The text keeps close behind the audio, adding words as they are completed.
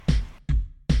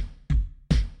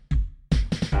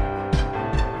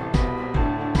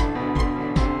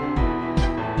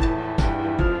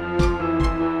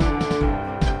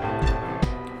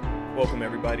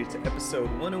everybody, to episode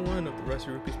 101 of the Rusty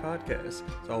Rupees podcast.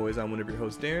 As always, I'm one of your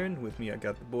hosts, Darren. With me, I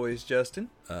got the boys, Justin.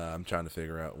 I'm trying to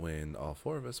figure out when all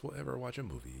four of us will ever watch a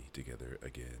movie together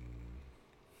again.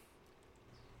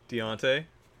 Deontay.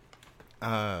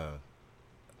 I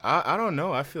don't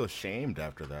know. I feel shamed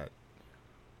after that.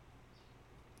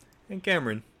 And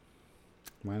Cameron.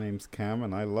 My name's Cam,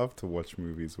 and I love to watch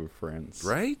movies with friends.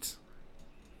 Right?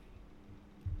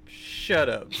 Shut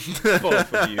up,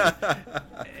 both of you.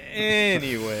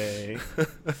 Anyway,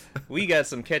 we got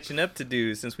some catching up to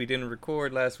do since we didn't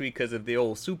record last week because of the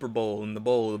old Super Bowl and the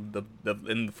bowl of the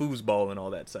foosball and all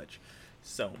that such.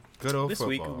 So Good old this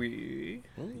football. week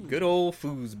good old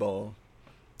foosball.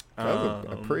 That was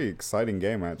a pretty exciting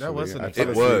game, actually. That was an I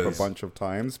exciting fell asleep was. a bunch of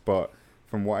times, but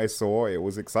from what I saw, it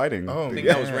was exciting. Oh, I think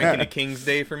that was ranking a King's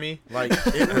Day for me. Like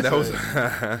it was, That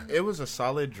was it was a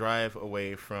solid drive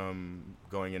away from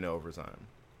going into overtime.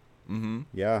 mm-hmm.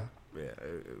 Yeah, Yeah,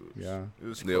 yeah. It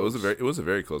was. Yeah, it was a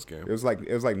very close game. It was like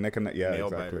neck and neck. Yeah, nail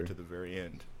biter exactly. to the very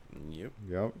end. Yep.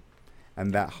 Yep.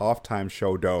 And that halftime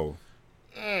show, though.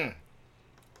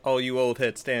 Oh, you old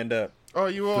head, stand up. Oh,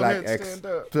 you all Black had stand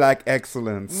up. Black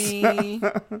excellence. Me,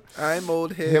 I'm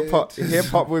old head. Hip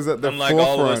hop was at the Unlike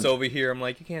forefront. all of us over here, I'm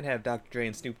like, you can't have Dr. Dre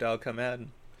and Snoop Dogg come out and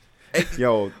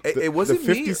Yo, It wasn't the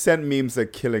 50 me. Cent memes are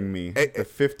killing me. Hey, The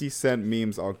 50 Cent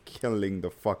memes are killing the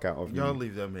fuck out of Y'all me.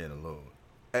 leave that man alone.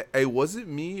 It wasn't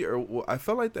me, or I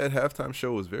felt like that halftime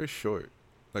show was very short.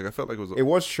 Like I felt like it was. It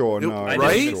was short. It- No, I it didn't was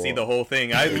Right? even short. see the whole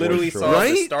thing. I It was literally short. saw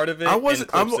right? the start of it. I wasn't.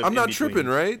 and clips I'm of not in tripping,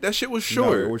 between. right? That shit was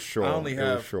short. No, it was short. I only It was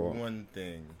have short. one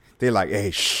thing. They're like, hey,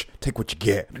 shh, take what you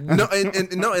get. No,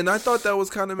 and I thought that was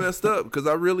kind of messed up because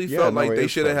I really Yeah, felt no, like it they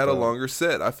is should have had fucked a up. longer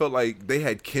set. I felt like they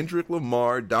had Kendrick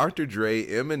Lamar, Dr. Dre,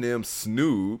 Eminem,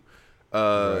 Snoop,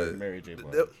 Mary J.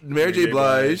 Blige. Mary J.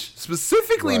 Blige,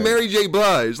 specifically Right. Mary J.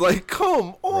 Blige. Like,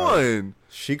 come on.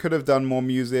 She could have done more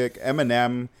music.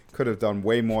 Eminem could have done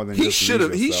way more than He just should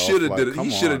have. Lose He Yourself. should have Like, did it. come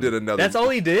He should have on. did another. That's all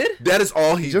he did? That is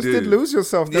all he He just did. did Lose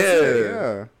Yourself. That's it. Yeah.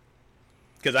 Yeah.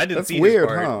 Because I didn't That's see weird,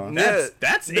 his part. huh?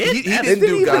 That's Yeah. it? He That's didn't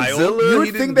do even- Godzilla. You would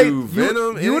he think didn't they. do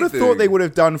Venom. You would have anything. thought they would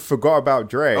have done Forgot About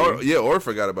Dre. Or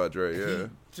forgot about Dre. Yeah.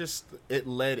 Just it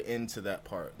led into that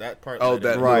part. That part. Oh, led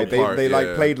that into right. little They part, they like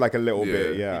yeah. played like a little Yeah.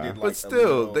 bit. He Yeah. did But like still,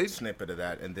 a little they- snippet of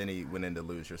that, and then he went into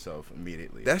Lose Yourself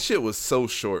immediately. That shit was so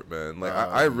short, man. Like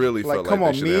I really Like, felt come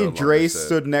like on, they me should and have Dre set.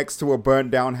 stood next to a burnt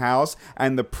down house,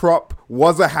 and the prop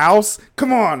was a house.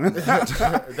 Come on,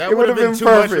 that it would have been too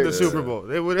much for the perfect. Super Bowl.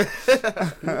 They would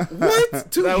have. What?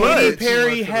 Too That much. Katy Too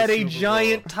Perry much for had the a Super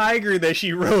giant Bowl. tiger that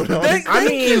she rode on. Thank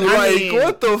you. Like,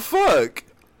 what the fuck?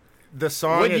 The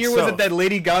song What year itself, was it that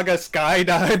Lady Gaga sky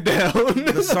died down?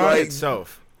 the song Like-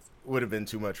 itself would have been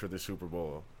too much for the Super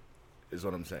Bowl, is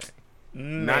what I'm saying.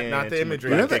 Man, not the too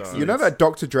imagery. much you know graphics. that you know that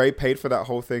Dr. Dre paid for that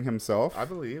whole thing himself. I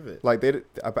believe it. Like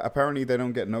apparently they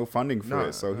don't get no funding for No.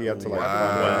 it, so he had to like Wow.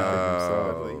 fund everything I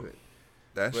himself. believe it.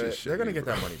 That But shit. they're gonna shitty, get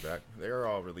bro. that money back. They're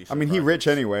all releasing. I mean, he rich projects.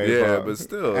 anyway. Yeah, but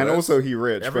still, and that's- also he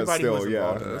rich, Everybody but who's still, yeah.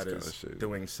 involved in That's that kinda is shady.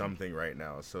 doing something right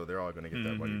now, so they're all going to get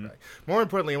that money back. More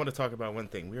importantly, I want to talk about one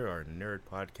thing. We are a nerd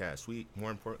podcast. More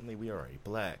importantly, we are a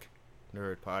black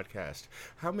nerd podcast.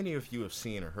 How many of you have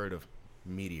seen or heard of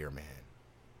Meteor Man?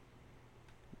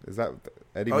 Is that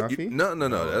Eddie Oh, Murphy? no,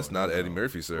 No, that's not no. Eddie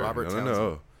Murphy, sir. Robert no, Townsend,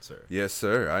 no. sir. Yes,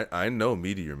 sir. I know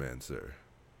Meteor Man, sir.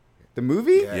 The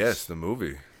movie? Yeah. Yes, the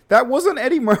movie. That wasn't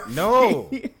Eddie Murphy. No.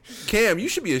 Cam, you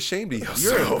should be ashamed of You're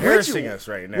yourself. embarrassing us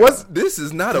right now. This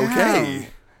is not okay.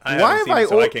 I Why haven't have seen I it,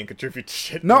 so I al- can't contribute to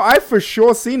shit. No, I for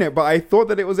sure seen it, but I thought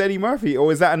that it was Eddie Murphy.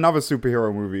 Or is that another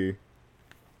superhero movie?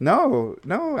 No,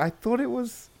 I thought it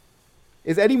was.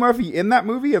 Is Eddie Murphy in that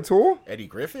movie at all? Eddie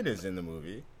Griffin is in the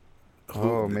movie.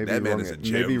 Oh, maybe that man wrong. is a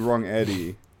Maybe gem. wrong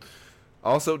Eddie.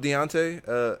 Also,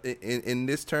 Deontay, in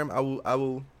this term, I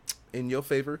will, in your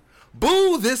favor,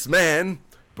 boo this man.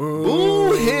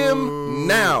 Boo him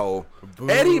now. Boo.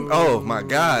 Eddie, oh my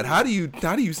God, how do you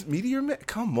Meteor Man?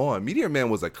 Come on, Meteor Man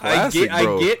was a classic,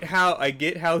 bro. I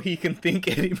get how he can think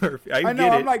Eddie Murphy. I know.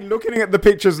 get I'm it. like looking at the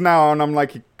pictures now, and I'm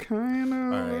like, kind of.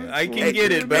 Alright. I can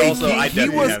get it, but Hey, also I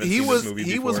definitely haven't seen this movie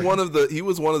he was before.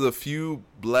 one of the few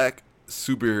black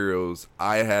superheroes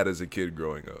I had as a kid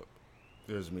growing up.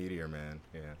 There's Meteor Man,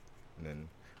 yeah. And then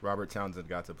Robert Townsend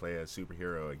got to play a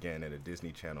superhero again in a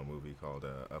Disney Channel movie called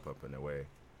Up, Up, and Away.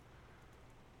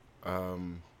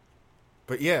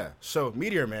 But yeah, so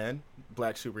Meteor Man,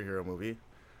 black superhero movie.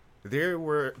 There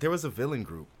was a villain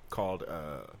group called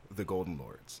the Golden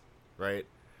Lords, right?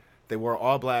 They were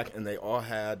all black and they all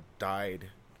had dyed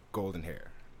golden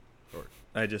hair.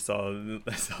 I saw the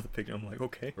picture. I'm like,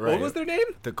 okay. Right. What was their name?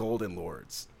 The Golden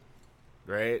Lords,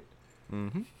 right?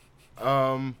 Mm-hmm.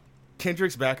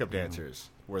 Kendrick's backup dancers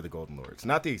were the Golden Lords.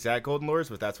 Not the exact Golden Lords,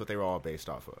 but that's what they were all based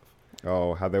off of.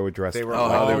 Oh, how they were dressed. They were how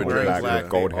all they were wearing dressed, black. yeah.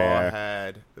 Gold They hair. all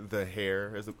had the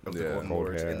hair of the Yeah. Golden Gold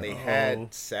Lords, hair. and they Oh.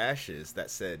 had sashes that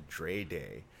said Dre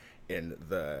Day in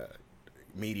the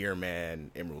Meteor Man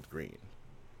Emerald Green.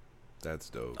 That's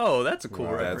dope. Oh, that's a cool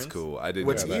Wow. reference. That's cool. I didn't.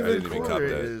 What's I even didn't even cop cooler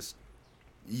that. is,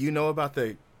 you know about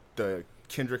the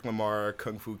Kendrick Lamar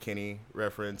Kung Fu Kenny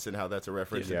reference and how that's a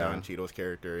reference Yeah. to Don Cheadle's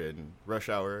character in Rush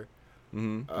Hour.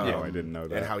 Mhm. I didn't know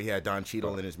that. And how he had Don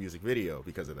Cheadle in his music video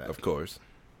because of that. Of course.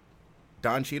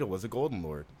 Don Cheadle was a Golden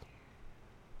Lord.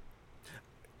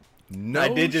 No, I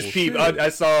did just peep. shit. I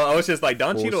saw. I was just like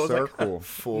Don Full Cheadle. I was like, circle.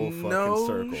 Full fucking no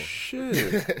circle.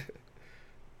 shit.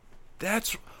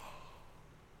 That's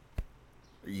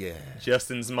Yeah.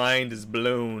 Justin's mind is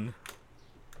blown.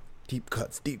 Deep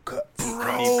cuts, deep cuts.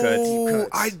 bro.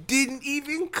 I didn't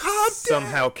even cop that.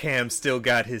 Somehow Cam still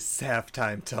got his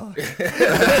halftime talk.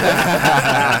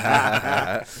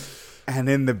 And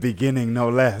in the beginning, no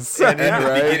less. And in the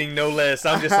Right? beginning, no less.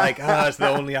 I'm just like, it's the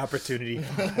only opportunity.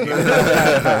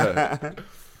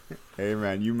 Hey,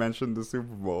 man, you mentioned the Super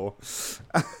Bowl.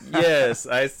 Yes,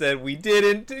 I said we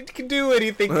didn't do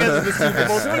anything because of the Super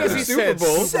Bowl. As soon as he Super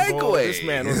Bowl, Segue. This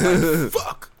man was like,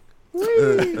 fuck.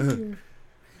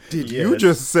 Did Yes. you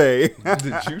just say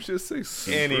Did you just say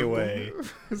Super anyway.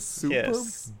 Super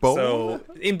Yes. Bowl? So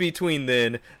in between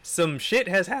then, some shit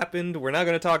has happened. We're not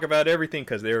going to talk about everything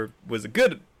because there was a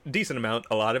decent amount.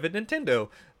 A lot of it Nintendo.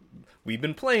 We've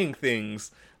been playing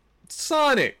things.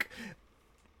 Sonic.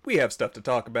 We have stuff to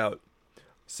talk about.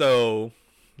 So,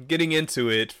 getting into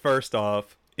it, first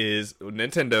off, is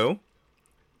Nintendo.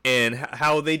 And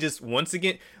how they just, once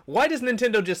again, why does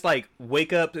Nintendo just like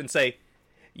wake up and say,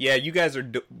 yeah, you guys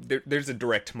are, there's a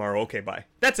direct tomorrow. Okay, bye.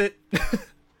 That's it.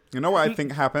 You know what I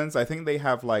think happens? I think they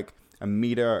have like a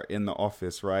meter in the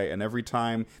office, right? And every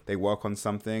time they work on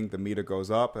something, the meter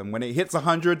goes up. And when it hits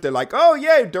 100, they're like, oh,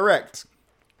 yeah, direct.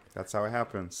 That's how it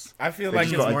happens. I feel They like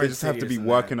just, it's got- more they just have to be insidious than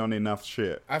working that. on enough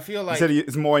shit. I feel You like said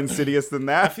it's more insidious than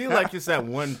that? I feel like it's that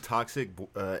one toxic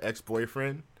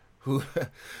ex-boyfriend who,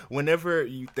 whenever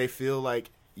they feel like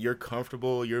you're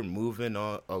comfortable, you're moving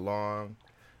along,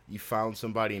 you found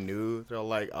somebody new, they're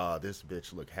like, "Oh, this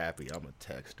bitch look happy. I'm a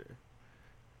text her."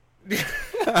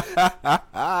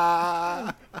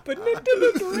 But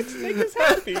Nintendo Directs make us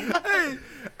happy.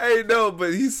 Hey, no,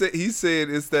 but he said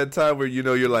it's that time where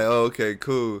you're like, oh, okay,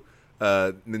 cool.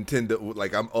 Nintendo,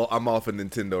 like I'm off of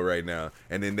Nintendo right now,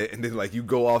 and then like you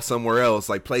go off somewhere else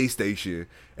like PlayStation,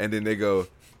 and then they go,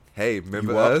 hey,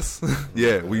 remember You up? us?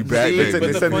 Yeah, we back. See, They baby. send, but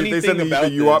they the send, funny they send thing either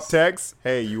about you up this- text,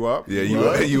 hey, you up? Yeah, you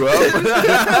What? you up?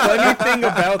 Funny thing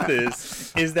about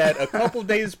this is that a couple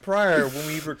days prior, when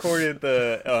we recorded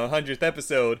the 100th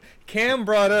episode, Cam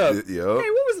brought up, Yup. "Hey,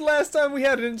 what was the last time we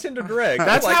had a Nintendo Direct?"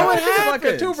 That's I'm like, how "Oh, it I think it's like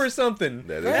happens. October or something."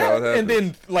 That is how it And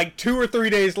then, like 2 or 3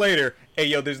 days later, "Hey,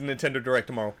 yo, there's a Nintendo Direct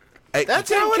tomorrow." Hey,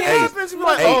 That's how it hey, happens. We're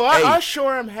like, hey, "Oh, hey. I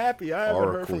sure am happy. I haven't heard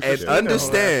Oracle from shit. Christina And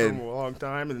understand- for a long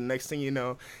time." And the next thing you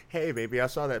know, "Hey, baby, I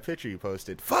saw that picture you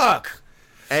posted. Fuck."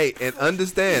 Hey, and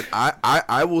understand,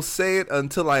 I will say it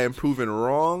until I am proven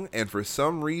wrong, and for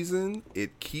some reason,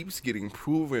 it keeps getting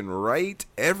proven right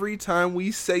every time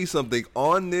we say something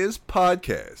on this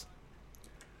podcast.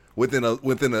 Within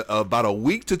about a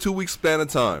week to 2 weeks span of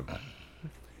time,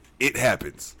 it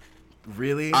happens.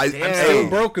 Really? I- Damn. I'm Hey. still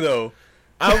broke though.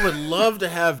 I would love to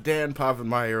have Dan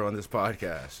Povenmire on this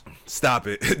podcast. Stop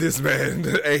it, this man.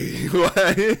 Hey,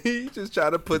 why? He just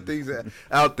trying to put things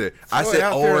out there. I Throw it said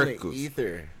out there in the oracles.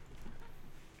 ether.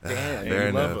 Dan, fair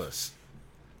you love enough. us.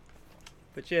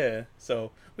 But yeah, so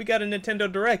we got a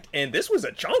Nintendo Direct, and this was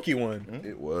a chunky one.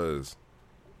 It was.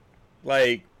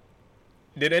 Like,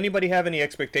 did anybody have any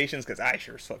expectations? Because I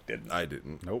sure as fuck didn't. I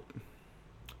didn't. Nope.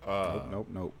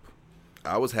 Nope.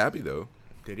 I was happy though.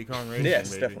 Diddy Kong Racing, Yes,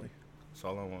 baby. definitely. That's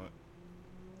all I want.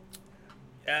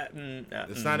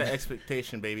 It's It's not an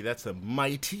expectation, baby. That's a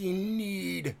mighty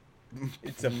need.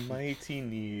 It's a mighty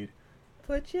need.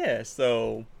 But yeah,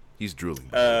 so He's drooling.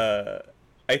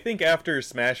 I think after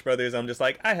Smash Brothers, I'm just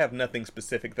like, I have nothing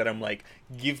specific that I'm like,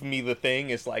 give me the thing.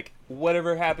 It's like,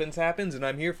 whatever happens, happens, and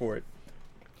I'm here for it.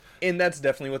 And that's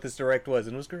definitely what this Direct was,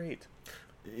 and it was great.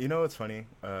 You know what's funny?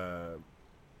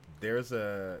 There's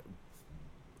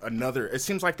another. It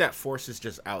seems like that force is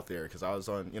just out there because I was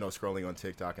on, scrolling on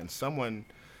TikTok, and someone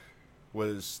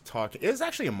was talking. It was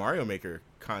actually a Mario Maker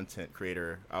content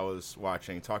creator I was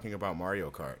watching talking about Mario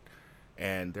Kart,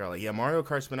 and they're like, "Yeah, Mario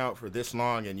Kart's been out for this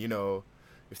long, and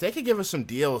if they could give us some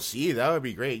DLC, that would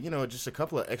be great. Just a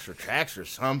couple of extra tracks or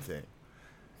something.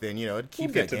 Then it'd keep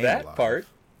We'll get to game that alive." part.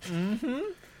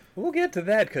 We'll get to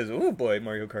that because, oh boy,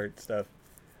 Mario Kart stuff.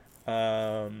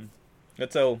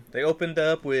 And so they opened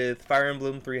up with Fire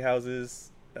Emblem Three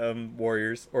Houses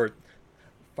Warriors, or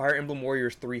Fire Emblem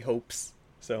Warriors Three Hopes.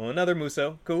 So another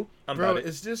Muso. Cool. I'm Bro, about it.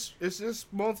 is this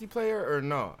multiplayer or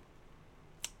not?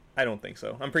 I don't think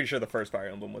so. I'm pretty sure the first Fire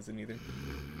Emblem wasn't either.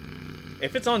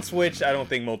 If it's on Switch, I don't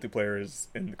think multiplayer is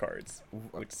in the cards,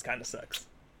 which kind of sucks.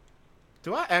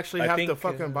 Do I actually I have to think,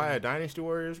 fucking buy a Dynasty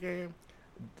Warriors game?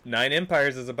 Nine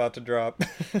Empires is about to drop.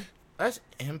 That's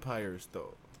Empires,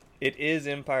 though. It is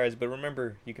Empires, but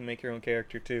remember, you can make your own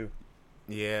character too.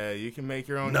 Yeah, you can make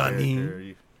your own Nani?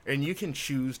 character. And you can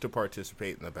choose to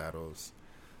participate in the battles.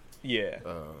 Yeah,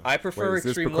 Uh, I prefer Wait, is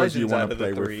this Extreme because you Legends want out to of the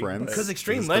play with three. friends? but Because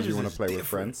Extreme Is this 'cause Legends you want is to play with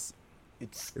different. friends.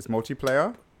 It's It's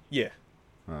multiplayer. yeah,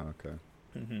 Oh, okay.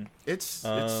 It's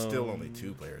still only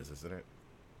 2 players, isn't it?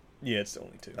 yeah, it's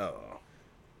only 2. Oh.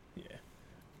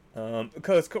 Yeah,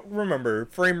 because remember,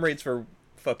 frame rates for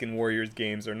fucking Warriors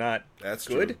games are not That's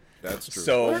good. true. That's true.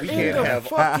 So We're we in can't the have.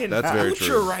 fucking That's very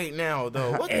future true. right now,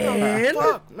 though. What And- the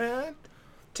fuck, man?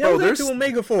 Tell Bro, that there's- to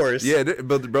Omega Force. Yeah,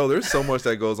 but bro, there's so much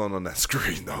that goes on that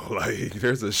screen though. Like,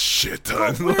 there's a shit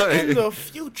ton. But we're in Like, the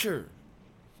future.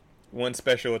 One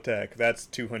special attack. That's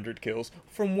 200 kills.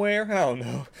 From where? I don't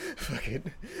know. Fuck it.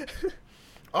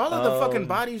 All of the fucking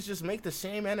bodies just make the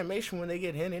same animation when they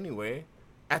get hit anyway.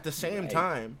 At the same Right.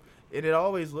 time. It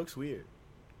always looks weird.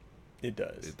 It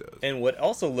does. It does. And what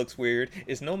also looks weird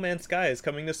is No Man's Sky is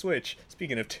coming to Switch.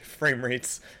 Speaking of frame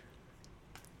rates,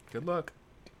 Good luck.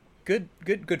 good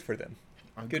for them.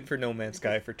 Good for No Man's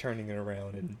Sky for turning it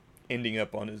around and ending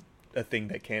up on a thing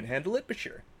that can't handle it. But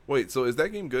sure. wait, so is that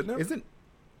game good now? Isn't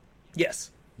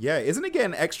Yes. yeah? Isn't it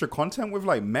getting extra content with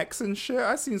like mechs and shit?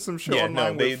 I seen some shit Yeah.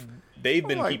 online No. with. They've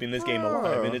been I'm like, keeping this game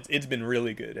alive, and bruh. it's been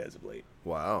really good as of late.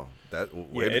 Wow, that Yeah,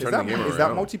 way to is turn Is that, the game is that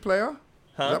around. multiplayer?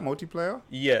 Huh? Is that multiplayer?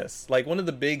 Yes, like one of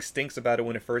the big stinks about it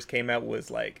when it first came out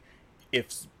was like if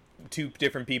two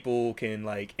different people can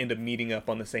like end up meeting up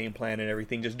on the same planet and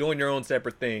everything, just doing your own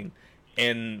separate thing,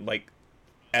 and like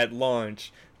at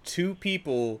launch, 2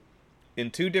 people in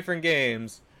 2 different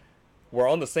games were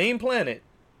on the same planet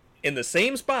in the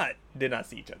same spot, did not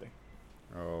see each other.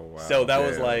 Oh wow. So that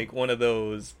was damn. like one of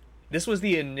those. This was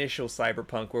the initial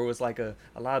Cyberpunk where it was like a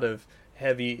lot of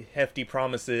hefty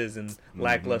promises and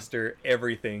lackluster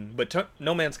everything. But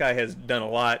No Man's Sky has done a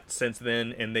lot since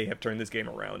then, and they have turned this game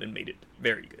around and made it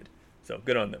very good. So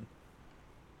good on them.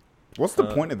 What's the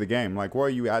point of the game? Like, what are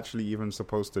you actually even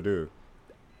supposed to do?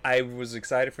 I was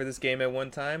excited for this game at one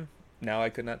time. Now I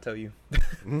could not tell you.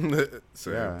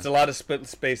 So, Yeah. It's a lot of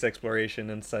space exploration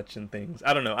and such and things.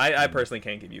 I don't know. I personally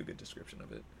can't give you a good description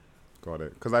of it. Got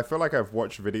it. Because I feel like I've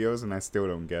watched videos and I still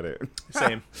don't get it.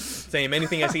 Same.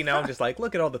 Anything I see now, I'm just like,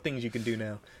 look at all the things you can do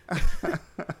now.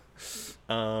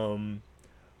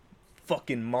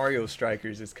 Fucking Mario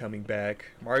Strikers is coming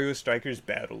back. Mario Strikers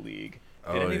Battle League.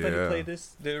 Did Oh, anybody yeah. play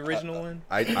this? The original one?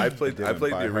 I played didn't, the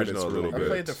but I heard original a it's little really I bit.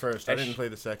 played the first. I didn't play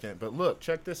the second. But look,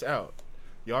 check this out.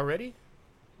 Y'all ready?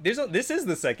 This is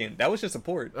the second. That was just a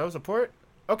port, That was a port?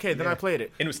 Okay, then I played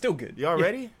it. and it was still good. Y'all Yeah,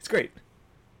 ready? It's great.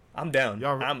 I'm down.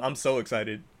 Y'all- I'm so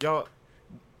excited. Y'all,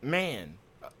 man.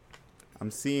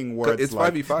 I'm seeing words It's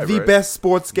like 5v5, the right? best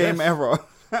sports game Yes. ever.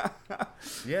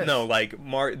 Yes. No, like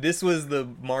this was the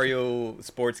Mario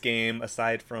sports game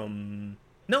aside from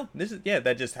this is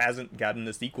that just hasn't gotten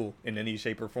a sequel in any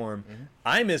shape or form. Mm-hmm.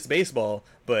 I miss baseball,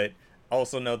 but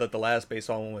also know that the last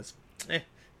baseball one was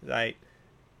right.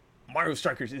 Mario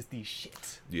Strikers is the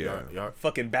shit. Yeah. Y'all,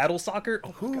 Fucking battle soccer.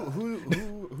 Oh my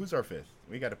God. who's our 5th?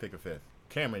 We got to pick a 5th.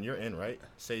 Cameron, you're in, right?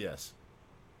 Say yes.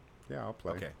 Yeah, I'll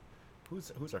play. Okay.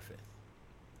 Who's our 5th?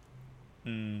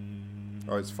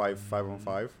 Oh, it's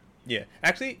 5-on-5. Yeah,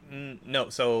 actually, no.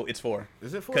 So it's 4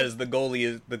 Is it 4? because the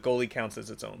goalie counts as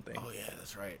its own thing. Oh yeah,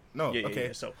 that's right. No, yeah, okay.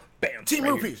 yeah. So bam, Team right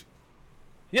here. Rupees.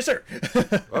 Yes, sir.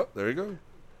 Oh, there you go.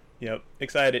 Yep,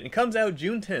 excited. It comes out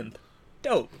June 10th.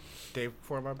 Dope. Day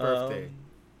before my birthday.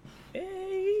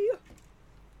 Hey.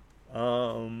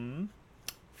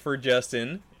 For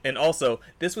Justin, and also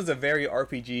this was a very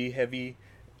RPG heavy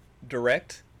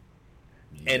direct,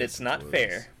 and it's not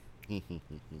fair.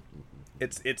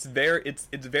 It's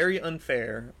very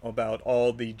unfair about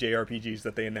all the JRPGs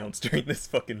that they announced during this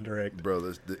fucking direct.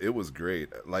 Bro, it was great.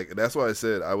 Like, that's why I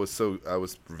said I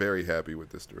was very happy with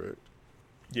this direct.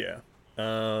 Yeah.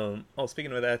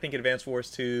 Speaking of that, I think Advance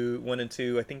Wars 2, 1 and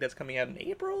 2, I think that's coming out in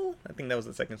April. I think that was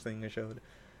the second thing they showed.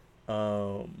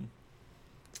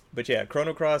 But yeah,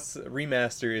 Chrono Cross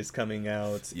Remaster is coming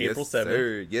out April 7th.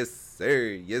 Sir. Yes, sir.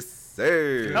 Yes,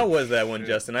 sir. How was that one,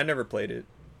 Justin? I never played it.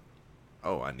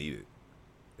 Oh, I need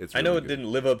it. I know really it good.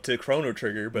 didn't live up to Chrono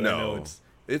Trigger, but I know No,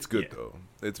 it's good yeah. though.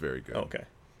 It's very good. okay.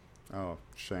 Oh,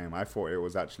 shame. I thought it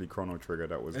was actually Chrono Trigger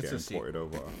that was It's a getting sequel. ported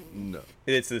over. No.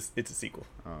 It's a sequel.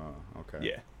 Okay.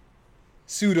 Yeah.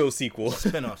 Pseudo sequel.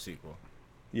 Spin-off sequel.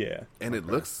 Yeah. And it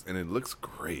looks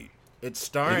great. It's Do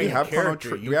starring we have a Chrono character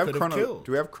Trigger? you could have killed.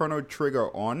 Do we have Chrono Trigger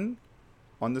on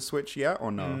the Switch yet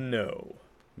or no? No.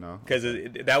 No. Because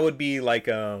that would be like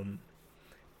a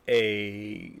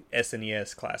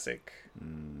SNES classic.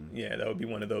 Yeah, that would be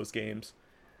one of those games.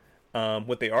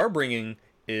 What they are bringing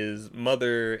is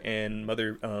Mother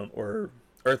or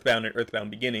Earthbound and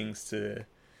Earthbound Beginnings to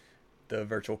the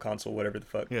Virtual Console, whatever the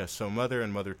fuck. Yeah, so Mother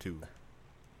and Mother 2.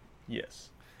 Yes.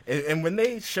 And when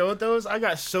they showed those, I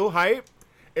got so hyped,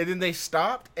 and then they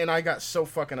stopped, and I got so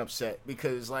fucking upset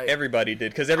because like Everybody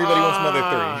did, because everybody wants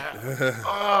Mother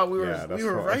 3. We were Yeah, that's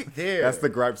right there. That's the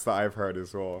gripes that I've heard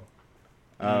as well.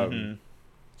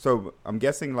 So I'm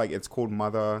guessing like it's called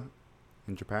Mother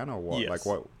in Japan or what? Yes. Like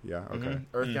what? Yeah. Okay.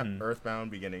 Earthbound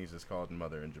Beginnings is called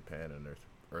Mother in Japan, and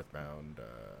Earthbound,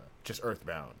 just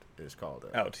Earthbound is called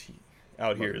Out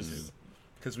here is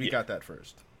because we yeah. got that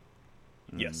first.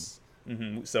 yes.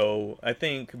 So I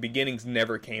think Beginnings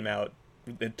never came out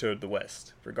into the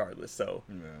West, regardless. So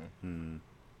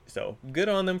so good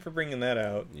on them for bringing that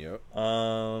out. Yep.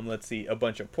 Let's see. A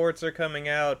bunch of ports are coming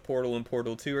out. Portal and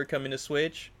Portal 2 are coming to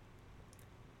Switch.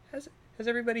 Has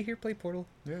everybody here played Portal?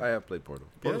 I have played Portal.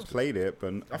 I've played it,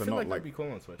 but I feel not like like that'd be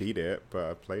cool on Switch. beat it,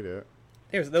 but I played it.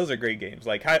 Those are great games.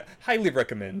 Like highly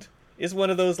recommend. It's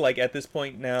one of those like at this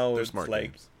point now. They're it's smart like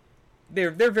games.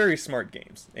 they're very smart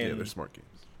games. And Yeah, they're smart games.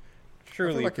 I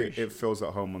Truly feel like appreciate. it feels at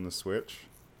home on the Switch.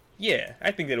 Yeah,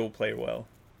 I think it'll play well.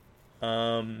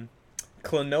 Klonoa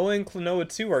and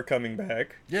Klonoa 2 are coming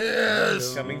back.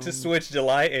 Yes, Coming to Switch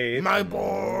July 8th. my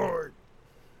board.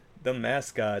 The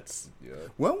mascots. Yeah.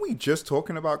 Weren't we just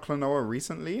talking about Klonoa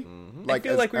recently? I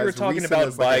feel like we were talking recent about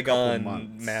as, like, a couple bygone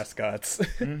months. mascots.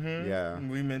 Yeah.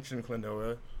 We mentioned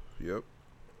Klonoa. Yep.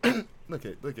 Look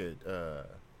at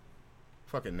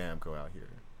fucking Namco out here.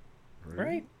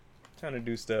 Right? Trying to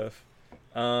do stuff.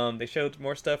 They showed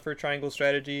more stuff for Triangle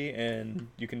Strategy, and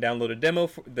you can download a demo.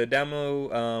 The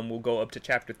demo will go up to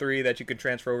Chapter 3 that you can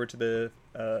transfer over to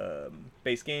the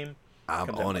base game. I'm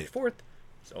Comes out on March it. 4th,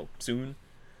 so soon.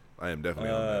 I am definitely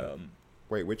on that.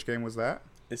 Wait, which game was that?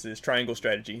 This is Triangle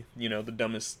Strategy. You know, the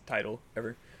dumbest title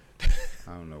ever.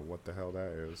 I don't know what the hell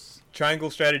that is. Triangle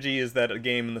Strategy is that a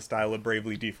game in the style of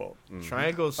Bravely Default.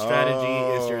 Triangle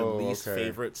Strategy is your Oh, least okay.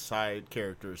 favorite side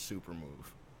character super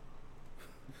move.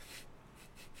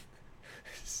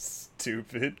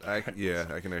 Stupid. I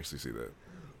can actually see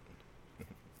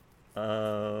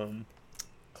that.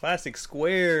 Classic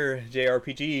Square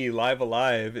JRPG Live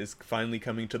Alive is finally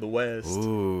coming to the West.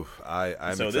 Ooh,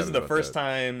 I'm So this is the first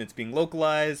time it's being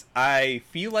localized. I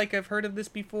feel like I've heard of this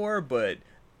before, but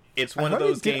it's one of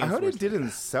those games. I heard where it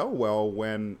didn't sell well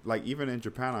when, like, even in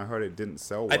Japan, I heard it didn't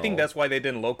sell well. I think that's why they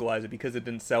didn't localize it, because it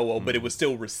didn't sell well, but it was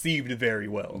still received very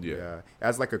well. Yeah. Yeah. It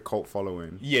has, like, a cult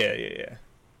following. Yeah.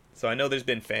 So I know there's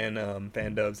been fan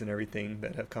dubs and everything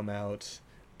that have come out,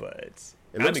 but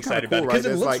It I'm looks excited kinda about it cool, because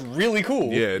right? it There's looks really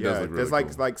cool. Yeah, it does Yeah, look really there's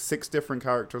cool. like 6 different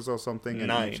characters or something, and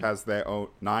 9. each has their own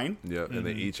 9. Yeah, and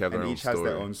they each have their And own each story. has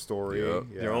their own story. Yep.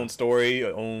 Yeah. Their own story,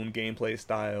 their own gameplay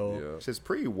style. Yeah. Which is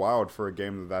pretty wild for a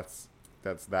game that's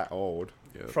that old.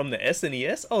 Yeah. From the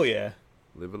SNES, oh yeah,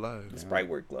 Live alive. sprite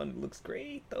work looks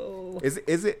great though. Is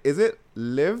it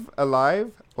Live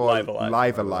Alive or Live Alive.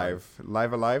 Live Alive?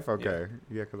 Live Alive? Okay.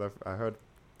 Yeah, because I heard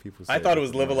people say I thought it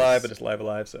was different Live names. Alive, but it's Live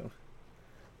Alive. So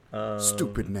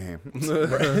Stupid name.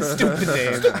 stupid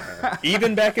name.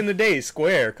 Even back in the day,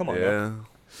 Square. Come on. now. Yeah,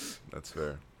 that's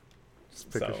fair.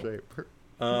 Just pick So. a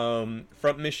shape.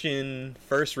 Front Mission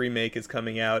first remake is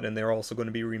coming out, and they're also going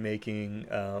to be remaking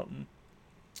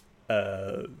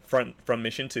Front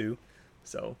Mission 2.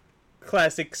 So,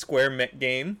 classic Square mech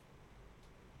game.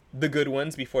 The good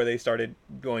ones before they started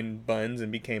going buns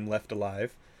and became Left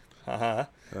Alive. Haha.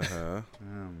 Uh-huh.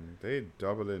 They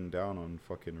doubling down on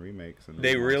fucking remakes. And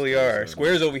They really remasters are. and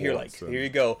Square's over here like, ports and- here you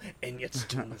go. And yet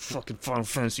still fucking Final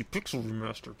Fantasy Pixel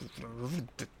Remaster.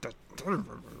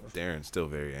 Darren's still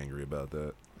very angry about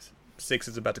that. 6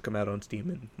 is about to come out on Steam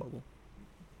and mobile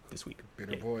this week.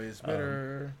 Bitter Yeah. boys,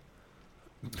 bitter.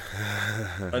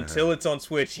 Until it's on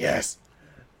Switch, yes.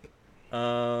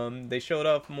 They showed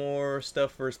off more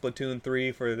stuff for Splatoon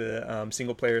 3 for the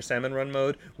single player salmon run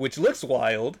mode, which looks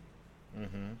wild.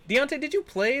 Deontay, did you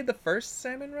play the first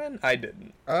salmon run? I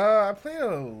didn't. I played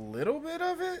a little bit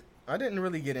of it. I didn't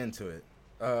really get into it.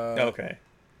 Okay.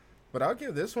 But I'll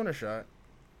give this one a shot.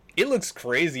 It looks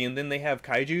crazy, and then they have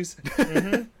kaijus.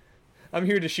 I'm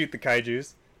here to shoot the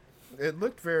kaijus. It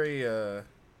looked very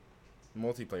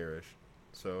multiplayer-ish.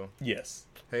 So Yes.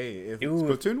 hey, if Ooh,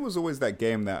 Splatoon was always that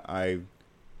game that I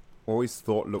always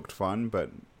thought looked fun,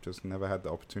 but just never had the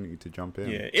opportunity to jump in.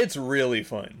 yeah, it's really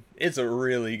fun. It's a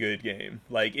really good game.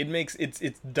 Like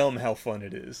it's dumb how fun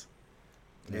it is.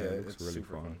 yeah, it looks it's really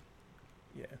super fun.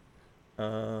 Yeah.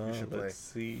 You should play. Let's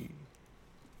see.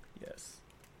 Yes.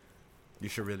 You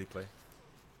should really play.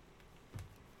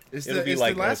 Is It'll be is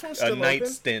like the last one still a night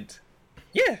open? stint.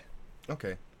 Yeah.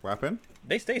 Okay, What happened?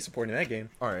 They stay supporting that game.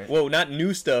 all right. Well, not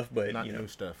new stuff, but Not you know, new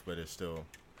stuff, but it's still.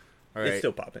 All it's right.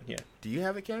 still popping. Yeah. Do you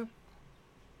have it, Cam?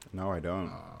 No, I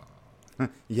don't.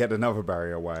 Yet another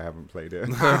barrier why I haven't played it.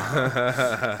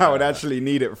 I would actually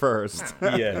need it first.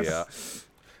 Yes. Yeah.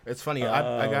 It's funny.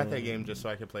 I got that game just so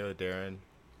I could play with Darren,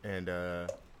 and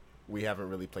we haven't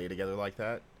really played together like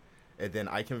that. And then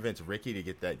I convinced Ricky to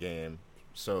get that game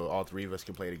so all three of us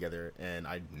could play together, and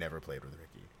I never played with Ricky.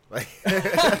 Like,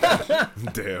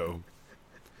 Damn.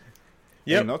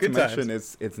 Yep. Hey, not good to mention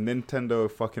times. it's Nintendo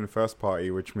fucking first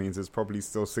party, which means it's probably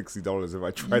still $60 if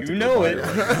I tried to You go know buy it.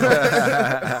 right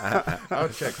now. I'll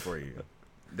check for you.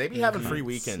 They be having free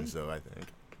weekends though. I think.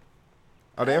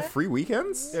 Oh, they have free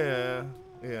weekends? Yeah.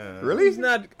 Yeah. Really? It's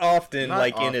not often Not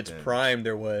like in its often. prime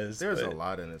there was. There's a but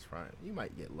lot in its prime. You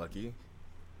might get lucky.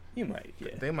 You might,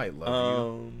 yeah. They might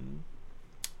love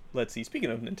Let's see. Speaking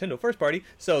of Nintendo first party,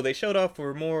 so they showed off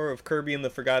for more of Kirby in the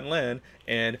Forgotten Land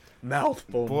and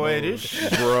mouthful. you. Boy, mode. this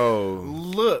shit. Bro.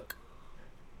 Look,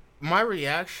 my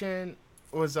reaction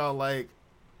was all like,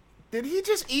 did he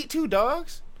just eat two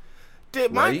dogs?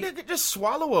 Did my Right? nigga just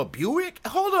swallow a Buick?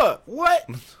 Hold up, what?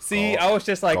 See, Oh, I was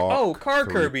just like, Gawk oh, Car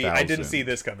Kirby. I 3000. didn't see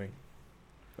this coming.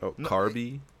 Oh,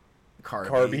 Carby.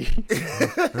 Kirby.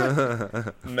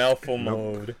 Mouthful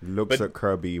mode. Looks But- at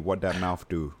Kirby, what that mouth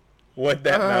do? What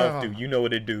that mouth do? You know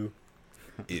what it do.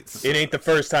 It's It ain't the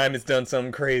first time it's done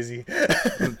something crazy.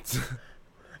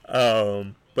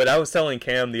 But I was telling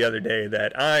Cam the other day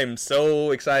that I'm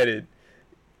so excited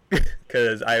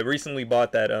because I recently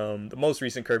bought that the most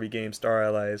recent Kirby game, Star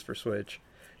Allies, for Switch,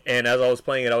 and as I was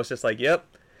playing it, I was just like, "Yep,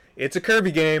 it's a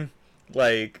Kirby game."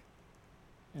 Like,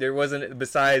 there wasn't,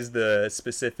 besides the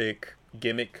specific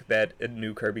gimmick that a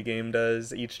new Kirby game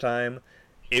does each time,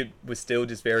 it was still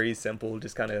just very simple,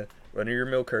 just kind of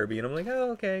run-of-your-mill Kirby, and I'm like,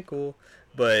 oh, okay, cool.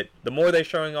 But the more they're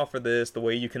showing off for this, the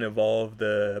way you can evolve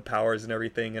the powers and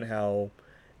everything, and how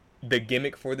the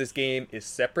gimmick for this game is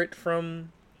separate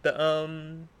from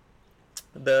the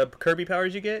Kirby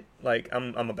powers you get, like,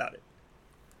 I'm about it.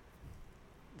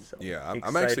 So, yeah. I'm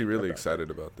excited actually really about excited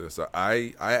about this.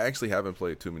 I actually haven't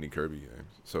played too many Kirby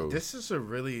games, so This is a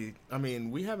really, I mean,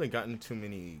 we haven't gotten too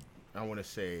many, I want to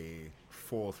say,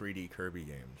 full 3D Kirby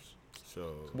games.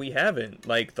 So We haven't.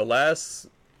 Like,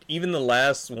 even the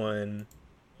last one,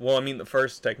 well, I mean, the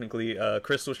first, technically,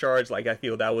 Crystal Shards, like, I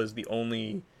feel that was the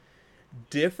only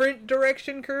different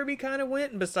direction Kirby kind of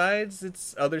went, besides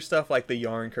its other stuff, like the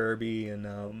Yarn Kirby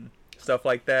and stuff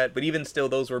like that. But even still,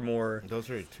 those were more those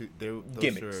are those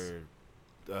gimmicks.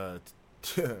 are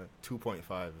 2.5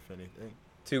 if anything.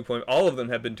 2. All of them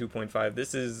have been 2.5.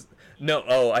 This is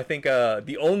I think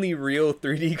the only real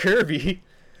 3D Kirby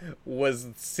was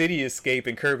City Escape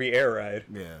and Kirby Air Ride,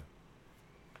 Yeah.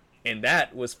 and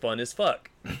that was fun as fuck.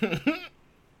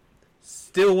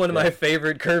 Still one of my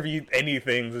favorite Kirby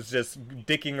anythings is just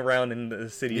dicking around in the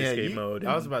City Escape mode.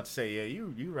 I was about to say, yeah,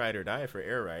 you ride or die for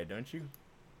Air Ride, don't you?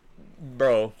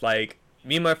 Bro, like,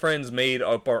 me and my friends made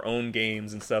up our own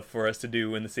games and stuff for us to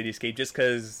do in the Cityscape, just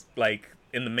because, like,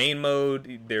 in the main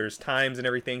mode, there's times and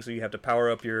everything, so you have to power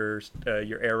up your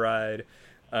air ride,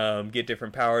 get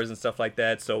different powers and stuff like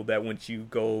that, so that once you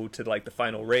go to, like, the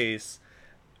final race,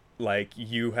 like,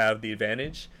 you have the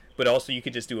advantage. But also, you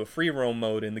could just do a free roam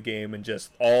mode in the game, and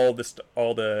just all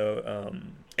the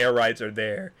air rides are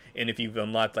there. And if you've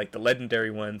unlocked, like, the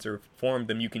legendary ones or formed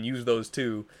them, you can use those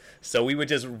too. So we would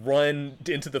just run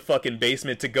into the fucking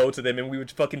basement to go to them, and we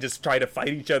would fucking just try to fight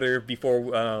each other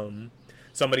before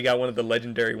somebody got one of the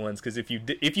legendary ones. Because if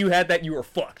you had that, you were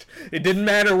fucked. It didn't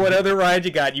matter what other ride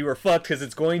you got, you were fucked, because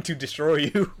it's going to destroy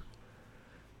you.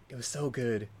 It was so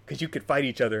good, because you could fight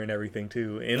each other and everything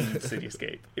too in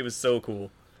Cityscape. It was so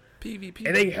cool. PvP.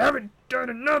 And they haven't done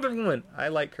another one. I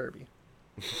like Kirby.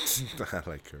 I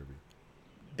like Kirby.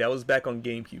 That was back on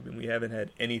GameCube, and we haven't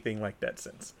had anything like that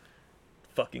since.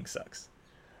 Fucking sucks.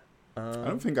 I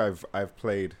don't think I've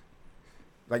played,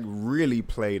 like, really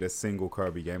played a single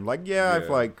Kirby game. Like, yeah. I've,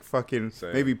 like, fucking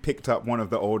Same. maybe picked up one of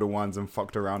the older ones and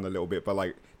fucked around a little bit. But,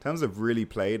 like, in terms of really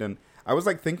played, and I was,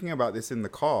 like, thinking about this in the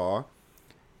car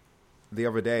the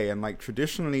other day, and, like,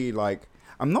 traditionally, like,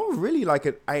 I'm not really,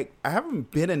 like, I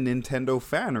haven't been a Nintendo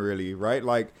fan, really, right?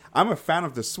 Like, I'm a fan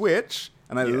of the Switch,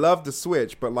 and I love the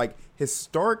Switch, but like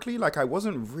historically, like I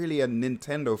wasn't really a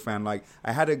Nintendo fan. Like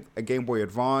I had a Game Boy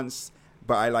Advance,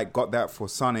 but I like got that for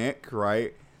Sonic,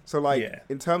 right? So like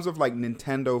in terms of like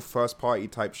Nintendo first party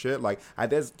type shit, like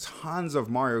there's tons of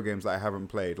Mario games that I haven't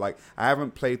played. Like I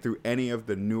haven't played through any of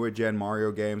the newer gen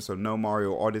Mario games, so no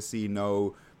Mario Odyssey,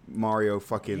 no Mario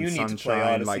fucking You need Sunshine, to play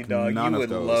Odyssey, like dog. none You of would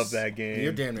those. love that game.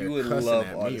 You're damn near you would cussing love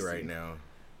at Odyssey. me right now.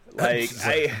 Like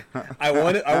I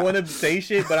want to say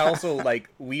shit, but I also like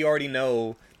we already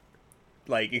know,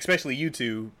 like especially you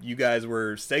two, you guys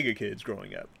were Sega kids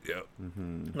growing up. Yep.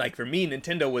 Like for me,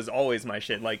 Nintendo was always my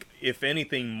shit. Like if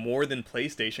anything, more than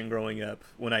PlayStation growing up.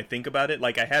 When I think about it,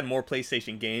 like I had more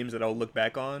PlayStation games that I'll look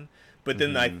back on, but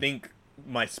then I think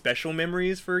my special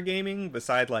memories for gaming,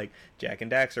 besides like Jack and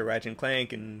Daxter, Ratchet and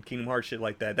Clank, and Kingdom Hearts, shit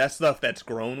like that. That's stuff that's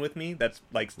grown with me. That's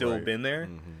like still been there.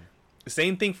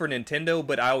 Same thing for Nintendo,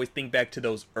 but I always think back to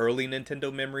those early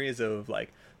Nintendo memories of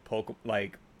like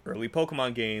early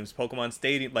Pokemon games, Pokemon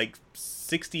Stadium, like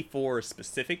 64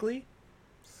 specifically.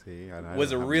 See, I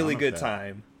Was a have really none of good that.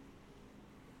 time.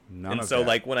 None And of so that.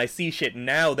 like when I see shit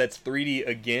now that's 3D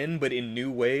again, but in new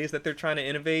ways that they're trying to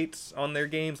innovate on their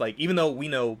games, like even though we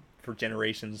know for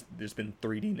generations there's been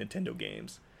 3D Nintendo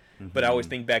games, but I always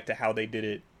think back to how they did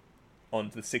it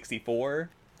on the 64,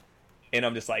 and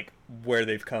I'm just like where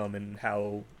they've come and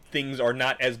how things are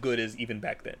not as good as even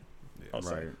back then. I'll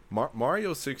say. right.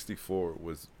 Mario 64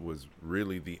 was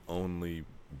really the only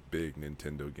big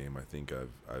Nintendo game I think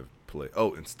I've played.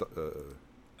 Oh, and Star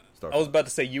I was about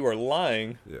to say you are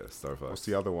lying. Yeah, Star Fox. What's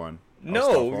the other one? Star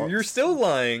No, Fox? you're still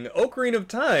lying. Ocarina of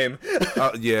Time.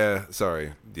 Yeah,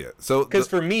 sorry. Yeah. So Because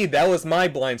for me, that was my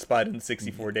blind spot in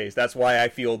 64 days. That's why I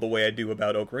feel the way I do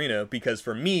about Ocarina. Because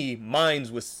for me,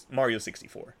 mine's was Mario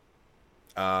 64.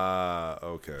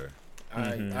 okay.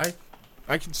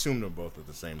 I consumed them both at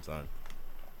the same time.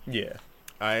 Yeah.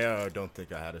 I don't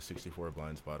think I had a 64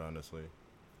 blind spot, honestly.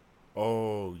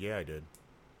 Oh, yeah, I did.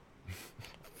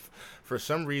 For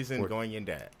some reason, going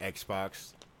into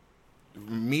Xbox,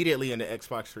 immediately into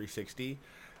Xbox 360,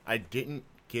 I didn't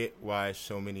get why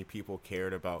so many people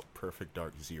cared about Perfect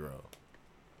Dark Zero.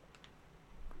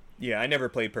 Yeah, I never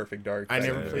played Perfect Dark. I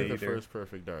never back in played the day first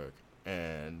Perfect Dark,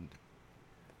 and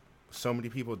so many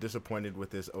people disappointed with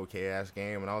this okay-ass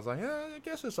game, and I was like, yeah, I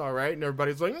guess it's all right, and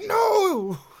everybody's like,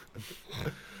 no!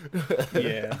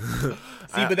 Yeah.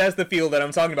 See, but that's the feel that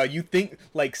I'm talking about. You think,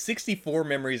 like, 64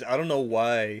 memories, I don't know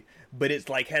why, but it's,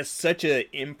 like, has such a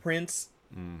imprint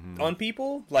on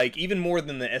people. Like, even more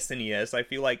than the SNES, I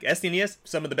feel like. SNES,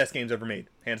 some of the best games ever made,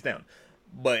 hands down.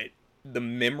 But the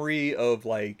memory of,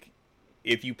 like,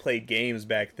 if you played games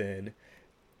back then,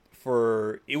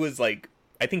 it was, like,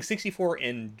 I think 64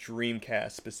 and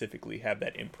Dreamcast specifically have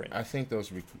that imprint. I think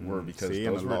those were because See,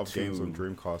 those and a were lot of games on two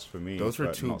Dreamcast for me. those were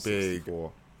but two not big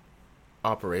 64.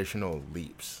 operational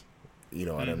leaps. You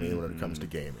know what I mean when it comes to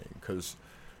gaming, because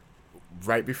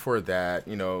right before that,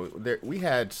 you know, we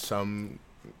had some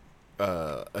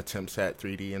attempts at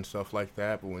 3D and stuff like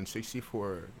that, but when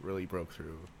 64 really broke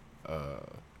through,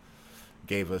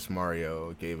 gave us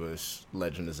Mario, gave us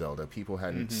Legend of Zelda, people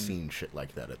hadn't seen shit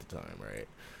like that at the time, right?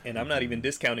 And I'm not even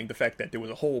discounting the fact that there was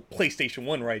a whole PlayStation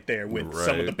 1 right there with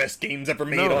some of the best games ever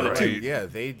made on it too. Yeah,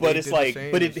 they But they it's did the like,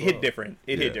 same but as it hit well. different.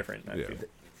 It hit Yeah. different. I Yeah. feel.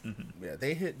 Yeah,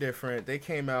 they hit different. They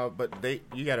came out, but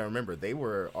you got to remember, they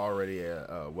were already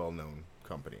a well-known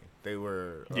company. They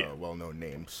were a well-known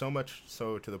name. So much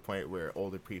so to the point where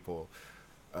older people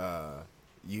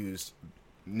used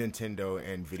Nintendo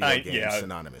and video games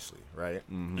synonymously, right?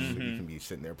 So you can be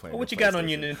sitting there playing. What the you got on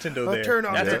your PlayStation. Nintendo Oh, there? turn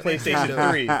on That's a that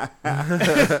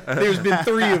PlayStation 3. There's been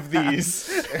 3 of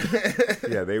these.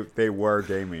 Yeah, they were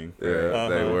gaming. Yeah,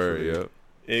 they were. Yep.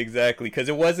 Exactly, because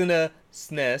it wasn't a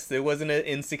SNES, it wasn't an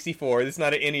N64, it's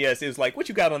not an NES. It was like, what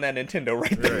you got on that Nintendo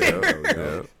right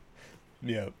there? Yep.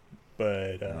 Yeah,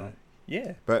 but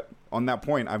yeah. But on that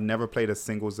point, I've never played a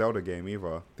single Zelda game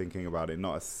either. Thinking about it,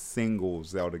 not a single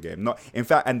Zelda game. Not, in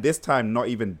fact, and this time not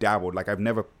even dabbled. Like I've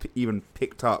never even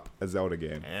picked up a Zelda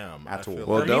game Damn, at all.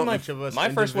 Well, don't- each of us my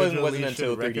first one wasn't individually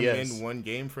until should 3DS. recommend one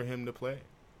game for him to play.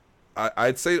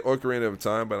 I'd say Ocarina of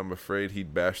Time, but I'm afraid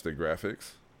he'd bash the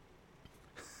graphics.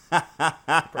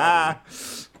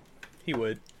 He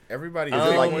would. Everybody,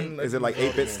 Is it like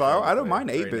 8-bit style? I don't mind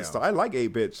 8-bit style. I like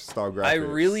 8-bit style graphics. I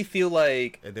really feel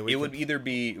like And then we it would can- either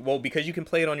be, well, because you can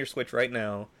play it on your Switch right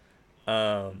now.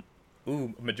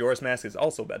 Majora's Mask is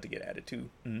also about to get added too.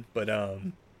 But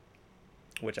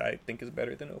which I think is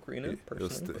better than Ocarina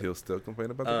personally. He'll still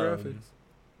complain about the graphics.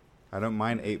 I don't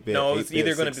mind 8-bit. No, it's 8-bit,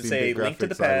 either gonna 16-bit say Link to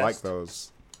the graphics. I like Past.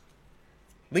 those.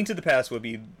 Link to the Past would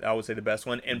be, I would say, the best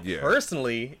one. And Yeah.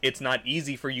 personally, it's not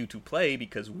easy for you to play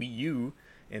because Wii U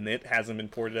and it hasn't been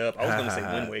ported up. I was gonna say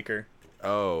Wind Waker.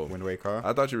 Oh, Wind Waker.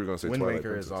 I thought you were gonna say Wind Twilight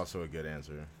Waker Princess. is also a good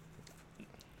answer.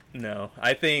 No,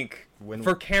 I think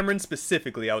for Cameron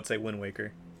specifically, I would say Wind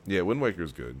Waker. Yeah, Wind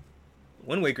Waker's good.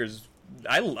 Wind Waker's.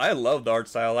 I love the art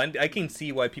style. I can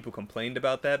see why people complained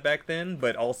about that back then,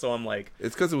 but also I'm like,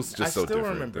 It's because it was just so I still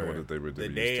different remember than what they were the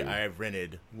used day to. I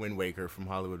rented Wind Waker from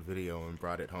Hollywood Video and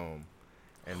brought it home.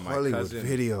 And my Hollywood cousin,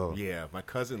 Video. Yeah, my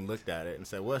cousin looked at it and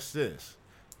said, "What's this?"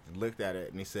 He looked at it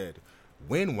and he said,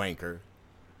 "Wind Wanker."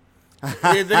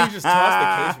 And then he just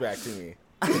tossed the case back to me.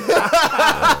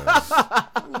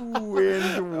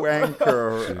 Wind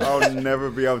Wanker. I'll never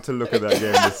be able to look at that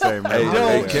game the same. Hey, way.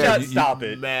 don't Cam, stop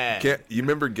it. Man. You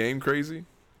remember Game Crazy?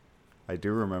 I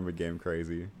do remember Game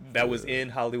Crazy. That was in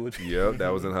Hollywood. Yep, that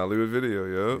was in Hollywood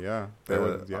Video. Yep. Yeah, that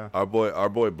was, yeah. Our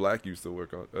boy Black used to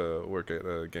work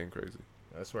at Game Crazy.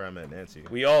 That's where I met Nancy.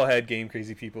 We all had Game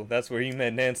Crazy people. That's where you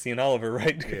met Nancy and Oliver,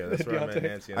 right? Yeah, that's where I met Deontay?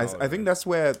 Nancy. And I Oliver. think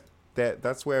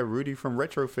that's where Rudy from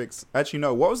Retrofix. Actually,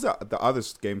 no. What was the other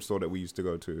game store that we used to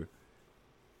go to?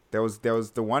 There was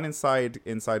the one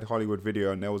inside Hollywood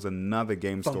Video, and there was another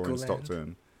game store in Funkoland.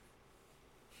 Stockton.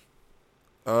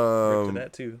 To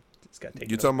that too. It's got taken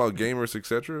You talking about Gamers,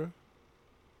 etc.?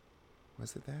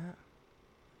 Was it that?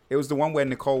 It was the one where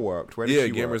Nicole worked. Where did Yeah,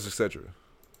 she Gamers, work? etc.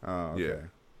 Oh, okay. Yeah.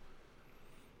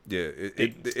 Yeah,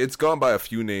 it's gone by a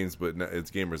few names, but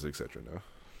it's Gamers, etc.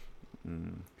 now.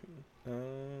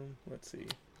 Let's see.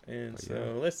 And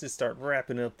so let's just start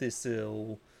wrapping up this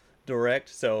direct.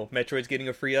 So Metroid's getting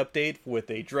a free update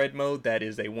with a Dread mode that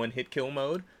is a one-hit kill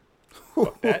mode.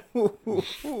 Fuck that.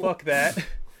 Fuck that.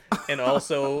 And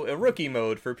also a rookie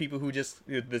mode for people who just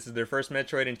this is their first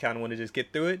Metroid and kind of want to just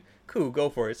get through it. Cool, go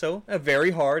for it. So a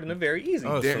very hard and a very easy.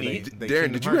 Oh, so Neat. they Darren,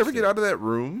 Kingdom did you Hearts ever get out of that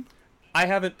room? I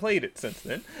haven't played it since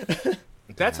then.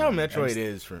 That's how Metroid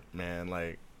is, for man.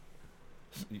 Like,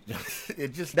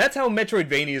 it just That's how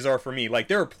Metroidvanias are for me. Like,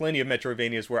 there are plenty of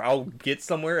Metroidvanias where I'll get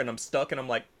somewhere and I'm stuck and I'm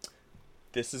like,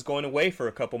 this is going away for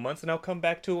a couple months, and I'll come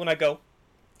back to it when I go,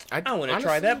 I want to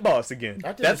try that boss again. I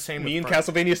did the That's same me with in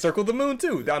Castlevania Circle of the Moon,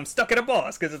 too. I'm stuck at a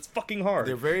boss because it's fucking hard.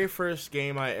 The very first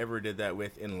game I ever did that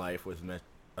with in life was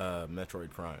Metroid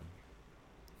Prime.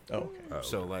 Oh, okay.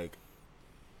 So like,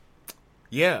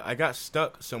 yeah, I got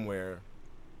stuck somewhere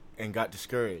and got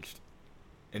discouraged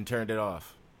and turned it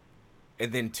off.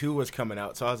 And then 2 was coming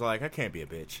out, so I was like, I can't be a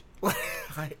bitch.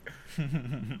 Like,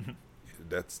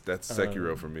 That's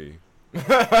Sekiro for me.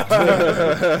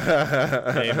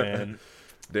 Hey, man.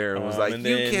 Darren was like, and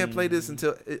 "You then- can't play this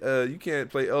until you can't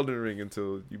play Elden Ring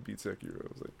until you beat Sekiro." I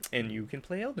was like, And you can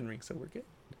play Elden Ring, so we're good.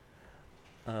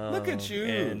 Look at you.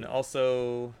 And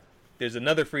also, there's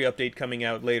another free update coming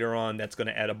out later on that's going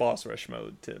to add a boss rush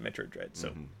mode to Metroid Dread.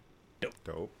 So,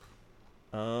 Dope.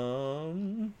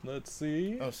 let's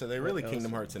see. oh, so they really What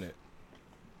Kingdom else? Hearts in it,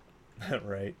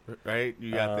 Right. right?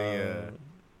 You got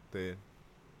the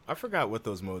I forgot what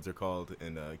those modes are called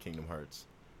in Kingdom Hearts.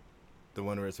 The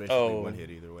one where it's basically one hit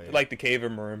either way. Like the Cave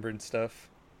of Remembrance stuff.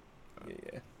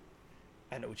 Yeah.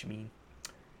 I know what you mean.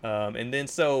 And then,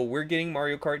 so, we're getting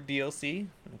Mario Kart DLC,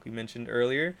 like we mentioned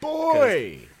earlier.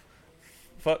 boy.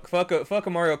 Fuck a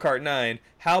Mario Kart 9.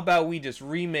 How about we just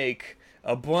remake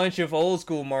a bunch of old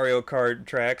school Mario Kart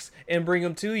tracks and bring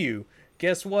them to you?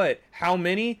 Guess what? How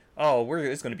many? Oh,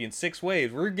 it's going to be in 6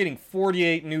 waves. We're getting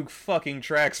 48 new fucking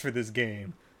tracks for this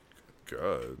game.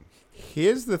 "God,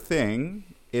 Here's the thing: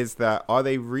 is that are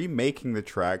they remaking the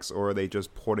tracks or are they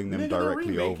just porting them Nigga, they're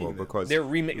directly remaking over? them. Because They're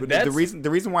remaking. the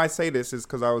reason why I say this is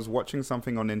because I was watching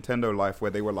something on Nintendo Life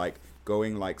where they were like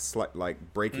going like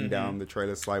breaking down the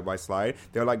trailer slide by slide.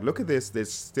 They're like, look at this.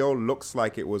 This still looks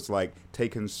like it was like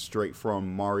taken straight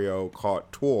from Mario Kart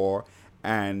Tour,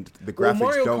 and the Well, graphics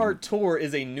Mario don't. Kart Tour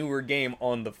is a newer game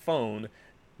on the phone.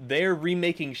 They're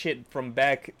remaking shit from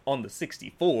back on the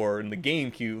 64 and the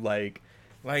GameCube. Like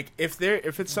if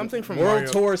it's something from World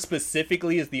Mario, Tour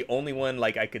specifically is the only one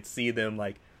like I could see them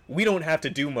like. We don't have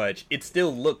to do much. It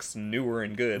still looks newer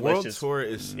and good. World Let's just Tour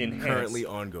is enhance. currently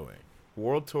ongoing.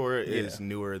 World Tour is Yeah.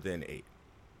 newer than 8.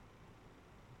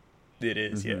 It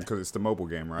is, yeah. because it's the mobile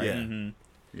game, right? Yeah.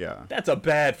 Yeah. That's a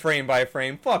bad frame by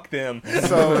frame. Fuck them.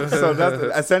 So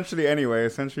that's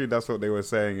essentially that's what they were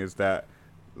saying, is that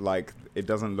like it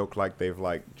doesn't look like they've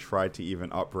like tried to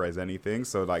even up-res anything,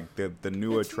 so like the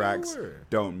newer It's tracks newer.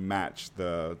 don't match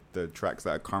the tracks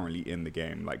that are currently in the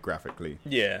game, like graphically.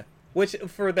 Yeah. Which,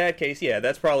 for that case, yeah,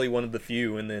 that's probably one of the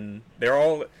few, and then they're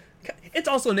all... It's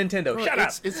also Nintendo. Shut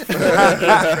up. It's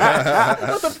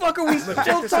What the fuck are we still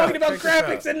this talking out, about check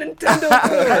graphics this and Nintendo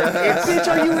for? Bitch,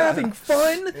 are you having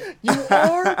fun? You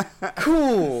are?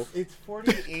 Cool. It's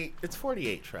 48. It's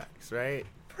 48 tracks, right?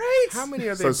 Right? How many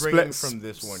are they So bringing split- from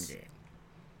this one game?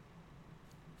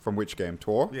 From which game?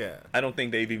 Tour? Yeah, I don't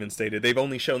think they've even stated. They've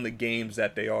only shown the games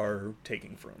that they are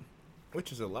taking from,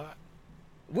 which is a lot.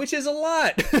 which is a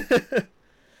lot.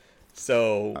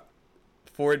 So,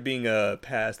 for it being a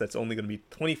pass, that's only going to be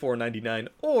 $24.99,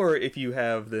 or if you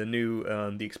have the new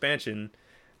the expansion,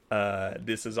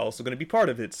 this is also going to be part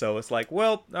of it. So it's like,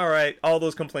 well, all right, all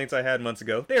those complaints I had months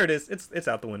ago, there it is. It's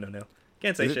out the window now.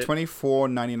 Can't say Is shit. it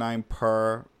 $24.99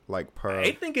 per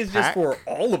I think it's pack? just for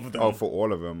all of them. Oh, for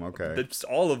all of them. Okay. It's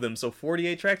all of them. So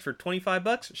 48 tracks for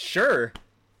 $25? Sure.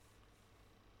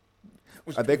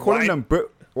 Are they calling Why- them?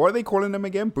 What are they calling them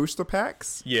again? Booster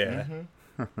packs? Yeah.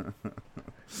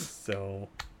 So,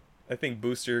 I think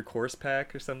Booster Course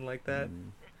Pack or something like that.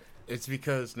 It's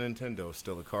because Nintendo's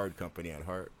still a card company at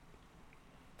heart.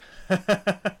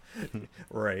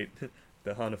 Right.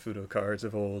 The Hanafudo cards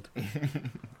of old.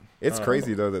 It's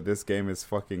crazy though that this game is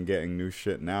fucking getting new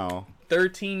shit now.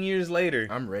 13 years later.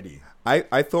 I'm ready.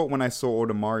 I thought when I saw all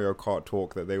the Mario Kart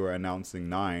talk that they were announcing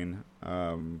 9.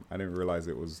 I didn't realize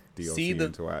it was DLC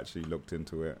until I actually looked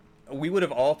into it. We would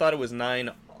have all thought it was 9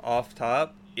 off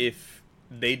top if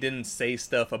they didn't say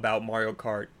stuff about Mario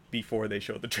Kart before they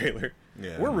showed the trailer.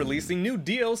 Yeah. We're releasing new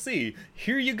DLC.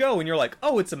 Here you go. And you're like,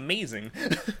 oh, it's amazing.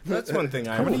 That's one thing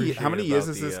I How many appreciate years about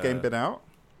has this the, game been out?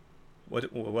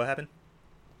 What happened?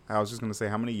 I was just gonna say,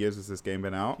 how many years has this game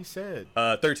been out? He said.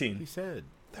 13. He said.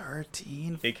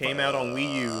 13. It came out on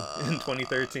Wii U in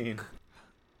 2013.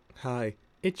 Hi,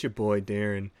 it's your boy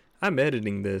Darren. I'm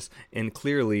editing this, and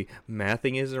clearly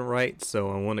mathing isn't right,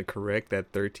 so I want to correct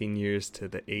that 13 years to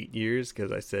the 8 years,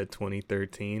 because I said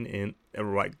 2013 and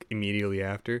right immediately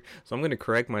after. So I'm going to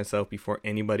correct myself before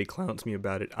anybody clowns me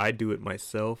about it. I do it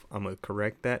myself. I'm going to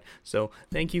correct that. So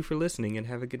thank you for listening, and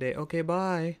have a good day. Okay,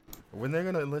 bye. When they're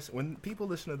gonna listen, when people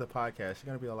listen to the podcast, they're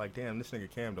gonna be all like, "Damn, this nigga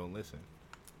Cam don't listen."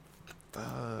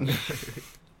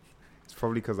 It's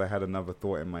probably because I had another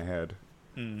thought in my head.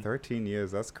 13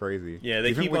 years, that's crazy. Yeah, Do they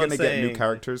you think keep we're on gonna get new saying-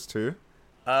 characters too?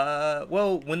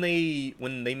 Well, when they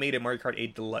made it Mario Kart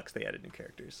 8 Deluxe, they added new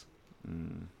characters.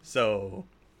 So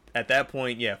at that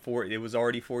point, yeah, it was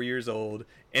already 4 years old.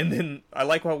 And then I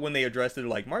like how when they addressed it,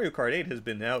 like, Mario Kart 8 has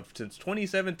been out since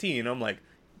 2017. I'm like,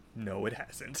 no, it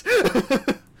hasn't.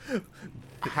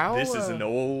 How This is an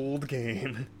old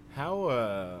game.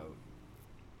 How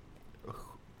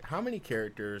many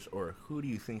characters or who do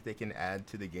you think they can add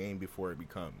to the game before it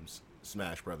becomes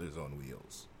Smash Brothers on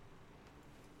wheels?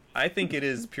 I think it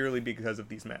is purely because of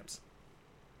these maps.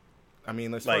 I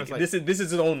mean, as far Like, as, like this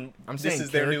is its own. I'm this saying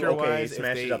is their new. Okay, character-wise, if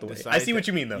smash they it out the way. decide I see what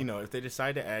to- you mean, though. You know, if they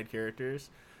decide to add characters,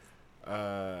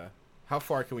 how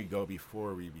far can we go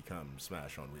before we become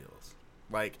Smash on wheels?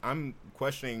 Like, I'm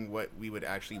questioning what we would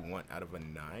actually want out of a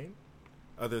 9,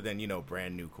 other than, you know,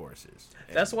 brand new courses.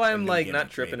 and That's why a I'm new like gimmick,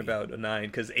 not tripping maybe. about a 9,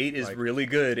 because 8 is Like, really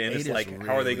good, and 8 it's is like,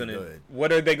 how are they really gonna? good.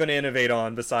 What are they gonna innovate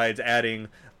on besides adding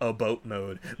a boat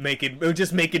mode? Make it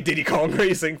Diddy Kong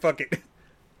Racing. Fuck it.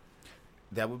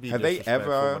 That would be Have they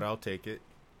disrespectful, ever- but I'll take it.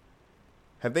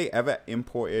 Have they ever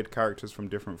imported characters from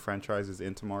different franchises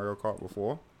into Mario Kart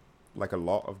before? Like a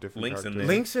lot of different Link's in characters?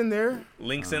 there. Link's in there.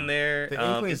 Link's in there. The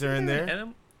Inklings is are in there.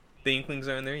 The Inklings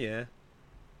are in there. Yeah.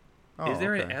 Oh, Is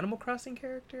there an okay. Animal Crossing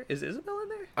character? Is Isabelle in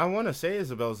there? I want to say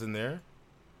Isabel's in there.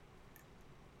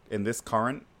 In this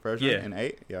current version? Yeah. In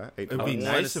 8? Yeah, 8. It would I be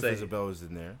wanna nice if say- Isabel was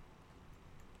in there.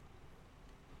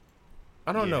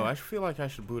 I don't know. Yeah. I feel like I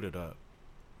should boot it up.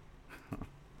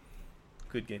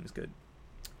 Good game is good.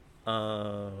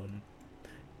 And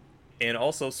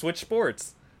also Switch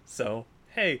Sports. So,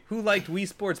 hey, who liked Wii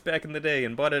Sports back in the day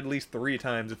and bought it at least 3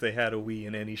 times if they had a Wii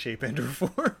in any shape and or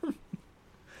form?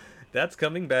 That's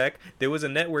coming back. There was a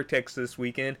network text this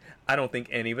weekend. I don't think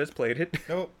any of us played it.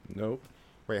 Nope. Nope.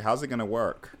 Wait, how's it going to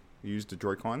work? You use the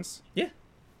Joy-Cons? Yeah.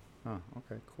 Oh,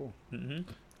 okay, cool. Hmm.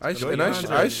 I should have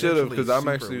Essentially because I'm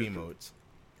super actually Wiimotes.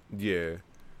 yeah.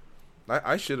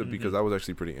 I should have because I was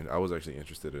actually I was actually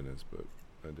interested in this, but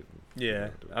I didn't. Yeah.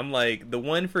 I'm like, the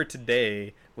one for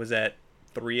today was at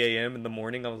 3 a.m. in the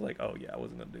morning. I was like, oh, yeah, I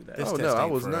wasn't going to do that. This Oh, no, test I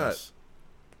ain't was for not. us.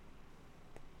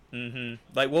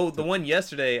 Like, well, the one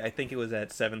yesterday, I think it was at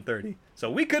 7:30.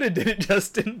 So we could have did it,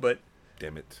 Justin, but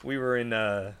Damn it. we were in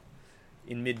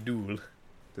mid-duel.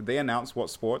 Did they announce what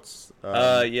sports? Any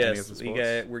of Yes, the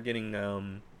sports? we're getting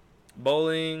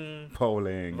bowling,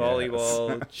 Bowling.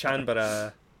 volleyball, yes.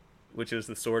 chanbara, which is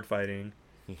the sword fighting,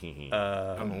 I'm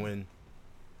gonna win.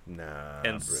 Nah,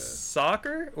 and bruh.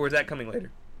 soccer, or is that coming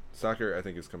later? Soccer, I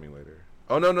think, is coming later.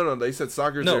 Oh no! They said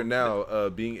soccer's No, there now.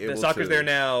 Being able The soccer's to there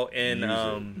now, and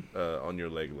use it, on your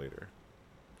leg later.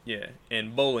 yeah,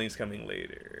 and bowling's coming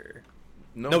later.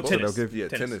 No, No, both. tennis. Yeah,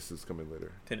 Tennis. tennis is coming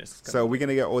later. Tennis. Is So coming. we're going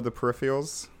to get all the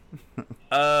peripherals?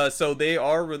 So they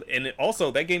are,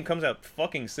 also that game comes out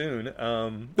fucking soon.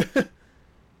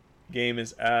 Game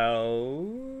is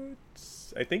out,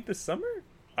 I think, this summer.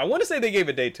 I want to say they gave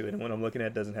a date to it, and what I'm looking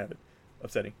at doesn't have it.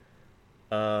 Upsetting.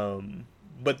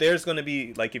 But there's going to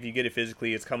be, like, if you get it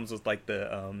physically, it comes with like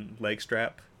the leg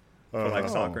strap for like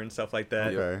soccer and stuff like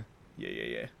that. Okay.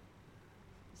 Yeah.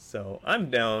 So I'm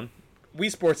down.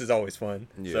 Wii Sports is always fun.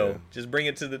 Yeah. So just bring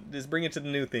it to the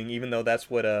new thing, even though that's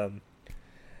what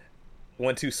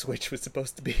 1-2 Switch was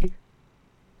supposed to be.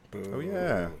 Boo. Oh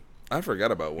yeah. I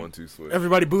forgot about 1-2 Switch.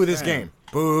 Everybody boo this game.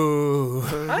 Boo.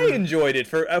 I enjoyed it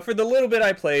for the little bit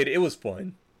I played. It was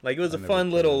fun. Like, it was a never fun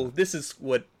played little. it. This is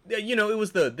what it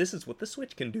was this is what the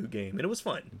Switch can do game, and it was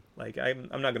fun. Like, I'm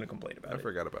not gonna complain about I it.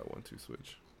 forgot about 1-2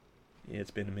 Switch. Yeah,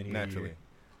 it's been a minute. Naturally.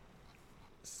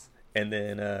 And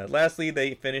then lastly,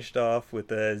 they finished off with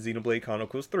Xenoblade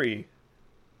Chronicles 3.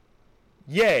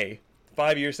 Yay!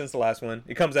 5 years since the last one.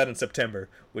 It comes out in September,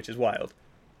 which is wild.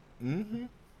 Mm-hmm.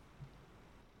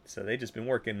 So they just been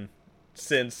working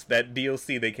since that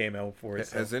DLC they came out for.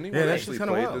 So. Has anyone Yeah, that's actually just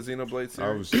kinda played wild. the Xenoblade series?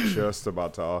 I was just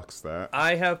about to ask that.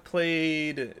 I have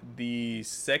played the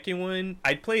second one.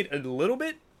 I played a little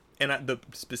bit, and the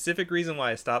specific reason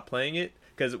why I stopped playing it,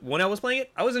 because when I was playing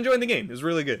it, I was enjoying the game. It was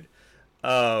really good.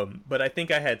 But I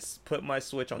think I had put my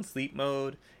Switch on sleep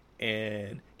mode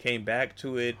and came back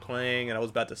to it playing, and I was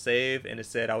about to save, and it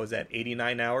said I was at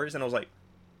 89 hours, and I was like,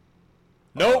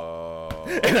 nope.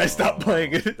 And I stopped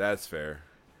playing it. That's fair.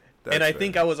 And I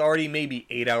think I was already maybe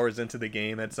 8 hours into the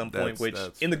game at some point, which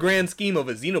in the grand scheme of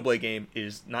a Xenoblade game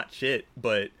is not shit,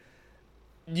 but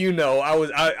you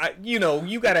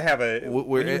gotta have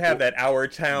when you have that hour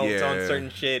count on certain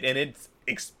shit, and it's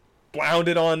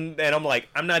expounded on, and I'm like,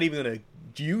 I'm not even gonna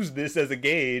use this as a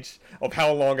gauge of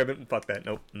how long I've been. Fuck that.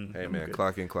 Nope. Hey I'm man, good.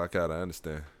 clock in, clock out. I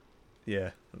understand. Yeah,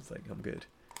 I was like, I'm good.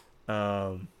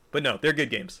 But no, they're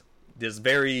good games. There's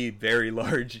very, very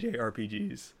large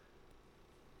JRPGs.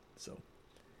 So,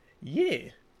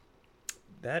 yeah.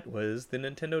 That was the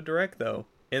Nintendo Direct, though.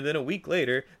 And then a week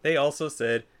later, they also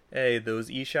said, hey, those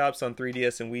eShops on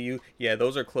 3DS and Wii U, yeah,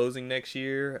 those are closing next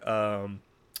year.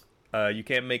 You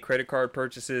can't make credit card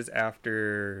purchases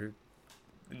after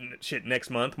next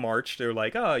month, March. They're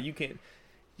like, oh, you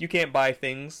can't buy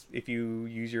things if you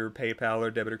use your PayPal or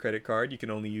debit or credit card. You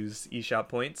can only use eShop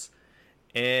points.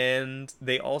 And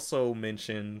they also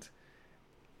mentioned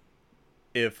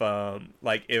how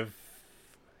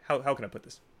can I put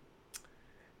this?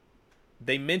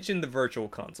 They mentioned the virtual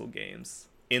console games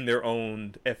in their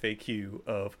own FAQ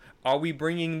of, are we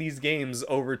bringing these games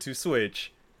over to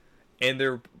Switch? And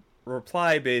their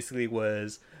reply basically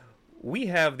was, we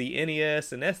have the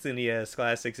NES and SNES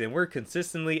classics, and we're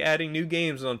consistently adding new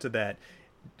games onto that.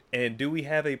 And do we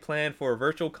have a plan for a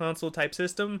virtual console type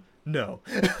system? No.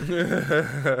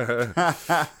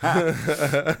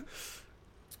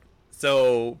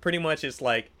 So pretty much it's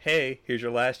like, hey, here's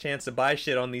your last chance to buy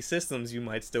shit on these systems you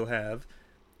might still have,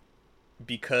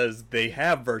 because they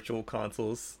have virtual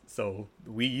consoles. So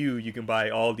Wii U, you can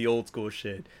buy all the old school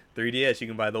shit. 3DS, you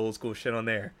can buy the old school shit on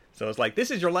there. So it's like,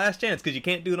 this is your last chance because you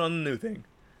can't do it on the new thing.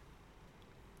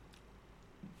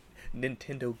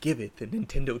 Nintendo giveth and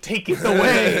Nintendo taketh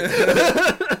away.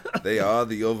 They are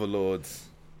the overlords.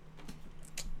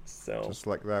 So Just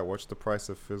like that, watch the price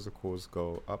of physicals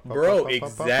go up. bro, up,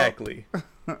 exactly.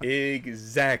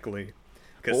 Exactly.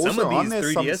 Because Also, some of aren't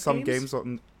these there 3DS some games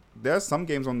on there's some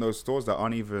games on those stores that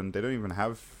they don't even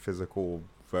have physical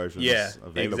versions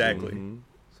available. Exactly. Mhm.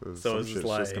 So, So some it's just shit's just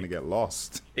like- gonna get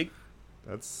lost.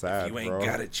 That's sad, You ain't bro.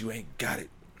 got it. You ain't got it.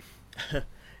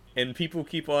 And people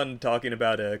keep on talking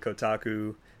about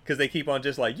Kotaku, because they keep on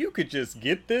just like, you could just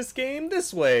get this game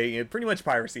this way, and pretty much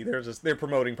piracy. They're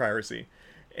promoting piracy,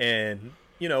 and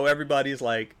everybody's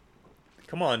like,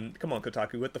 come on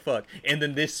Kotaku, what the fuck? And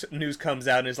then this news comes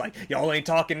out and it's like, y'all ain't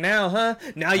talking now, huh?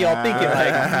 Now y'all thinking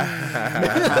like.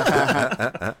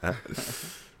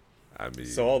 I mean,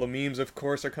 So all the memes, of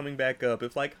course, are coming back up.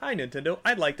 It's like, hi Nintendo,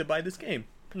 I'd like to buy this game.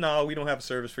 No, we don't have a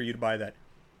service for you to buy that.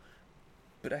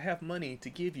 But I have money to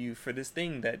give you for this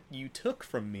thing that you took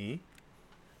from me.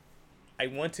 I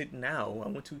want it now. I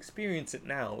want to experience it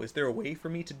now. Is there a way for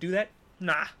me to do that?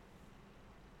 Nah.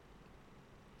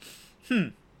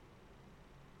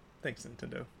 Thanks,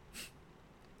 Nintendo.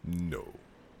 no.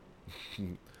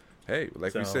 Hey,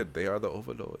 like we So- said, they are the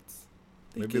overlords.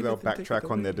 They Maybe give they'll it and take it backtrack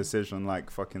on their away. decision like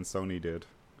fucking Sony did.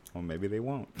 Or maybe they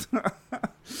won't.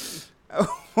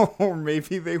 Or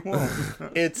maybe they won't.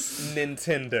 It's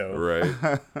Nintendo. Right.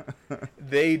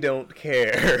 They don't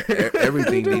care.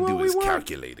 Everything do they what do we is want.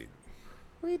 calculated.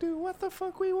 We do what the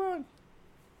fuck we want.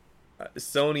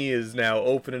 Sony is now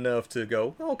open enough to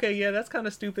go, okay, yeah, that's kind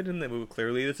of stupid, and then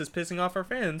clearly this is pissing off our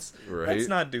fans. Right. Let's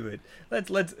not do it. Let's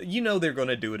they're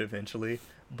gonna do it eventually,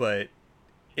 but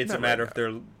it's Not a matter right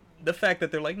of the fact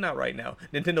that they're like, not right now.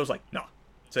 Nintendo's like, nah,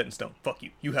 set in stone. Fuck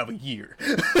you. You have a year.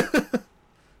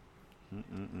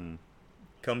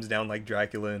 Comes down like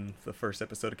Dracula in the first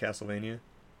episode of Castlevania.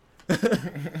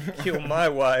 Kill my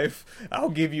wife. I'll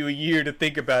give you a year to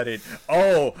think about it.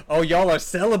 Oh, y'all are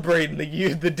celebrating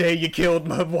the day you killed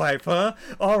my wife, huh?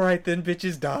 All right then,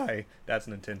 bitches, die. That's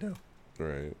Nintendo.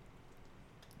 Right.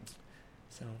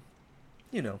 So,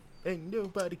 Ain't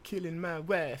nobody killing my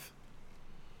wife.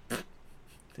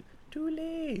 too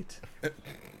late.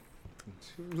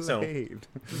 Too So- late.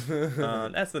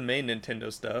 That's the main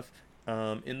Nintendo stuff.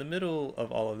 In the middle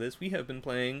of all of this, we have been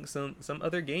playing some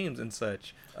other games and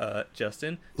such.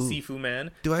 Justin, Ooh. Sifu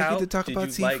Man. Do I get how to talk did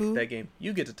about you like Sifu? that game?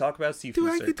 You get to talk about Sifu, Do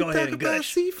I sir. get to Go ahead talk and about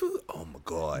gush. Sifu? Oh my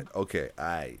god. Okay,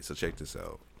 alright. So check this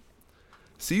out.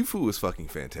 Sifu is fucking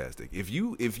fantastic. If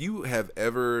you have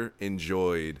ever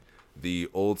enjoyed the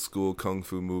old school kung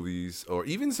fu movies, or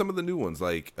even some of the new ones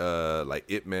like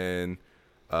Ip Man,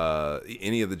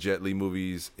 any of the Jet Li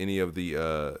movies, any of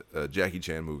the Jackie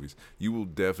Chan movies, you will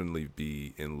definitely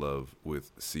be in love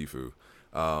with Sifu.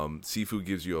 Sifu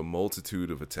gives you a multitude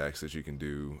of attacks that you can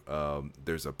do.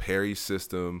 There's a parry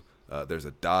system. There's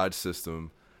a dodge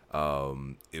system.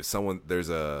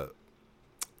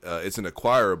 It's an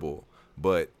acquirable,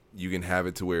 but you can have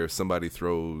it to where if somebody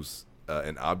throws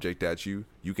an object at you,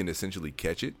 you can essentially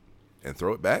catch it and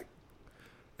throw it back.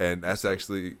 And that's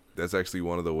actually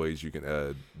one of the ways you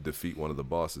can defeat one of the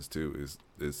bosses too.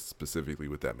 Is specifically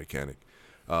with that mechanic.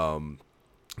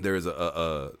 There is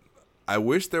I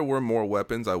wish there were more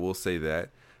weapons. I will say that,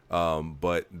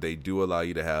 but they do allow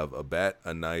you to have a bat,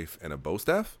 a knife, and a bow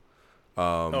staff.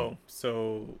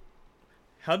 So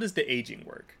how does the aging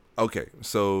work? Okay,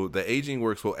 so the aging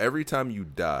works well. Every time you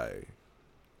die,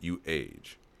 you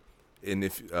age. And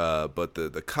but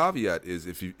the caveat is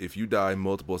if you die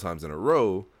multiple times in a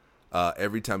row,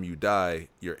 every time you die,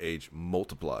 your age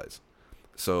multiplies.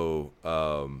 So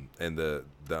and the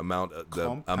amount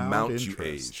you interest.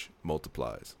 age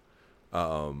multiplies.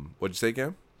 What'd you say,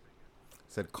 Cam?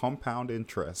 Said compound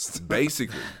interest.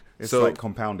 Basically, It's so like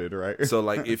compounded, right? so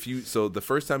like so the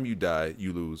first time you die,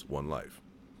 you lose 1 life.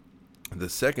 The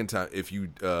second time, if you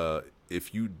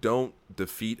don't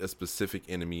defeat a specific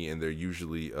enemy, and they're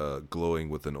usually glowing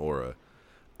with an aura,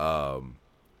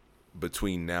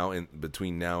 between now and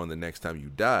the next time you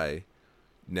die,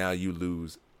 now you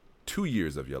lose 2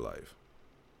 years of your life.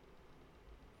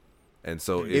 And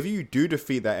so if you do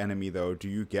defeat that enemy, though, do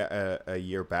you get a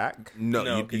year back? no,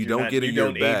 'cause you you're don't not- get a you year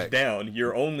don't back. age down.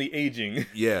 You're only aging.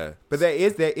 Yeah. But there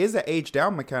is an age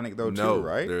down mechanic though, No, too,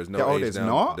 right? there's no Oh, age there's down.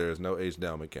 not. There's no age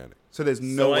down mechanic. So there's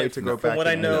no way to go back. From what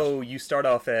I in know, you start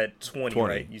off at 20,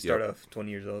 20, right? You start yep. off 20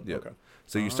 years old. Yep. Okay.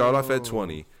 So you start off at Oh.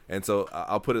 20, and so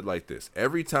I'll put it like this: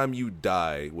 every time you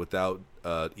die without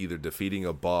either defeating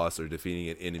a boss or defeating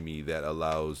an enemy that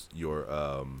allows your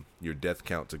death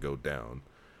count to go down,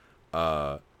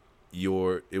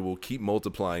 it will keep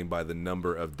multiplying by the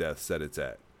number of deaths that it's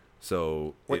at.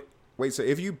 So Wait, so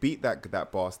if you beat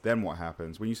that boss, then what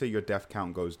happens? When you say your death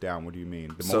count goes down, what do you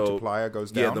mean? The So, multiplier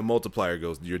goes down? yeah, the multiplier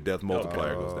goes. Your death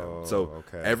multiplier goes down. So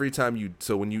okay. every time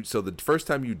the first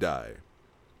time you die,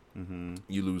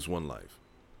 you lose 1 life.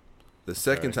 The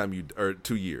second time or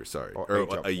 2 years, sorry, Or or age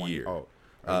up a 1 year. Oh,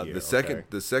 a year,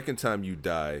 The second time you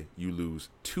die, you lose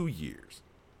 2 years.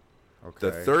 okay.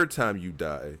 The third time you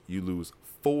die, you lose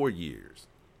 4 years.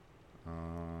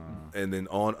 And then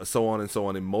so on and so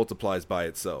on. It multiplies by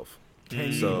itself.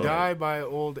 Can So- you die by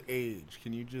old age?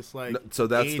 Can you just like No, so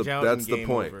that's age the out that's and the game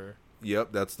point. over? Yep,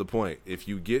 that's the point. If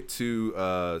you get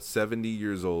to 70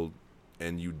 years old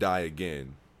and you die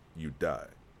again, you die.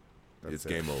 It's That's it.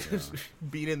 game over.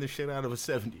 Beating the shit out of a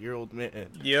 70-year-old man.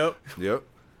 Yep. Yep.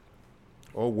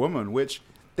 Or woman, which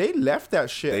they left that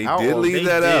shit They out. did of- leave They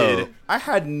that did. out. I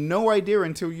had no idea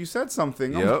until you said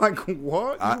something. I'm Yep. like,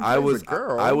 what? You I plays was a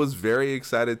girl. I was very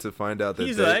excited to find out that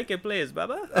He's they- like, I can play as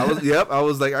Baba. I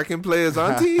was like, I can play as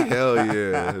Auntie? Hell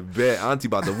yeah. Bet Auntie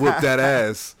about to whoop that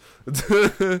ass.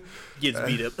 Gets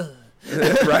beat up.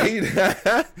 Right?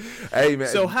 Hey man.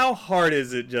 So how hard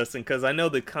is it, Justin? Because I know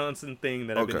the constant thing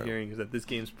that I've been Okay. hearing is that this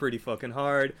game's pretty fucking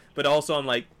hard. But also I'm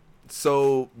like,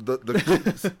 So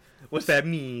the what's that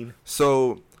mean?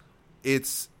 so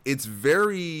it's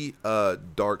very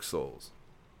Dark Souls.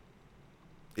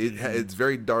 It's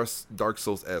very Dark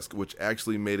Souls esque, which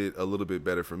actually made it a little bit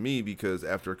better for me because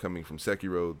after coming from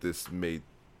Sekiro, this made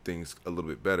things a little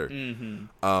bit better.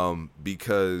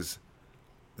 Because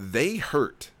they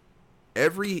hurt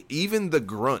even the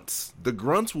grunts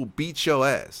will beat your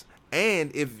ass.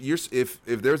 And if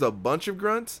there's a bunch of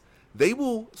grunts, they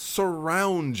will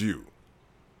surround you.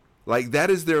 Like, that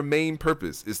is their main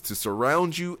purpose, is to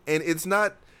surround you. And it's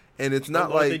not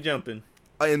like they jumping.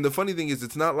 And the funny thing is,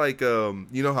 it's not like you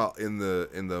know how in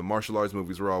the martial arts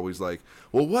movies we're always like,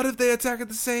 well, what if they attack at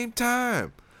the same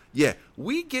time? Yeah,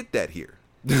 we get that here.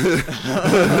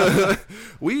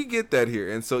 We get that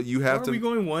here, and so you have to. Are we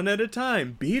going one at a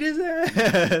time? Beat his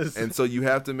ass. And so you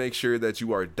have to make sure that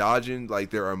you are dodging.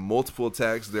 Like, there are multiple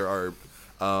attacks. There are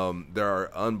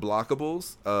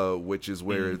unblockables, which is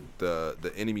where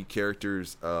the enemy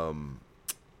character's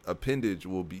appendage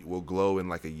will glow in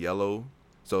like a yellow.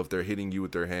 So if they're hitting you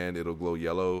with their hand, it'll glow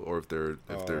yellow, or if they're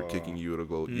kicking you, it'll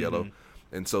glow yellow.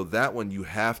 And so that one you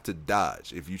have to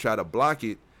dodge. If you try to block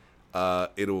it,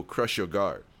 it'll crush your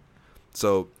guard.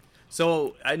 So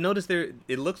I noticed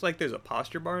it looks like there's a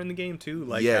posture bar in the game too,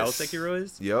 like yes. how Sekiro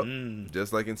is. Yep.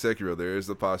 Just like in Sekiro, there is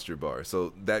the posture bar.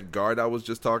 So that guard I was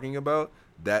just talking about,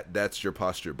 that's your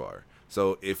posture bar.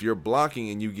 So if you're blocking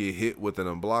and you get hit with an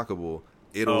unblockable,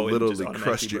 it'll literally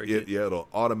crush your it'll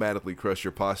automatically crush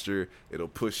your posture. It'll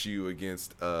push you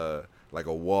against like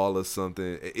a wall or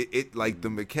something. It like, the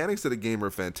mechanics of the game are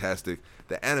fantastic.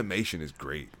 The animation is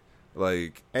great.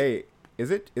 Like, hey, is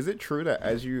it true that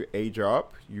as you age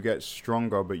up, you get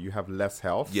stronger, but you have less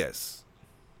health? yes.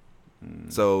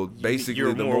 So basically,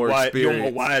 You're the more more experience, you're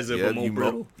more wiser, but more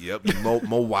brittle. Yep,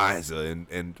 more wiser,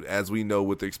 and as we know,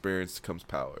 with experience comes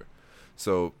power.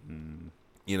 So,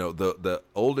 you know, the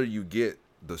older you get,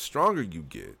 the stronger you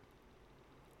get,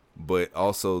 but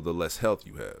also the less health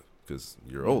you have because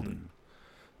you're older.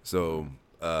 So,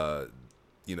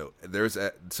 you know,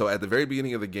 so at the very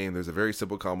beginning of the game, there's a very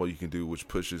simple combo you can do which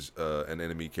pushes an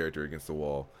enemy character against the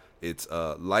wall. It's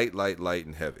light,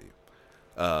 and heavy.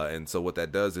 And so what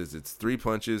that does is it's 3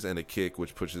 punches and a kick,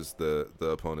 which pushes the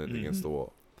opponent against the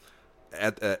wall.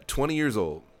 At 20 years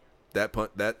old, that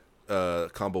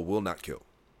combo will not kill.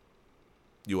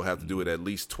 You will have to do it at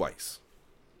least twice.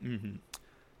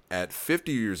 At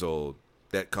 50 years old,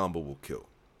 that combo will kill.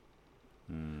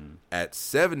 At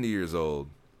 70 years old,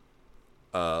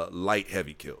 light,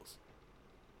 heavy kills.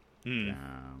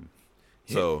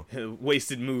 So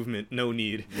wasted movement, no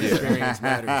need. Experience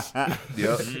matters.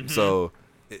 Yep. So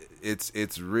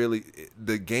it's really,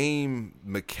 the game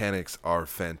mechanics are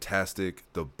fantastic.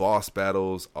 The boss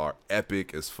battles are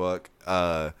epic as fuck.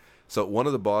 So one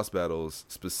of the boss battles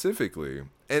specifically,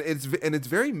 and it's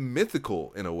very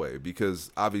mythical in a way,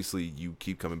 because obviously you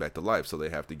keep coming back to life, so they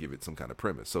have to give it some kind of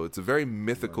premise. So it's a very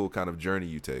mythical kind of journey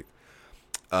you take.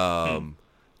 And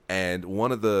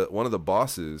one of the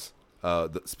bosses,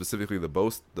 specifically the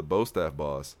bow staff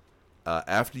boss,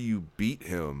 after you beat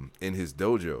him in his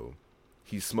dojo,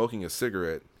 he's smoking a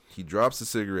cigarette. He drops the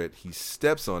cigarette. He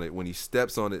steps on it. When he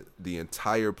steps on it, the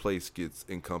entire place gets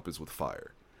encompassed with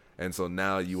fire. And so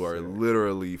now you are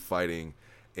literally fighting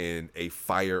in a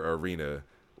fire arena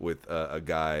with a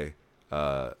guy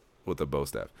with a bow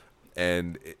staff.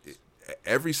 And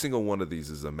every single one of these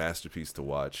is a masterpiece to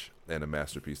watch and a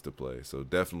masterpiece to play. So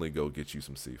definitely go get you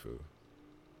some seafood.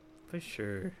 For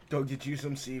sure. Go get you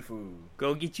some seafood.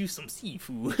 Go get you some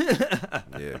seafood.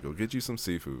 Yeah, go get you some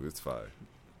seafood. It's fire.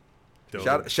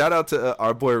 Dope. Shout out to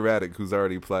our boy Radic, who's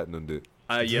already platinumed it.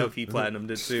 Yep, he platinumed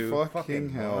it too. Fucking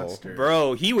hell. monster.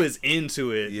 Bro, he was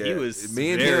into it. Yeah, He was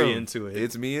me and very him. into it.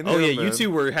 It's me and oh him, yeah, you man. two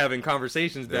were having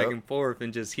conversations back Yep. and forth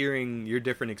and just hearing your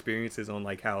different experiences on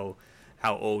like how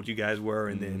old you guys were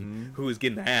and then who was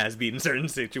getting the ass beat in certain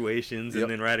situations. Yep.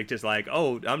 And then Radic just like,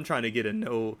 oh, I'm trying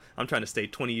to stay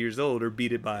 20 years old or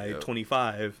beat it by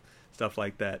 25, stuff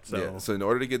like that. So Yeah. So in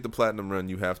order to get the platinum run,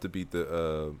 you have to beat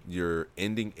your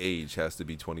ending age has to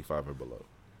be 25 or below.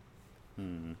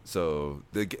 So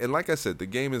and like I said, the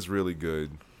game is really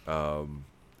good. The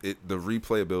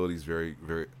replayability is very,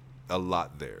 very a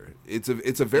lot there. It's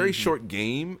a very short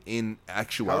game in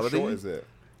actuality. How short is it?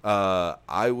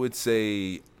 I would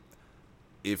say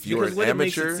if you're because an what it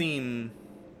makes amateur, it seem,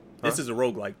 this is a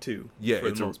roguelike too. Yeah, for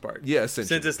it's the a- most part. yeah, essentially.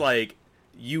 Since it's like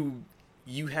you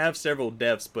have several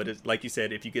deaths, but it's like you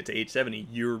said, if you get to age 70,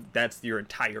 that's your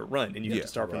entire run, and you have Yeah, to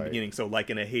start from the right. beginning. So like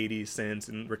in a Hades sense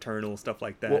and Returnal stuff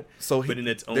like that. well, so but in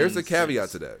its own there's a caveat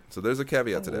sense. to that. So there's a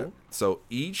caveat to that. Oh. So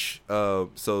each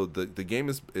so the game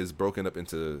is broken up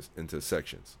into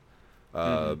sections.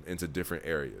 Into different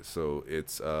areas. So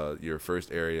it's your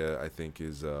first area, I think,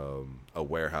 is a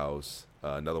warehouse.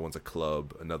 Another one's a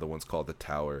club. Another one's called the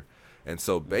tower. And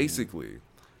so basically,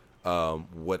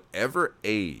 whatever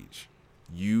age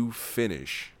you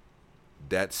finish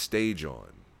that stage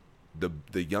on,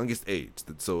 the youngest age.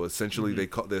 So essentially,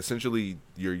 essentially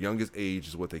your youngest age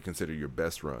is what they consider your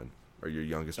best run or your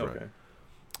youngest Okay.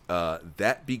 run.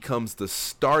 That becomes the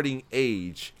starting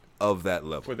age of that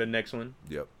level. For the next one.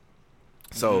 Yep.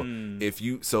 So if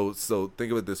you so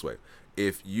think of it this way: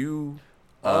 if you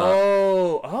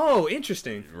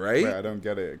interesting. right, Wait, I don't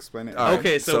get it. Explain it. All right.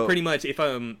 Okay, so So- pretty much, if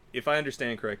I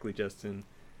understand correctly, Justin,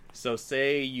 so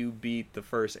say you beat the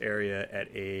first area at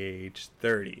age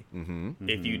 30. mm-hmm.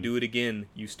 If you do it again,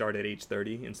 you start at age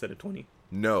 30 instead of 20.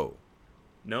 no,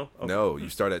 No. Okay. no, you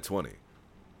start at 20.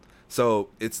 So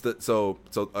it's the so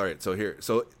all right. So here,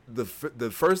 so the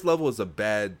first level is a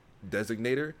bad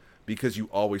designator because you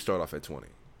always start off at 20.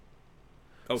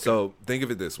 Okay. So think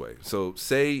of it this way. So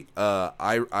say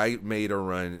I made a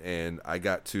run and I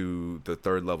got to the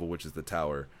third level, which is the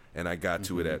tower, and I got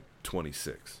to it at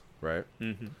 26, right?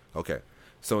 Mm-hmm. Okay.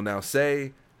 So now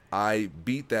say I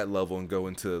beat that level and go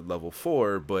into level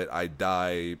 4, but I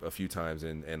die a few times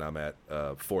and I'm at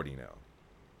 40 now,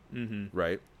 Mm-hmm.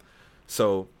 right?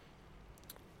 So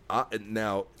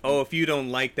now If you don't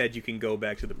like that, you can go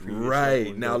back to the previous level right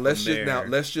and now go let's from just there.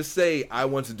 let's just say I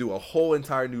want to do a whole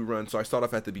entire new run, so I start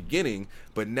off at the beginning,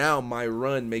 but now my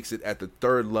run makes it at the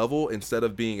third level. Instead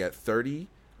of being at 30,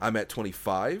 I'm at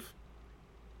 25.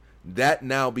 That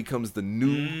now becomes the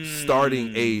new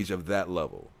starting age of that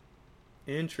level.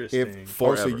 Interesting. So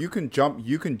Forever. you can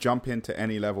jump into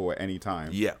any level at any time.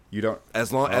 Yeah. You don't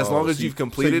As long as so you've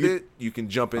completed you- it, you can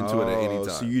jump into it at any time.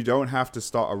 So you don't have to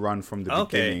start a run from the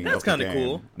Okay, beginning. that's of the kinda game.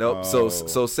 cool. Nope. Oh.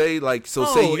 So say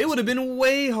you, it would have been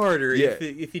way harder Yeah.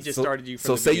 if he just So- started you from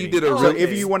so the say you beginning. did a So Okay.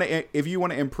 if you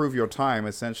want to improve your time,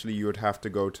 essentially you would have to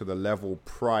go to the level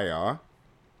prior,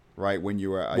 right when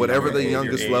you were a whatever younger the age.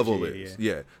 youngest age, level yeah, is.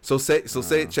 Yeah. So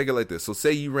say check it like this. So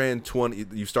say you ran 20.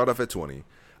 You start off at 20.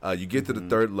 You get to the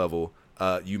third level.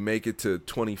 You make it to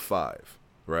 25,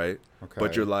 right? Okay.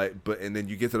 But you're like, and then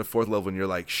you get to the fourth level and you're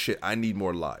like, shit, I need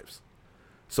more lives.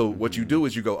 So what you do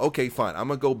is you go, okay, fine, I'm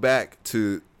gonna go back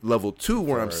to level 2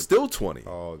 where I'm Third. still 20.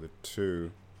 Oh, the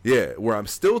 2. Yeah, where I'm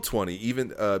still 20,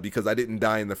 even because I didn't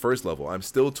die in the first level. I'm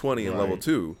still 20 in level Right.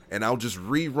 2, and I'll just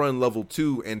rerun level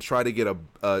 2 and try to get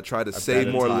try to save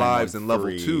better more time lives on in level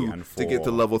 3 2 and to get to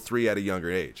 4. level 3 at a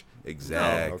younger age.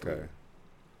 Exactly.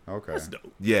 Okay. That's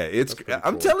dope. Yeah, it's. pretty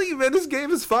I'm cool. telling you, man, this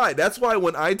game is fine. That's why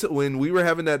when we were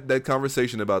having that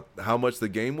conversation about how much the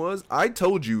game was, I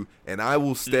told you, and I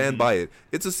will stand by it.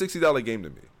 It's a $60 game to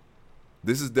me.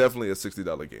 This is definitely a $60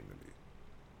 game to me.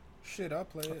 Shit, I'll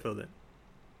play I it. feel that.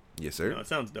 Yes, sir. No, it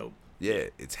sounds dope. Yeah,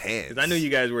 it's hands. Because I know you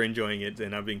guys were enjoying it,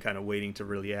 and I've been kind of waiting to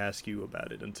really ask you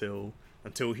about it until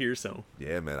here. So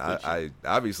Yeah, man. I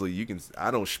obviously you can.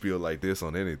 I don't spiel like this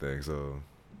on anything, so.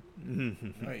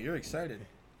 Right, you're excited.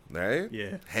 Right?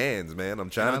 Yeah. Hands, man. I'm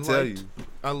trying And to tell you.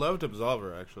 I loved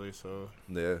Absolver actually, so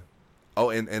Yeah. Oh,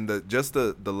 and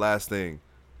the last thing,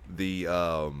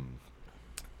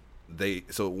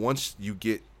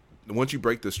 once you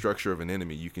break the structure of an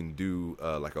enemy, you can do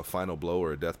like a final blow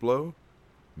or a death blow.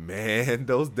 Man,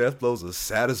 those death blows are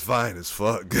satisfying as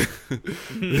fuck.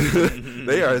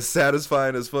 They are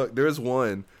satisfying as fuck. There's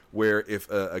one where if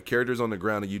a character's on the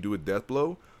ground and you do a death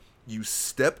blow, you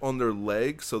step on their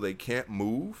leg so they can't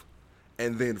move,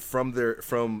 and then from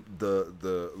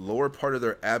the lower part of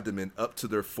their abdomen up to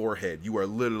their forehead, you are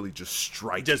literally just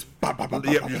striking. just pop, pop, pop,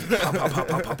 Yep, just pop, pop, pop,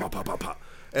 pop, pop, pop, pop, pop, pop.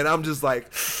 And I'm just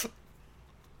like,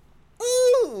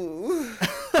 ooh,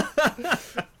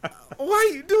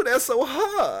 why you do that so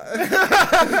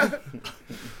hard?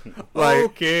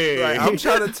 Okay. I'm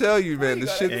trying to tell you, man.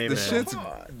 Hey,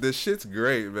 The shit's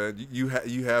great, man. You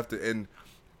have to, and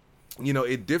you know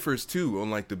it differs too. On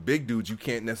like the big dudes, you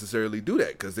can't necessarily do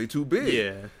that because they too big.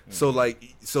 Yeah.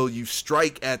 So you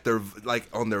strike at their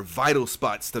on their vital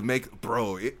spots to make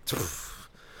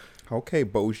Okay,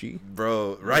 Boji.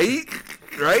 bro, right?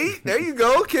 There you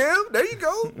go, Kim. There you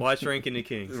go. Watch Ranking the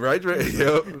Kings. Right.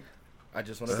 Yep. I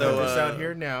just want to So, put this out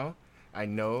here now. I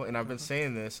know, and I've been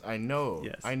saying this. I know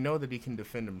Yes. that he can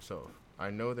defend himself. I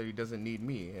know that he doesn't need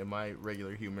me and my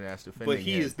regular human ass defending But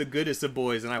he him. is the goodest of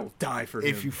boys, and I will die for him.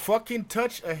 If you fucking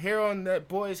touch a hair on that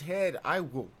boy's head, I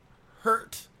will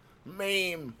hurt,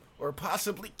 maim, or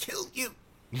possibly kill you.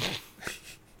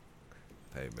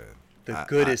 Hey, man. the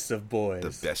goodest of boys.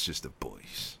 The bestest of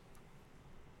boys.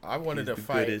 I wanted He's to the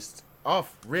fight goodest.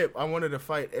 off rip. I wanted to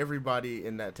fight everybody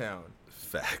in that town.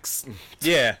 Facts.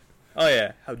 Yeah. Oh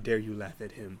yeah. How dare you laugh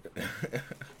at him?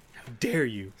 How dare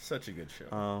you? Such a good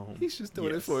show. He's just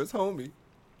doing it Yes. for his homie.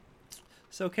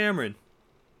 So Cameron,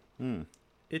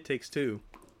 It Takes Two.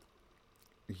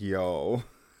 Yo.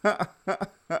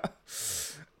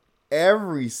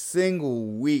 Every single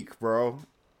week, bro.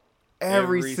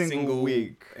 every single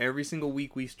week. Every single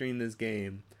week we stream this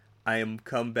game, I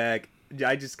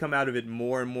just come out of it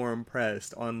more and more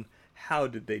impressed on how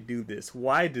did they do this?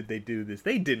 Why did they do this?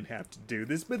 They didn't have to do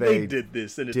this, but they did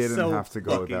this, and it's didn't so have to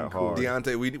go fucking that cool. hard.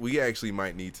 Deontay, we actually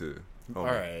might need to. All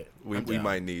right. We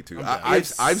might need to. I'm down.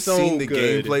 I've so seen the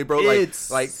good. gameplay, bro.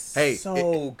 It's Hey,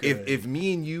 so good. if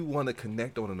me and you want to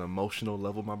connect on an emotional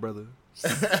level, my brother,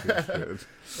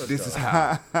 this is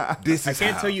how. This I is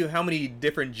can't how. tell you how many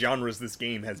different genres this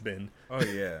game has been. Oh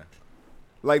yeah.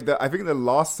 Like I think the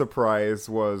last surprise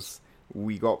was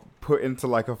we got put into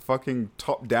like a fucking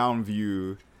top-down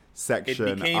view section.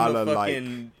 It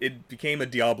became it became a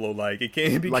Diablo-like. It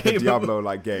became like a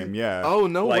Diablo-like game. Yeah. Oh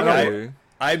no Like, way!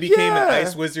 I became an Yeah.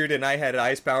 ice wizard, and I had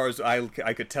ice powers. I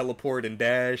could teleport and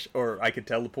dash, or I could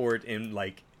teleport and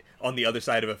like on the other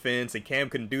side of a fence. And Cam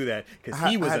couldn't do that because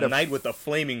he was had a a knight with a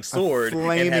flaming sword and had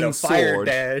flaming a fire sword.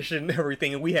 dash and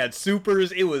everything. And we had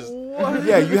supers. It was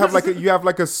Yeah, you have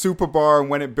like a super bar, and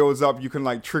when it builds up, you can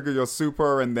like trigger your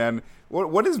super, and then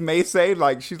what does May say?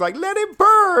 Like she's like, "Let it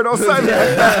burn," or something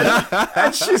like that.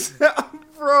 And she's,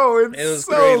 bro, It was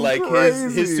so great. Like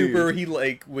crazy. his super, he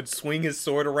like would swing his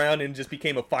sword around and just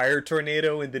became a fire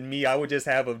tornado, and then me, I would just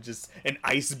have just an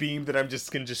ice beam that I'm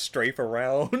just can just strafe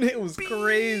around. It was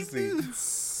crazy.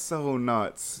 So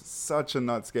nuts, such a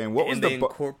nuts game. What was And the?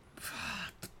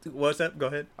 they what's that? Go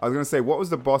ahead. I was gonna say, what was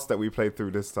the boss that we played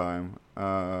through this time?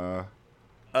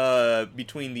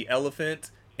 Between the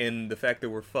elephant and the fact that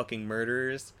we're fucking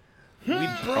murderers.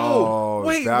 Oh,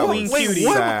 wait, that wait, was wait,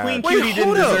 sad. Queen Wait, Cutie didn't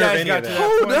hold up. deserve You guys any got of to that. that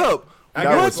Hold point? up! I That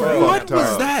got was to What fucked was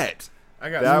up. that? I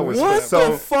got That to was What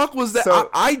so- the fuck was that? so-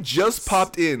 I just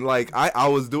popped in. Like I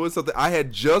was doing something. I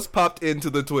had just popped into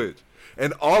the Twitch,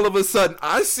 and all of a sudden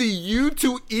I see you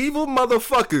two evil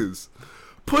motherfuckers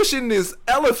pushing this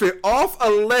elephant off a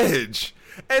ledge.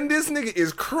 And this nigga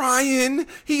is crying.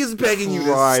 He is begging you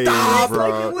Crying, to stop.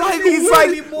 bro. Like, He's what?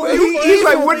 like, You he's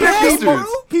like, evil wouldn't it be more?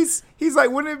 bastards. He's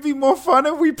like, wouldn't it be more fun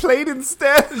if we played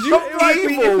instead? You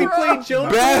if we played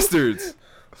Jungle? bastards.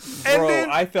 And Bro,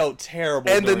 then I felt terrible.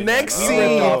 And the doing next that. scene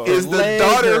Ripped off is her the leg,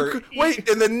 daughter. her- Wait,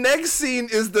 and the next scene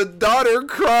is the daughter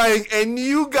crying, and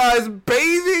you guys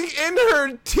bathing in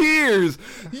her tears.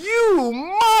 You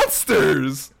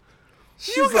monsters!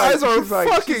 You guys are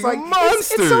fucking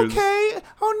monsters. It's okay.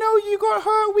 Oh no, you got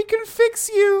hurt. We can fix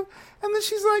you. And then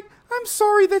she's like, I'm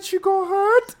sorry that you got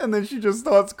hurt. And then she just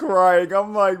starts crying.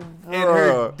 I'm like, And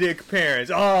her bro. dick parents.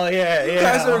 Oh yeah, You yeah.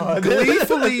 guys are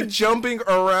gleefully jumping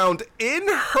around in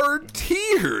her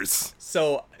tears.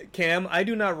 So, Cam, I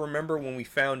do not remember when we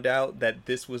found out that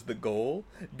this was the goal,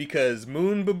 because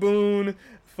Moon Baboon,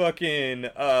 fucking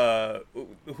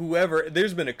whoever,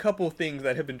 there's been a couple things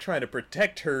that have been trying to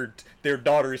protect their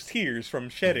daughter's tears from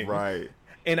shedding. Right.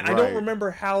 And I Right. don't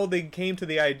remember how they came to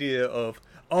the idea of,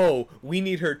 oh, we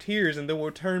need her tears and then we'll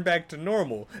turn back to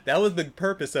normal. That was the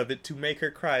purpose of it, to make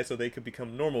her cry so they could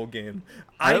become normal again.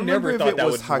 I don't remember never if thought it that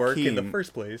was would work in the Hakeem.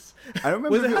 first place. I don't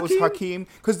remember if it was Hakeem? Hakeem.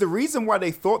 Because the reason why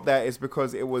they thought that is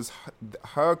because it was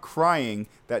her crying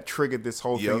that triggered this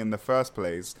whole Yep. thing in the first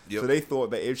place. Yep. So they thought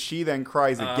that if she then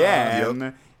cries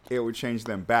again, it would change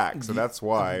them back. So that's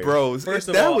why. Bro, First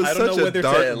of that all, was I don't such know a whether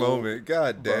dark to- moment.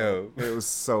 God damn. It was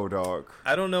so dark.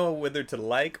 I don't know whether to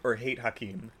like or hate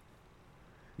Hakeem.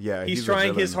 Yeah, He's a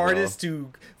trying his villain, bro. hardest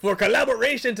for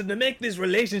collaboration to make this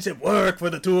relationship work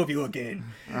for the two of you again.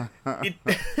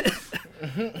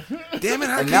 Damn it,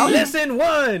 Hakeem. now Lesson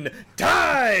 1,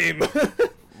 time.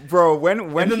 Bro, when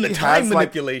And then he the time has like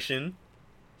manipulation.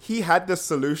 he had the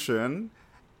solution,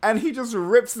 and he just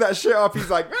rips that shit up.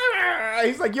 He's like, "Ah!"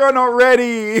 He's like, you're not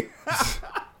ready.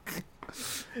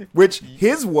 Which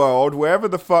his world, wherever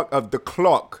the fuck of the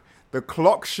clock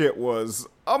shit was.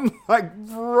 I'm like,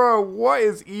 bro, what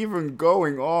is even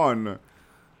going on?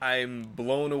 I'm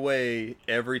blown away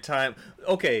every time.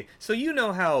 Okay, so you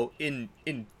know how in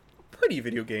pretty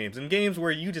video games, in games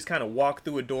where you just kind of walk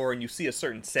through a door and you see a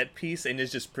certain set piece and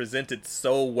it's just presented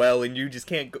so well, and you just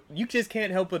can't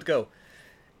help but go,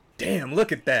 damn,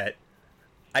 look at that.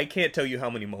 I can't tell you how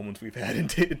many moments we've had in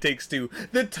It Takes Two.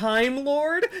 The Time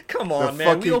Lord? Come on, The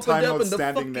man. We fucking opened Time up Lord and the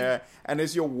standing fucking... there, and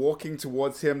as you're walking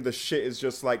towards him, the shit is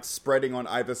just like spreading on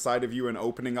either side of you and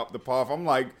opening up the path. I'm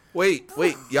like, Wait,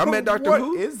 y'all met Doctor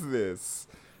Who? What is this?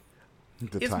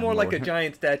 The It's Time more like a Lord.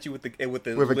 giant statue with a With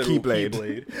a little keyblade.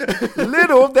 keyblade.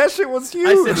 Little, that shit was I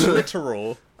huge. said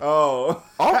literal. Oh.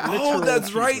 Oh, Literal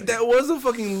that's right. keyblade. That was a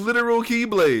fucking literal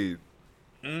keyblade.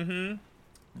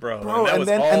 Bro, Bro, and that was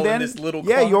all in this little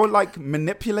clock. you're like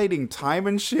manipulating time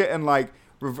and shit, and like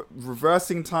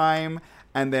reversing time,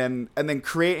 and then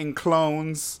creating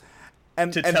clones,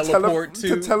 and to and teleport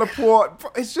to teleport.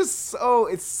 It's just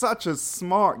it's such a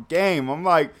smart game. I'm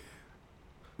like,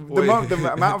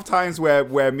 the amount of times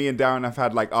where me and Darren have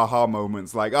had like aha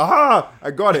moments, like aha,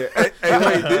 I got it. Hey,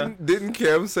 wait, didn't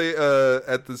Cam say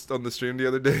on the stream the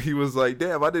other day? He was like,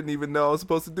 "Damn, I didn't even know I was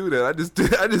supposed to do that. I just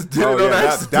did it on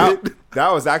accident."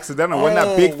 That was accidental when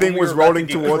that big thing was rolling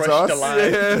towards us.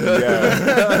 Yeah.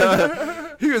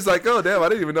 He was like, "Oh damn, I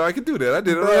didn't even know I could do that. I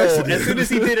did it on accident." As soon as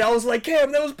he did it, I was like,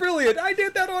 Cam, that was brilliant. I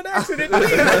did that on accident.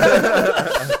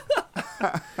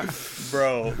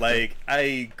 Bro, like,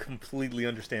 I completely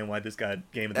understand why this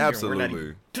got Game of the Year. Absolutely. We're not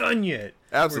even done yet.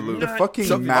 Absolutely. The fucking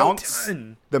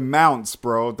mounts,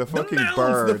 bro, the fucking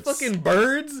birds, the fucking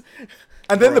birds,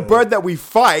 and then the bird that we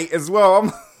fight as well.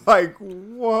 I'm like,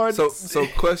 what? So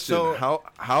question: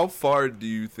 how far do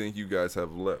you think you guys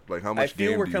have left? Like, how much? I feel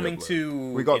game we're do you coming have left?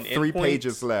 to. We got an 3 endpoint.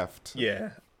 pages left.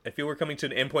 Yeah, I feel we're coming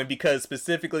to an endpoint because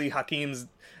specifically Hakeem's,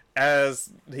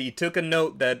 as he took a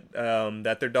note that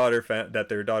that their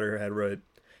daughter had read,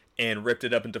 and ripped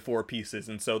it up into 4 pieces,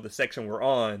 and so the section we're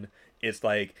on, it's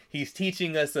like he's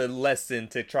teaching us a lesson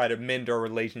to try to mend our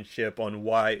relationship on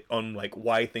why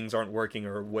things aren't working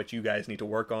or what you guys need to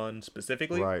work on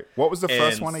specifically. Right. What was the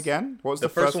first And one again? What was the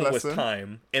first one lesson? was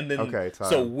time, and then Okay, time.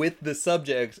 so with the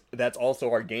subject, that's also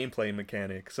our gameplay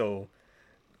mechanic. So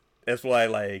that's why,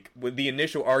 like, with the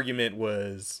initial argument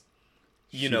was,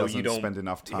 you doesn't don't spend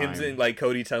enough time. Him, like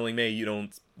Cody telling May, you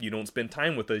don't spend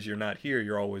time with us. You're not here.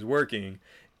 You're always working.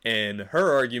 And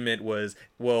her argument was,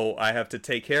 well, I have to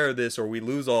take care of this or we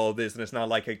lose all of this, and it's not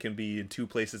like I can be in 2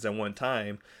 places at one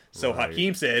time. So Right.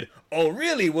 Hakeem said, oh,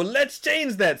 really? Well, let's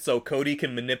change that so Cody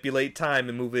can manipulate time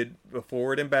and move it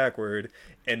forward and backward,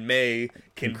 and May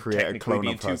can create a technically clone be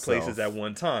in of 2 herself. places at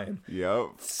one time. Yep.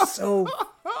 So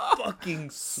fucking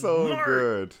So smart.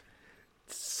 good.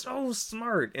 So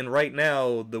smart. And right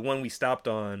now, the one we stopped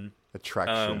on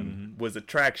Attraction. was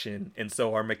attraction, and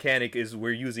so our mechanic is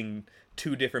we're using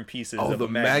 2 different pieces Oh, of the a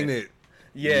magnet.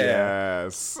 Yeah,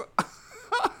 Yes.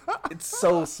 it's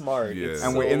so smart. Yeah. It's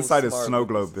And we're so inside a smart snow with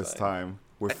globe this this design. time.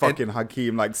 With fucking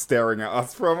Hakeem like staring at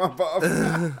us from above.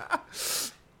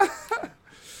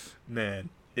 Man,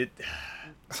 it.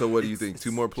 So what do you think?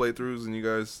 2 more playthroughs and you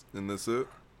guys, and that's it?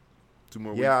 2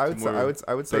 more. Yeah, weeks? 2 more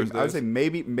I would say Thursdays?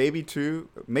 maybe 2,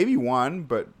 maybe 1,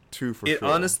 but 2 for It sure.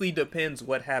 honestly depends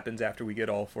what happens after we get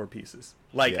all 4 pieces.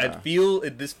 Like, Yeah.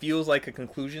 this feels like a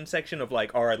conclusion section of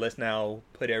like, all right, let's now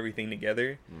put everything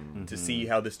together to see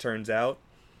how this turns out.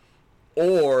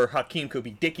 Or Hakeem could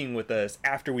be dicking with us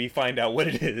after we find out what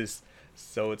it is.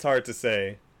 So it's hard to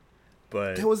say.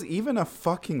 But There was even a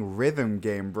fucking rhythm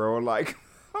game, bro. Like,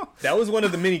 that was one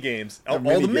of the mini games.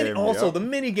 The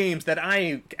mini games that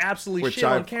I absolutely which shit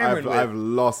on Cameron with. I've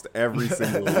lost every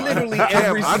single one. Literally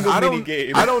every single mini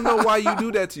game. I don't know why you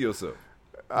do that to yourself.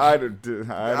 I don't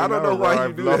know why bro.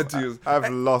 you do that to yourself.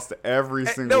 I've lost every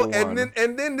single one.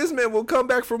 And then this man will come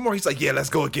back for more. He's like, "Yeah, let's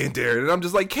go again, Darren." And I'm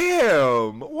just like,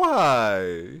 "Cam,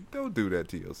 why? Don't do that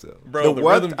to yourself." Bro, the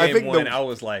what- rhythm I game think one, the- I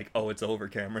was like, oh, it's over,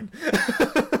 Cameron.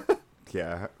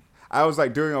 Yeah. I was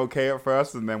like doing okay at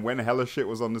first, and then when hella shit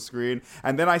was on the screen,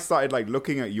 and then I started like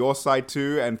looking at your side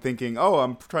too and thinking, oh,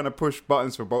 I'm trying to push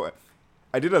buttons for both.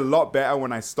 I did a lot better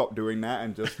when I stopped doing that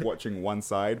and just watching one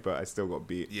side, but I still got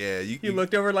beat. Yeah, You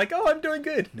looked over like, oh, I'm doing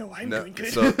good. No, I'm doing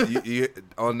good. So you,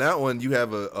 on that one, you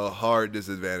have a hard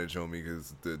disadvantage on me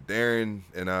because the Darren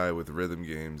and I with rhythm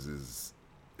games is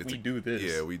We do this.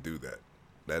 Yeah, we do that.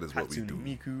 That is what we Hatsune do.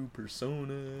 Miku,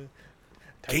 Persona,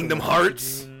 Kingdom Taiko no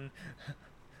Hearts. Taijin.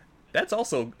 That's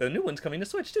also a new one's coming to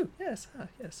Switch too. Yes,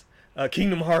 yes.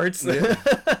 Kingdom Hearts.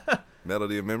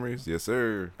 Melody of Memories, yes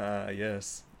sir.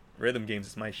 Yes. Rhythm games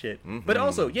is my shit. Mhm. But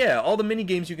also, yeah, all the mini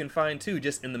games you can find too,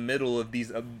 just in the middle of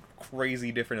these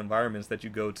crazy different environments that you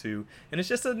go to, and it's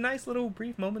just a nice little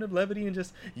brief moment of levity, and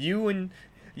just you and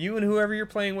whoever you're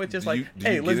playing with, just Do like, you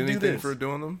hey, get let's do anything this. for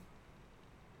doing them?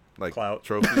 Like Clout.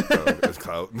 trophies? Oh, it's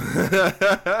clout.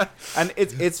 And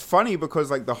it's funny because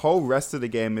like the whole rest of the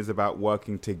game is about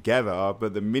working together,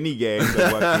 but the mini games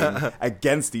are working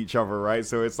against each other, right?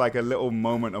 So it's like a little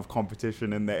moment of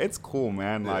competition in there. It's cool,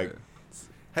 man. Yeah. Like,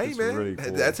 Hey it's man, really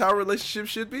cool. that's how relationships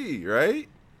should be, right?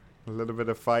 a little bit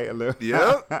of fight, a little.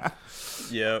 Yep.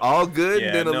 Yeah. All good, Yeah,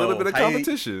 and then a no, little bit of highly-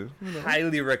 competition.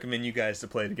 Highly recommend you guys to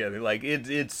play together. Like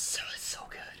it's so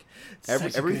good. It's such a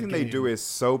good Everything they game. do is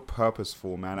so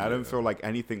purposeful, man. I don't feel like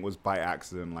anything was by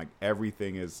accident. Like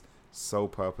everything is so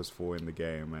purposeful in the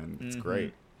game, and it's Mhm.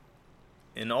 great.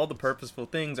 And all the purposeful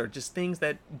things are just things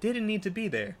that didn't need to be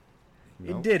there.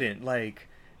 It Nope. didn't. Like,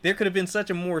 there could have been such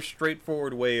a more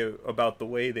straightforward way about the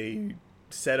way they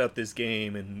set up this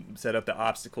game and set up the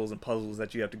obstacles and puzzles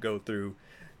that you have to go through.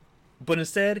 But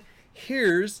instead,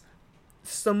 here's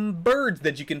some birds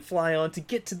that you can fly on to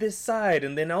get to this side,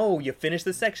 and then you finish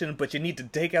the section, but you need to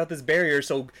take out this barrier,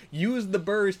 so use the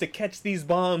birds to catch these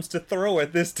bombs to throw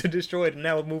at this to destroy it, and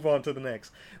now move on to the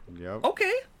next. Yep.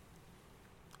 Okay.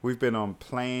 We've been on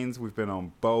planes, we've been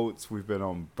on boats, we've been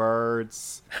on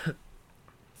birds.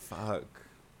 Fuck.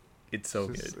 It's so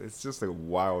good. good. It's just a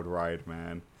wild ride,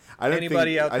 man. I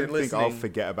don't think I'll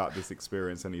forget about this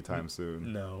experience anytime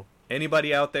soon. No.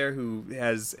 Anybody out there who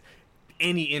has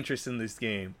any interest in this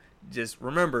game, just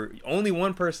remember, only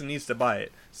one person needs to buy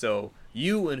it. So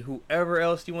you and whoever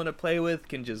else you want to play with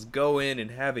can just go in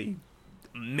and have a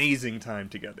amazing time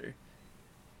together.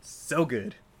 So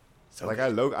good. So like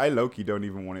good. I low-key don't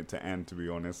even want it to end, to be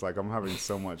honest. Like, I'm having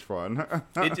so much fun.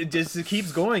 it just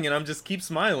keeps going, and I'm just keep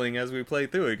smiling as we play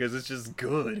through it because it's just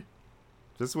good.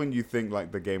 Just when you think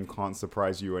like the game can't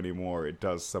surprise you anymore, it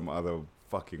does some other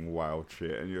fucking wild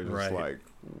shit, and you're just like,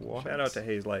 what? Shout out to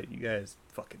Haze Light. You guys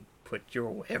fucking put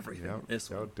your everything in this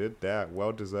y'all one. did that.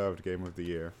 Well-deserved Game of the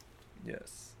Year.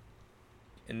 Yes.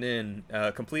 And then,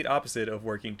 complete opposite of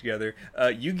working together,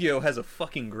 Yu-Gi-Oh! Has a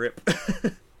fucking grip.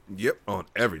 Yep, on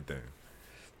everything.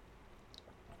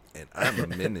 And I'm a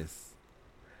menace.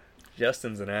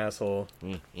 Justin's an asshole.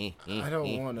 I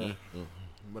don't want to,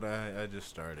 but I just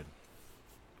started.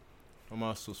 I'm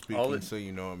also speaking so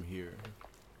you know I'm here.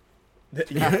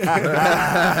 Yes.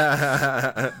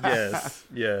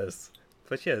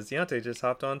 But yes, Deontay just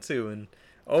hopped on too, and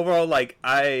overall, like,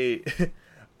 I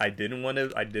didn't want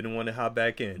to hop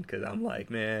back in because I'm like,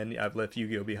 man, I've left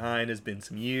Yu-Gi-Oh behind. It's been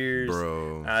some years,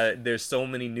 bro. There's so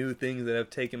many new things that have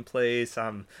taken place.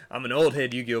 I'm an old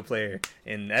head Yu-Gi-Oh player,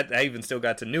 and I even still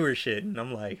got to newer shit, and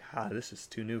I'm like, this is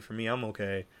too new for me. I'm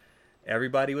okay.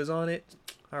 Everybody was on it.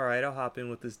 All right, I'll hop in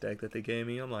with this deck that they gave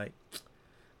me. I'm like,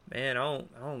 man, I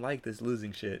don't like this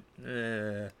losing shit.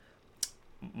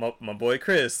 My boy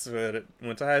Chris,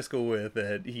 went to high school with,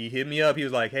 he hit me up. He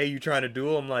was like, hey, you trying to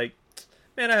duel? I'm like,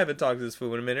 man, I haven't talked to this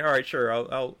fool in a minute. All right, sure,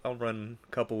 I'll run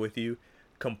a couple with you.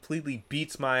 Completely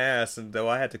beats my ass, and though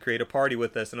I had to create a party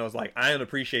with us, and I was like, I don't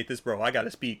appreciate this, bro. I gotta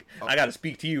speak. I gotta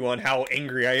speak to you on how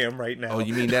angry I am right now. Oh,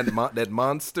 you mean that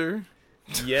monster?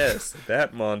 Yes,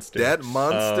 that monster. That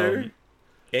monster?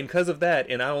 And because of that,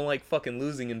 and I don't like fucking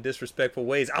losing in disrespectful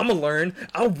ways, I'm gonna learn.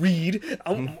 I'll read.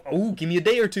 Give me a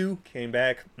day or two. Came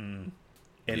back. And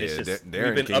it's just,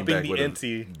 Darren we've been upping the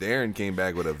ante. Darren came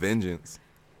back with a vengeance.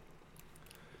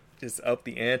 Just up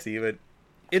the ante, but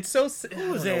it's so... I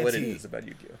don't know what it is about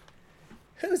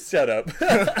Yu-Gi-Oh! Shut up.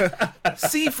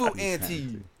 Sifu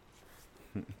ante.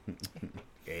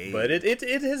 But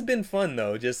it has been fun,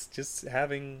 though. Just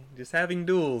having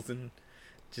duels and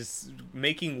just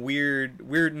making weird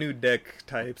new deck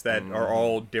types that are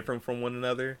all different from one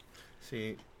another.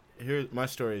 See, my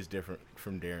story is different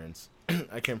from Darren's.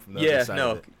 I came from the other side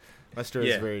of it. My story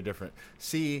is very different.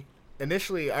 See,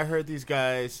 initially I heard these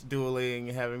guys dueling,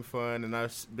 having fun, and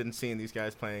I've been seeing these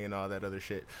guys playing and all that other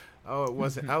shit. Oh, it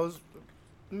wasn't.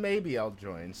 Maybe I'll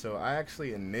join. So I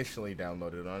actually initially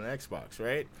downloaded it on Xbox,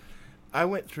 right? I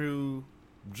went through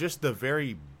just the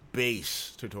very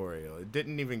base tutorial. It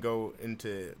didn't even go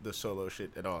into the solo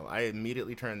shit at all. I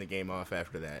immediately turned the game off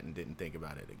after that and didn't think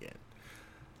about it again.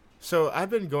 So I've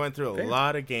been going through a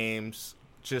lot of games,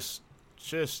 just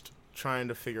trying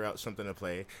to figure out something to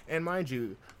play. And mind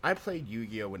you, I played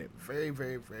Yu-Gi-Oh! When it very,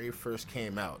 very, very first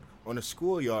came out on a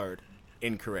schoolyard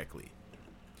incorrectly.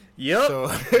 Yep. So,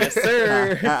 yes,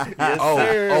 sir. Yes,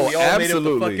 sir. We all absolutely. made up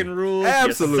the fucking rules.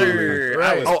 Absolutely. Yes, sir.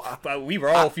 Right. We were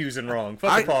all fusing wrong.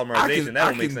 Fuck the polymerization. That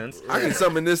don't make sense. I can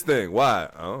summon this thing. Why?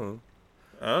 I don't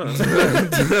know.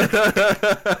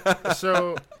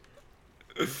 So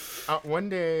one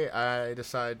day I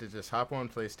decided to just hop on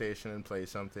PlayStation and play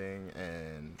something,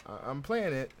 and I'm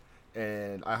playing it,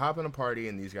 and I hop in a party,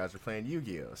 and these guys are playing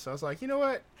Yu-Gi-Oh! So I was like, you know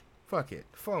what? Fuck it.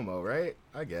 FOMO, right?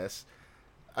 I guess.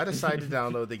 I decided to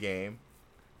download the game.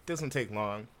 Doesn't take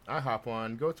long. I hop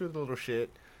on, go through the little shit,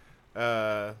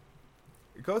 go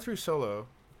through solo,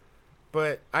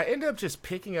 but I end up just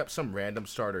picking up some random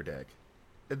starter deck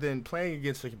and then playing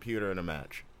against the computer in a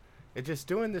match. And just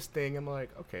doing this thing, I'm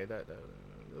like, okay, that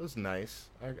it was nice.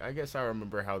 I guess I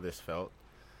remember how this felt.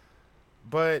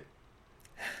 But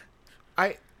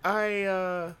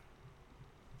I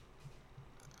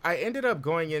ended up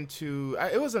going into...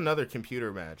 it was another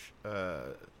computer match,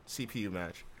 CPU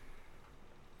match.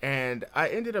 And I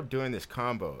ended up doing this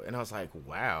combo. And I was like,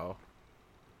 wow,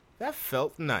 that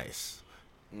felt nice.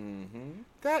 Mm-hmm.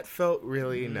 That felt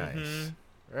really nice.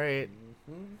 Right?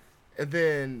 Mm-hmm. And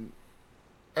then,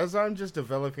 as I'm just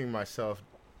developing myself,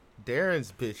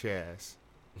 Darren's bitch ass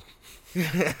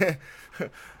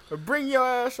Bring your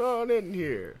ass on in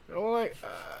here. I'm like,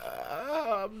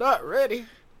 I'm not ready.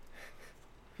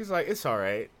 He's like, it's all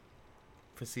right.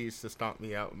 Proceeds to stomp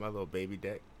me out with my little baby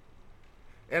deck.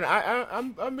 And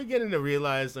I'm beginning to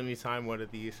realize anytime one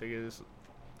of these figures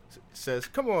says,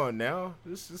 "Come on now,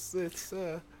 let's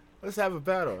have a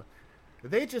battle,"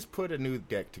 they just put a new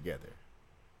deck together,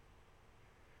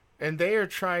 and they are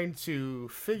trying to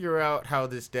figure out how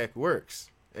this deck works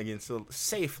against a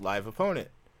safe live opponent.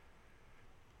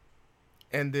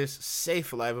 And this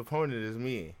safe live opponent is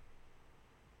me,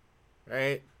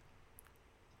 right?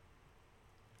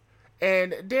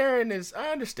 And Darren is, I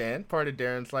understand, part of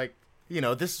Darren's like,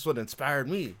 this is what inspired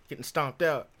me, getting stomped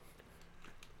out.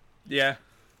 Yeah.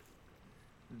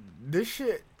 This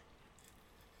shit,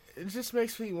 it just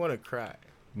makes me want to cry.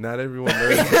 Not everyone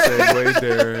learns the same way,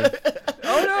 Darren.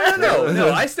 Oh,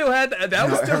 no. I still had that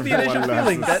was still the initial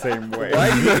feeling. The same way. Why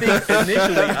do you think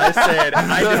initially I said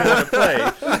I didn't want to play?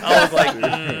 I was like,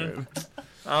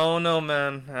 I don't know,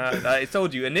 man. I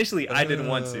told you initially I didn't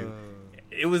want to.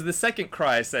 It was the second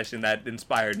cry session that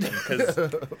inspired me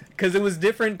because it was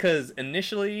different. Because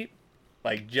initially,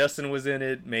 like Justin was in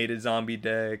it, made a zombie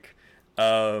deck.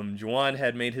 Juwan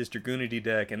had made his Dragoonity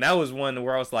deck, and that was one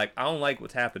where I was like, I don't like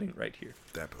what's happening right here.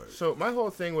 That part. So my whole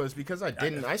thing was because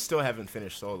I still haven't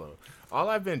finished Solo. All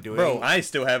I've been doing, Bro, I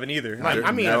still haven't either.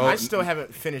 I still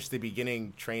haven't finished the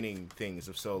beginning training things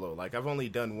of Solo. Like I've only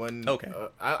done one. Okay.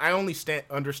 I only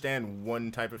understand one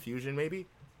type of fusion, maybe.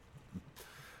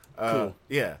 Cool.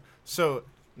 Yeah. So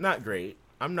not great.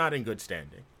 I'm not in good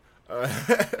standing.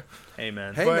 Hey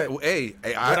man. I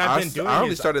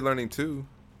only started learning too.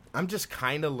 I'm just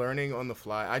kind of learning on the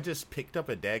fly. I just picked up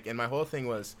a deck, and my whole thing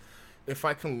was, if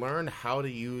I can learn how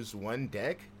to use one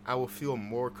deck, I will feel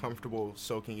more comfortable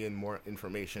soaking in more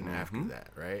information after that,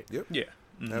 right? Yep. Yeah.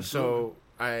 Mm-hmm. So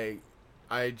I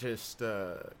just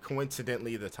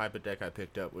coincidentally the type of deck I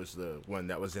picked up was the one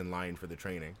that was in line for the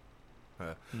training.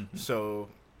 So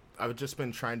I've just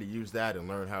been trying to use that and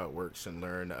learn how it works and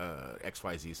learn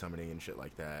XYZ summoning and shit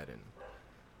like that. And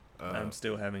I'm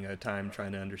still having a time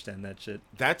trying to understand that shit.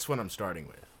 that's what I'm starting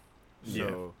with.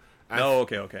 So Yeah.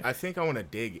 Okay. I think I want to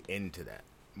dig into that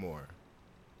more.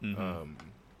 Mm-hmm.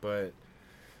 But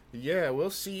yeah, we'll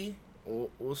see.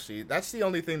 We'll see. That's the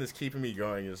only thing that's keeping me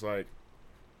going is like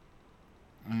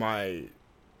my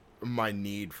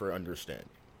need for understanding.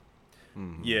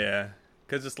 Yeah,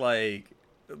 because it's like,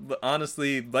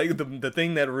 honestly, like the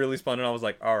thing that really spun it, I was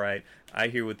like, all right, I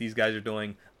hear what these guys are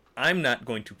doing. I'm not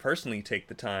going to personally take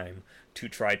the time to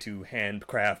try to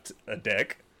handcraft a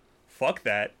deck. Fuck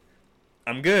that.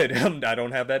 I'm good. I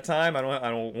don't have that time. I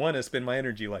don't want to spend my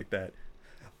energy like that.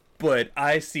 But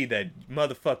I see that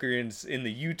motherfuckers in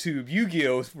the YouTube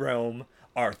Yu-Gi-Oh realm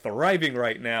are thriving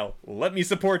right now. Let me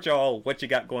support y'all. What you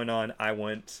got going on? I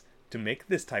want to make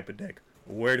this type of deck.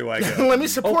 Where do I go? Let me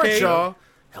support y'all.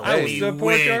 I will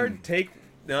support y'all.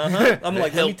 I'm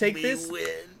like, let me take this.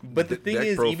 But the thing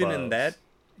is, even in that,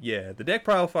 yeah, the deck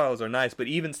profiles are nice, but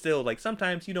even still, like,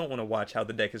 sometimes you don't want to watch how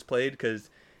the deck is played,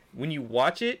 because when you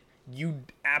watch it, you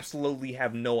absolutely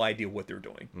have no idea what they're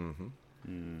doing.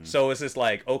 So it's just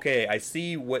like, okay, I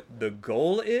see what the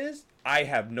goal is. I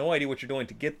have no idea what you're doing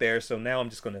to get there, so now I'm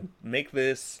just going to make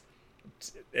this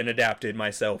and adapt it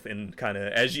myself, and kind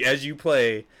of, as you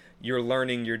play, you're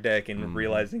learning your deck and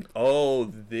realizing, oh,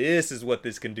 this is what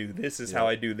this can do. This is how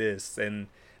I do this. And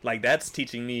like, that's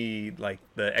teaching me, like,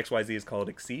 the XYZ is called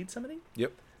Exceed Summoning?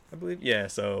 Yep. I believe. Yeah,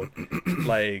 so,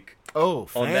 like... Oh,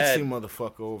 fancy that,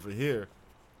 motherfucker over here.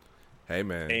 Hey,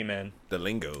 man. The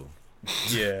lingo.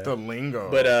 Yeah. The lingo.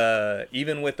 But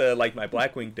even with, like, my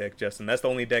Blackwing deck, Justin, that's the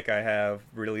only deck I have,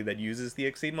 really, that uses the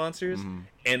Exceed monsters.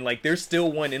 And, like, there's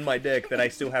still one in my deck that I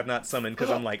still have not summoned,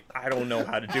 because I'm like, I don't know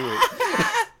how to do it.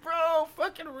 Bro,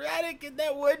 fucking Radic in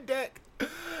that one deck.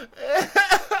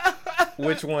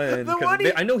 Which one?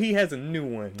 Because I know he has a new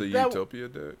one. The Utopia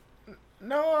deck?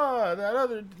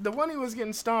 No, the one he was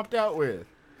getting stomped out with.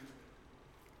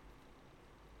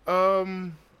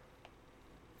 You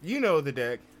know the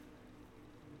deck.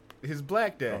 His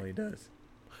black deck. Oh, he does.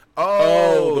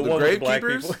 Oh, the one with the black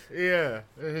Gravekeepers? people? Yeah,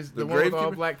 the one with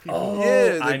all black people. Oh,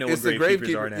 Yeah, I know it's what the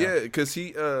Gravekeepers are Gravekeeper. now. Yeah,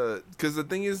 because the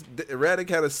thing is, Radic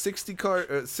had a 60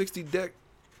 deck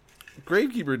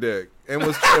Gravekeeper deck, and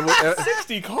was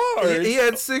 60 cards. he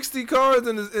had 60 cards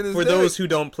in his For deck. those who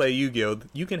don't play Yu-Gi-Oh,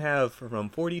 you can have from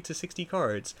 40 to 60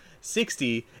 cards.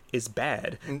 60 is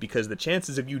bad because the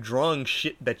chances of you drawing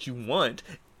shit that you want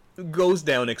goes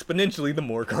down exponentially the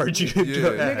more cards you draw.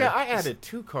 Nigga, I added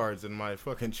 2 cards and my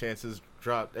fucking chances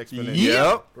dropped exponentially.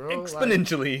 Yep. Bro,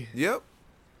 Exponentially. Yep.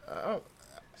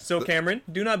 So Cameron,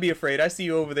 do not be afraid. I see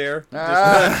you over there. No,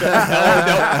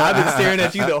 I've been staring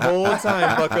at you the whole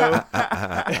time,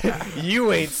 Bucko.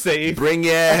 You ain't safe. Bring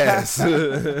your ass.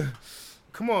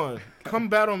 Come on, come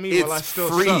battle me while I It's still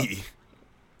free. suck.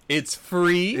 It's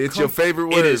free. It's your favorite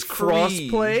word. It is free.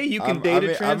 cross-play. You can data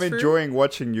transfer. I'm enjoying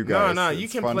watching you guys. No, It's you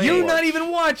can fun play to You're watch. not even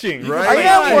watching. Right? I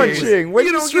am Right. watching. When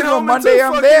you don't stream get on home Monday, until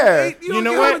I'm fucking there. 8. You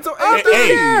know get what? home until I'll 8. be Hey,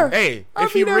 there. hey, I'll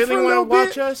if be you there really for a want to little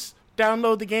watch bit. us,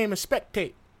 download the game and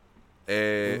spectate.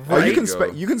 Oh, you can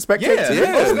go. you can spectate Yeah. too?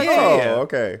 Yeah. Oh, Yeah.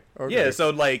 okay. Yeah, so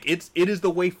like it is the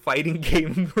way fighting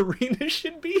game arena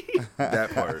should be.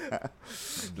 That part.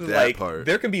 Like part.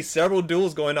 there can be several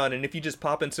duels going on, and if you just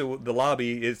pop into the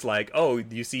lobby, it's like, oh,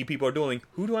 you see people are dueling.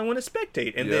 Who do I want to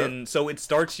spectate? And Yeah. then so it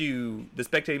starts you. The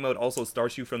spectating mode also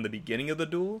starts you from the beginning of the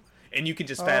duel, and you can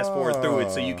just fast forward through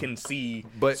it, so you can see,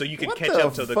 But- so you can What catch the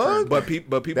up to the fuck? current.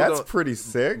 But people That's don't. pretty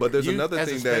sick. But there's You, another as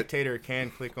thing a that. spectator, can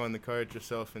click on the card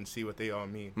yourself and see what they all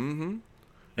mean.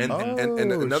 And Oh,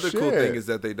 another cool shit. thing is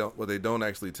that what they don't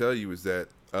actually tell you is that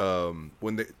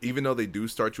when they, even though they do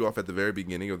start you off at the very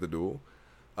beginning of the duel,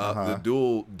 the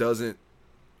duel doesn't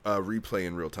replay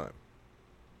in real time.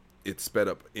 It's sped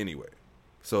up anyway.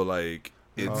 So like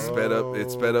it's sped up.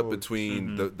 It's sped up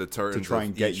between the turns To try of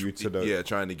and get each- you to the-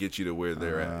 trying to get you to where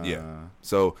they're at. Yeah.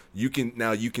 So you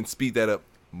can speed that up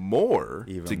more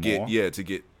Even to get more? to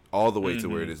get all the way to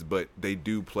where it is. But they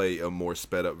do play a more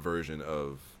sped up version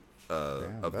of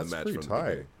the that's match pretty from the tight.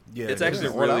 beginning. Yeah, It's they actually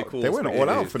went really all out. cool. They went It all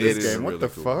out for this is game. What really the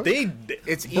cool. fuck?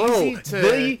 It's bro, easy to.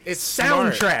 the It's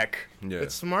smart. soundtrack. Yeah.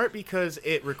 It's smart because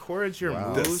it records your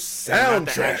Wow. moves The and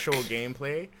not the soundtrack. actual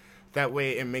gameplay. That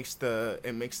way, it makes the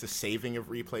saving of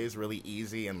replays really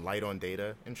easy and light on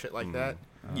data and shit like that.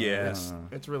 Yes,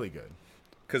 It's really good.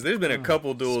 because there's been a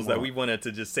couple duels that smart. we wanted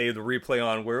to just save the replay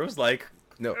on, where it was like,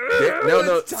 No,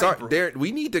 it's tight, sorry, bro. Darren,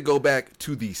 we need to go back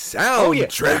to the oh yeah,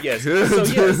 soundtrack. oh, yes. So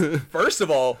yes, first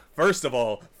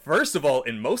of all,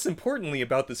 and most importantly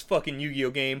about this fucking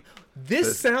Yu-Gi-Oh game,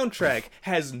 this soundtrack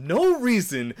has no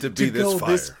reason to be this go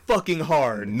this fire. fucking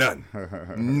hard. None.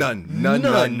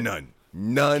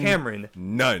 Cameron,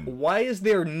 none. why is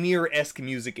there Nier-esque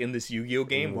music in this Yu-Gi-Oh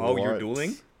game while you're What?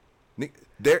 dueling? Nick,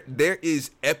 there is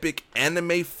epic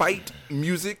anime fight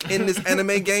music in this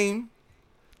anime game.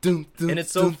 Dun, dun, And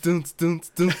it's so- dun, dun,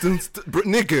 dun, dun, dun, bro,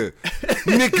 nigga.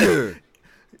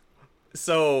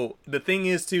 So the thing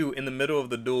is too, in the middle of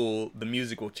the duel, the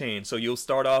music will change. So you'll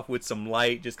start off with some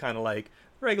light, just kind of like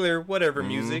regular whatever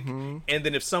music, and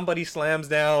then if somebody slams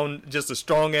down just a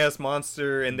strong ass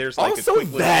monster, and there's like Also a quick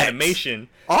little that. animation,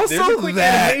 Also there's a quick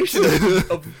that. animation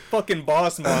of fucking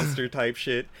boss monster type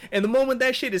shit. And the moment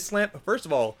that shit is slammed, first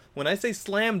of all, when I say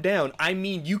slam down, I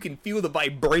mean you can feel the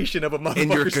vibration of a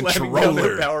In your motherfucker slamming down controller.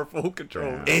 their powerful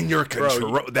controller. In your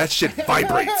control, that shit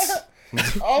vibrates.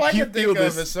 All I You can feel think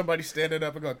of this- is somebody standing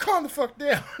up and going, "Calm the fuck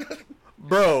down."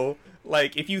 Bro,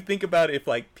 like if you think about it, if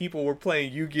like people were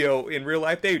playing Yu-Gi-Oh in real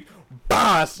life, they'd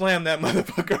slam that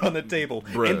motherfucker on the table,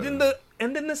 Bruh.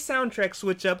 and then the soundtrack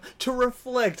switch up to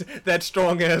reflect that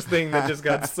strong ass thing that just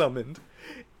got summoned.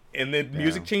 And then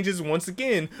music changes once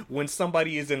again when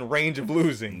somebody is in range of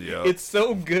losing. Yup. It's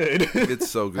so good. It's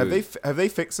so good. Have they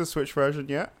fixed the Switch version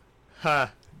yet?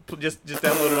 Ha! Just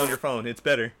download it on your phone. It's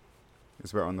better.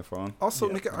 It's better on the phone. Also,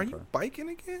 Yeah, nigga, are you okay. biking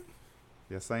again?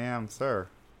 Yes, I am, sir.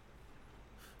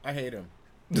 I hate him.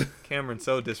 Cameron's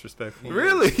so disrespectful.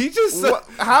 Really? He just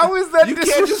How is that? you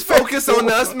can't just focus on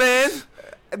us, man.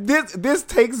 This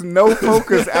takes no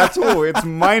focus at all. It's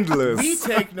mindless. We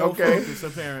take no Okay. focus,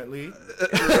 apparently.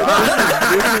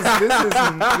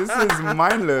 This is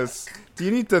mindless. Do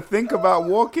you need to think about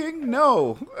walking?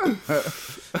 No.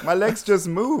 My legs just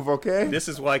move, okay? This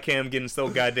is why Cam getting so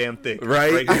goddamn thick.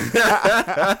 Right?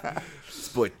 here.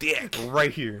 Sport dick.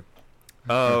 Right here.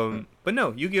 But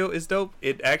no, Yu-Gi-Oh is dope.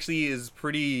 It actually is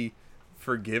pretty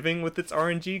forgiving with its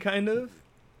RNG, kind of.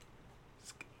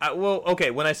 Well,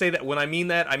 okay. When I mean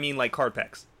that, I mean like card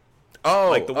packs.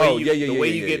 Oh, Like the way yeah,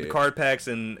 you get yeah. card packs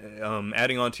and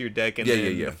adding onto your deck, and Yeah,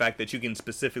 then yeah. the fact that you can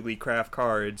specifically craft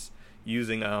cards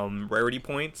using rarity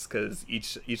points, because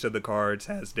each of the cards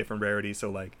has different rarities. So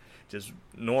like just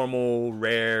normal,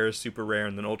 rare, super rare,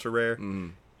 and then ultra rare.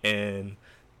 And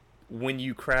when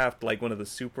you craft like one of the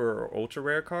super or ultra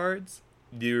rare cards,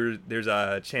 there's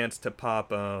a chance to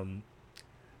pop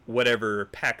whatever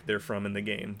pack they're from in the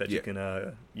game that you Yeah.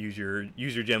 can use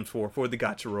your gems for the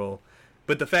gacha roll.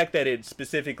 But the fact that it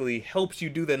specifically helps you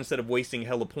do that instead of wasting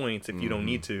hella points if you don't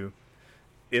need to,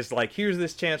 is like, here's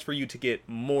this chance for you to get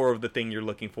more of the thing you're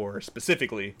looking for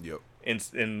specifically. Yep.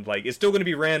 And like, it's still going to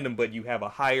be random, but you have a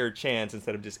higher chance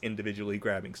instead of just individually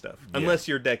grabbing stuff. Unless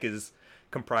your deck is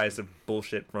comprised of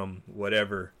bullshit from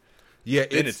whatever Yeah,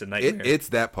 then it's a nightmare. It's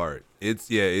that part.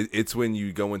 It's when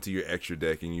you go into your extra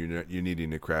deck and you're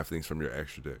needing to craft things from your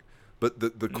extra deck. But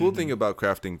the cool thing about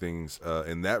crafting things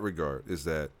in that regard is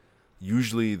that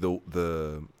usually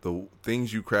the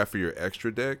things you craft for your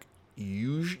extra deck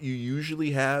you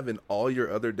usually have in all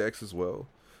your other decks as well.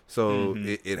 So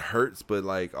it hurts, but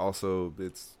like also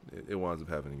it winds up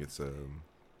having its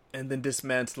and then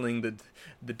dismantling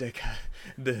the deck,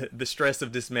 the stress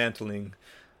of dismantling.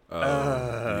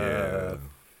 Yeah.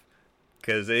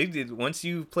 Because once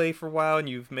you play for a while and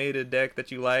you've made a deck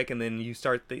that you like, and then you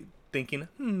start thinking,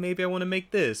 maybe I want to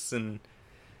make this, and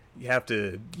you have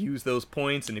to use those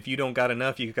points, and if you don't got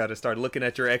enough, you got to start looking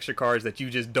at your extra cards that you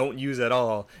just don't use at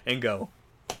all, and go,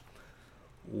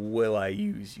 will I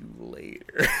use you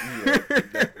later?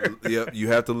 Yep, you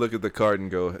have to look at the card and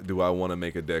go, do I want to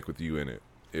make a deck with you in it?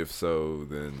 If so,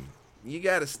 then you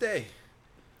gotta stay.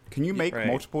 Can you make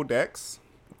multiple decks?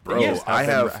 Bro, Yes. I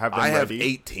have ready?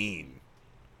 18.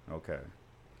 Okay.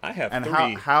 I have And 3.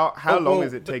 how long well,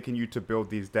 is it taking you to build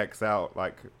these decks out,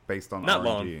 like based on Not RNG?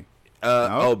 long.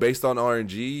 Oh, based on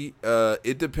RNG,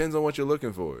 it depends on what you're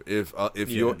looking for.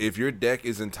 If your deck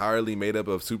is entirely made up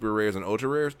of super rares and ultra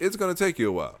rares, it's gonna take you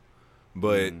a while.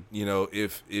 But you know,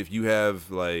 if you have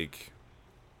like,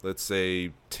 let's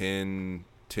say 10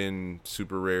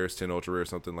 super rares, 10 ultra rares,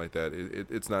 something like that,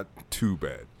 it's not too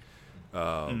bad.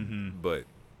 But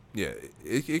yeah,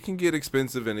 it can get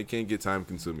expensive and it can get time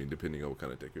consuming depending on what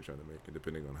kind of deck you're trying to make and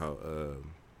depending on how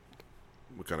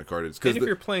what kind of card it is. and if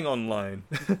you're playing online,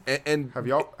 and Have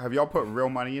y'all put real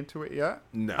money into it yet?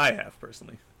 no, I have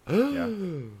personally. Yeah.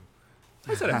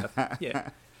 I said I have. Yeah.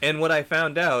 And what I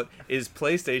found out is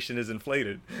PlayStation is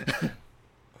inflated.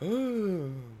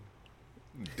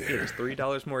 It's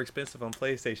 $3 more expensive on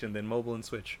PlayStation than mobile and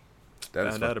Switch. that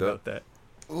is Found out fucked about up. that.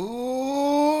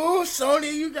 Ooh,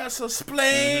 Sony, you got some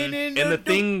splaining. And the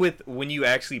thing with when you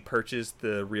actually purchase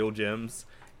the real gems,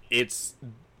 it's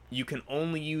you can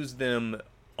only use them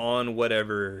on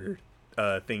whatever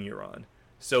thing you're on.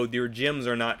 So your gems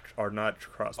are not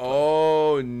cross.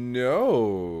 Oh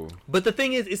no! But the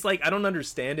thing is, it's like I don't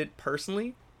understand it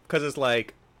personally because it's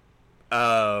like,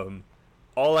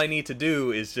 all I need to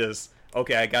do is just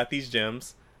okay. I got these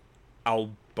gems.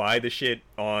 I'll buy the shit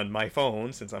on my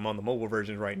phone since I'm on the mobile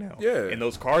version right now. Yeah. And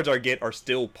those cards are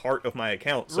still part of my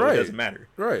account, so Right. it doesn't matter.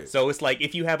 Right. So it's like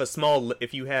if you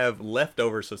have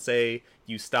leftovers, so say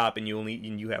you stop and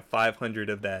you have 500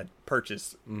 of that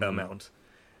purchase amount.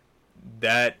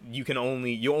 That you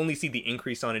only see the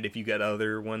increase on it if you get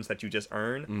other ones that you just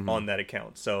earn on that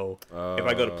account. So if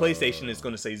I go to PlayStation, it's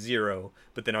going to say 0,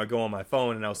 but then I'll go on my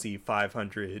phone and I'll see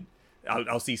 500.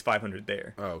 I'll see 500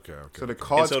 there. Oh, okay. So the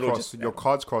cards so it'll just- your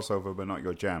cards cross over, but not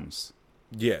your gems.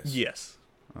 Yes. Yes.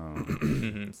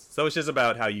 So it's just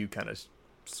about how you kind of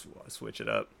switch it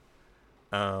up.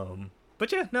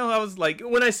 But yeah, no, I was like,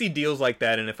 when I see deals like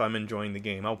that, and if I'm enjoying the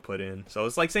game, I'll put in. So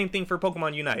it's like same thing for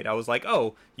Pokemon Unite. I was like,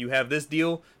 oh, you have this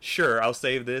deal? Sure, I'll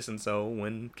save this. And so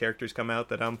when characters come out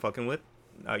that I'm fucking with,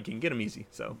 I can get them easy.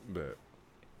 So, Bet.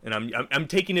 and I'm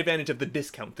taking advantage of the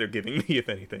discount they're giving me, if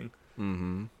anything.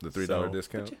 The $3 So,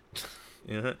 discount.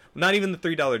 Not even the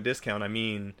 $3 discount. I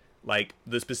mean, like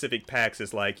the specific packs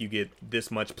is like you get this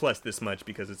much plus this much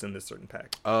because it's in this certain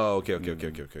pack. Oh, okay. Yeah.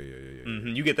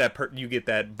 You get that you get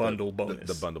that bundle bonus.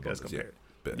 the bundle as bonus, yeah.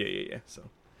 compared. Bet. Yeah. So,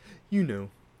 you know,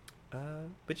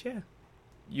 but yeah,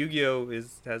 Yu-Gi-Oh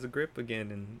has a grip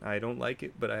again, and I don't like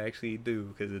it, but I actually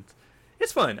do because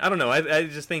it's fun. I don't know. I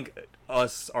just think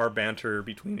our banter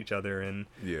between each other and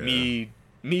Yeah.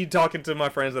 me talking to my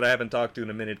friends that I haven't talked to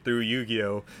in a minute through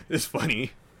Yu-Gi-Oh is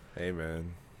funny. Hey,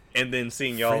 man. And then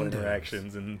seeing y'all Friendos.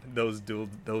 interactions and those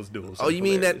duels. Oh, you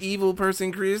mean that evil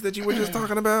person, Chris, that you were just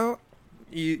talking about?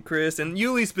 Chris and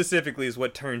Yuli specifically is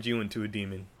what turned you into a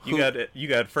demon. You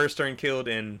got first turn killed,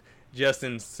 and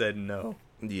Justin said no.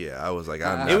 Yeah, I was like,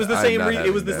 It was the same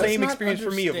it was the that. same Let's not experience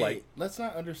for me of like, let's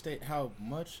not understate how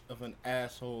much of an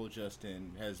asshole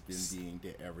Justin has been being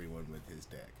to everyone with his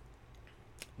deck.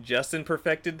 Justin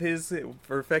perfected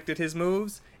his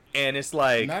moves, and it's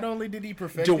like Not only did he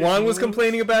perfect, Jawan his was moves,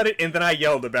 complaining about it, and then I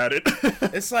yelled about it.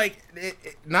 It's like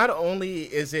not only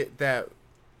is it that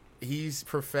he's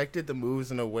perfected the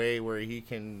moves in a way where he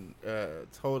can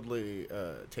totally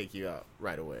take you out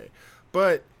right away,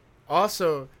 but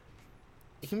also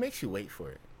he makes you wait for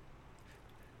it.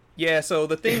 Yeah, so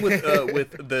the thing with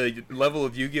the level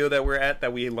of Yu-Gi-Oh that we're at,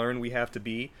 that we learn we have to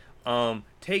be,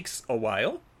 takes a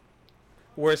while.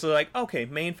 Where it's like, okay,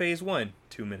 main phase 1,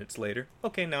 2 minutes later.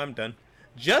 Okay, now I'm done.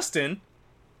 Justin,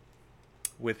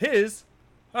 with his,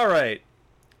 all right,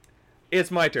 it's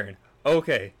my turn.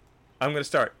 Okay, I'm gonna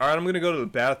start. All right, I'm gonna go to the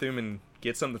bathroom and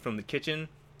get something from the kitchen.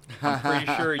 I'm pretty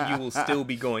sure you will still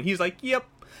be going. He's like, yep,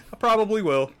 I probably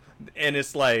will. And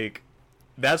it's like,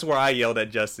 that's where I yelled at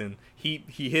Justin. He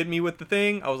hit me with the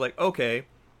thing. I was like, okay,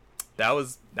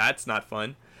 that's not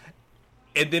fun.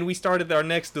 And then we started our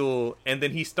next duel, and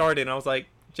then he started, and I was like,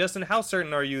 Justin, how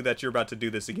certain are you that you're about to do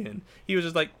this again? He was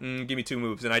just like, give me 2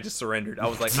 moves, and I just surrendered. I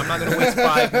was like, I'm not going to waste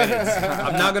 5 minutes.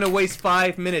 I'm not going to waste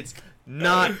 5 minutes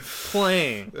not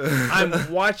playing.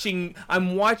 I'm watching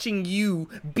you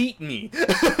beat me.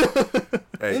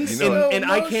 Hey, you know, and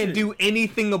I can't do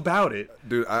anything about it.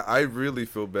 dude, I really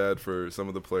feel bad for some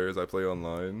of the players I play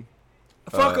online.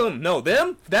 Fuck them. No,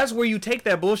 them. That's where you take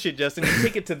that bullshit, Justin. You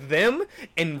take it to them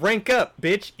and rank up,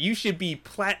 bitch. You should be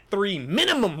Plat 3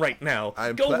 minimum right now.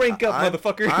 Go rank up,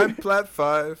 motherfucker. I'm Plat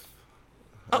 5.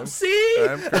 See?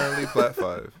 I'm currently Plat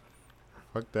 5.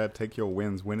 Fuck that. Take your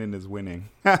wins. Winning is winning.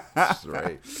 That's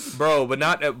right. Bro, but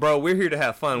not, bro, we're here to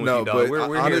have fun with No, you, dog. but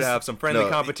We're here to have some friendly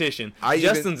competition.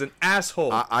 Justin's an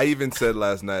asshole. I even said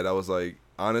last night, I was like,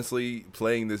 honestly,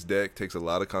 playing this deck takes a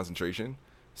lot of concentration.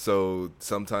 So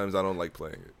sometimes I don't like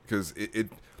playing it. Because it,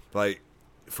 like,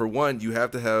 for one, you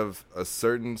have to have a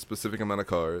certain specific amount of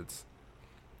cards.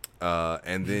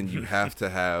 And then you have to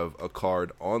have a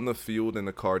card on the field and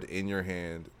a card in your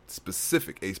hand. A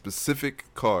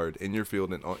specific card in your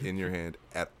field and in your hand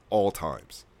at all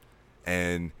times.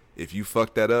 And if you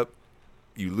fuck that up,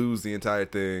 you lose the entire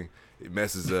thing. It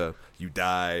messes up. You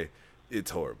die.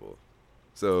 It's horrible.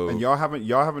 So And y'all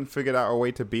haven't figured out a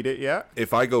way to beat it yet?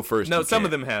 if I go first, no, you some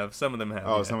can't. of them have. Some of them have.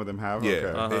 Oh, yeah. some of them have?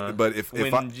 Yeah, Okay. but if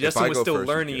when I Justin was go still first,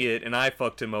 you learning can't. it and I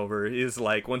fucked him over, is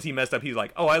like, once he messed up, he's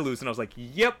like, oh, I lose. And I was like,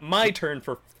 yep, my turn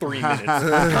for 3 minutes.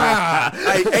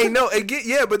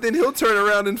 But then he'll turn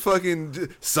around and fucking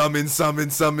summon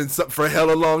for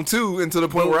hella long too, and to the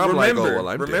point where I'm like, oh well,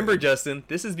 I'm remember, dead. Justin,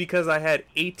 this is because I had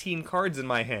 18 cards in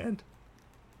my hand.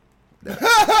 That's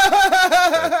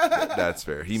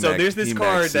fair. There's this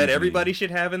card that everybody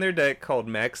should have in their deck called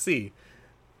Max C.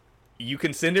 You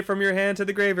can send it from your hand to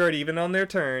the graveyard even on their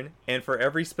turn, and for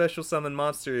every special summon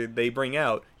monster they bring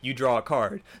out, you draw a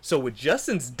card. So with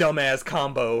Justin's dumbass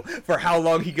combo for how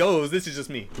long he goes, this is just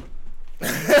me.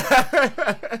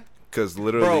 Because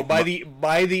literally,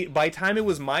 Bro, by time it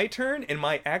was my turn and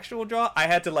my actual draw, I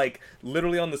had to like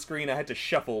literally on the screen I had to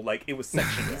shuffle like it was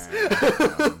sections.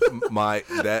 that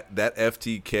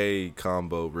FTK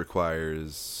combo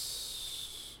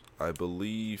requires, I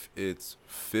believe it's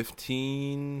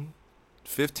 15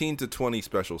 to 20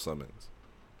 special summons.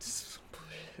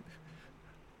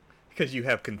 Because you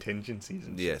have contingencies.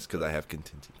 And Yes, because I have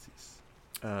contingencies.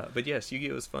 but yes,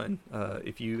 Yu-Gi-Oh is fun.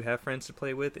 If you have friends to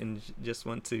play with and just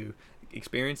want to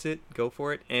experience it, go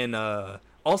for it. And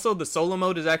also, the solo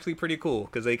mode is actually pretty cool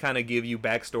because they kind of give you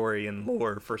backstory and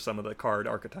lore for some of the card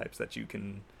archetypes that you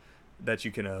can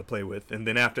play with. And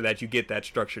then after that, you get that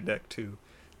structure deck too.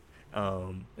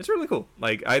 It's really cool.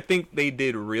 Like, I think they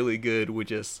did really good with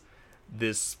just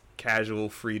this casual,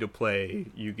 free-to-play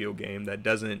Yu-Gi-Oh game that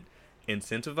doesn't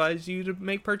incentivize you to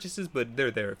make purchases, but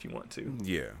they're there if you want to.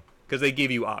 Yeah. Because they give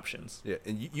you options. Yeah,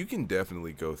 and you can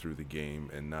definitely go through the game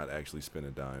and not actually spend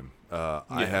a dime.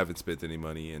 I haven't spent any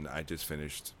money, and I just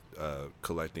finished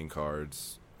collecting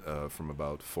cards from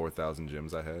about 4,000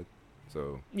 gems I had.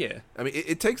 So Yeah. I mean,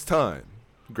 it takes time.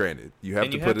 Granted, you have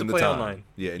And to you put have to in the play time. online.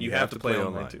 Yeah, and You you have have to to play play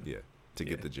online, online. too. Yeah, to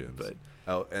get the gems. But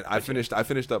And I finished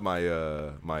up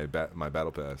my my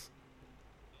battle pass.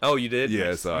 oh, you did? Yeah,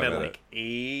 Nice. so I'm I at got like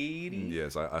 80.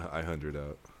 Yes, I 100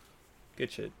 out.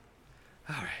 Good shit.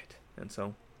 All right, and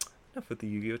so enough with the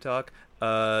Yu-Gi-Oh talk.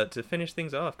 To finish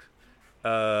things off,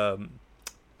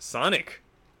 Sonic.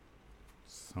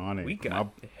 Sonic. We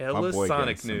got my hella boy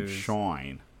Sonic getting some news.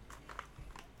 shine.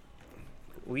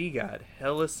 We got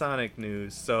hella Sonic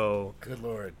news. So Good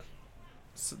lord.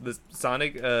 the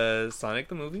Sonic the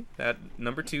movie, that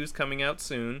number 2 is coming out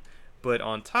soon. But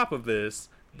on top of this,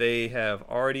 they have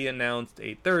already announced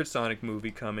a third Sonic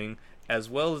movie coming, as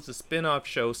well as a spin-off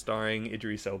show starring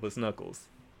Idris Elba's Knuckles.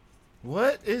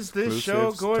 What is this show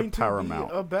Exclusives to going to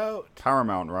Paramount. be about?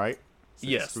 Paramount, right? It's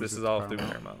Yes, this exclusive is to all through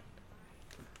Paramount.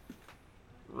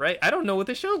 Right? I don't know what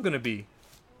the show's gonna be.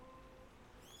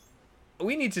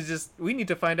 We need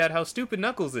to find out how stupid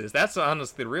Knuckles is. That's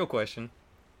honestly the real question.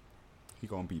 He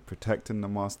gonna be protecting the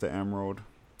Master Emerald.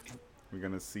 We're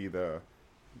gonna see the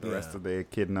rest of the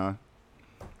Echidna.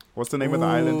 What's the name of the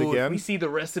island Ooh, again? We see the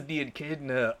rest of the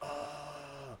Echidna.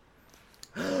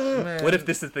 Man. What if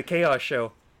this is the Chaos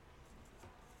show?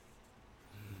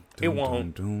 It Dun,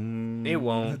 won't. dun, dun. It He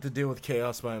won't. had to deal with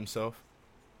chaos by himself?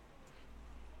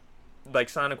 Like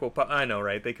Sonic will. I know,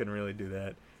 right? They couldn't really do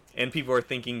that. And people are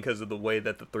thinking because of the way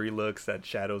that the 3 looks that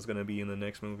Shadow's gonna be in the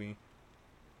next movie.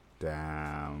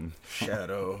 Damn.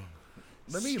 Shadow.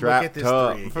 Let me Strapped look at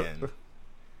up. this 3 again.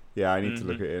 Yeah, I need to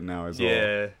look at it now as well.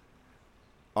 Yeah.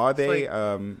 Are they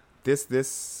like-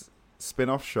 this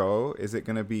spin-off show, is it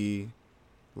going to be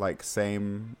like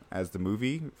same as the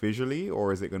movie visually,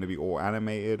 or is it going to be all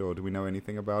animated, or do we know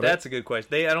anything about That's a good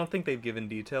question. I don't think they've given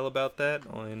detail about that.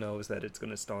 All I know is that it's going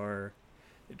to star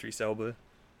Idris Elba. it?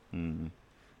 Hmm.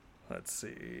 Let's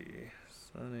see.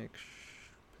 Sonic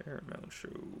Paramount show.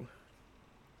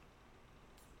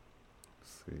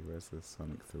 Let's see, where's the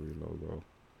Sonic 3 logo?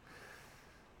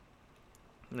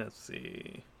 Let's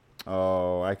see.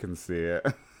 Oh, I can see it.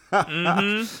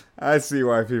 Mm-hmm. I see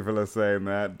why people are saying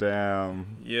that.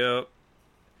 Damn. Yep.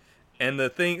 And the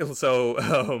thing,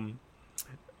 so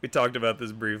we talked about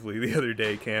this briefly the other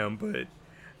day, Cam, but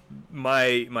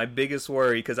my biggest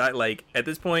worry, because I like at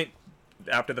this point,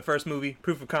 after the first movie,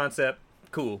 proof of concept,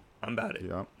 cool, I'm about it.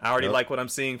 Yep. I already Yep. like what I'm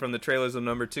seeing from the trailers of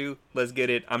number 2. Let's get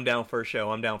it. I'm down for a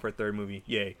show. I'm down for a third movie.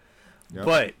 Yay. Yep.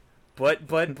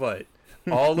 But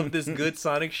all of this good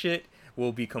Sonic shit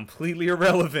will be completely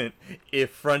irrelevant if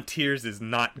Frontiers is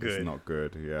not good. It's not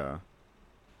good, yeah.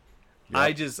 I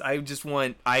Yep. just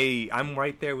want I'm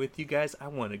right there with you guys. I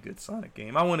want a good Sonic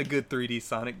game. I want a good 3D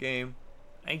Sonic game.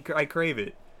 I crave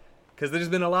it because there's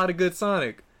been a lot of good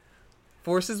Sonic.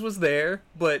 Forces was there,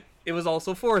 but it was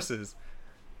also Forces.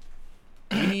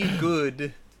 We need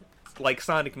good like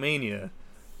Sonic Mania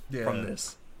from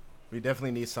this. We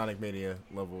definitely need Sonic Mania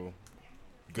level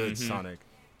good Mhm. Sonic.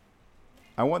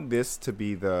 I want this to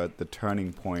be the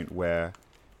turning point where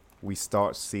we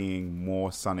start seeing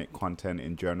more Sonic content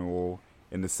in general,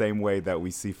 in the same way that we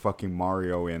see fucking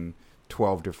Mario in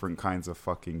 12 different kinds of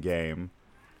fucking game.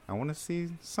 I want to see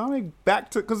Sonic back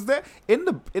to, because in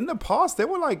the past there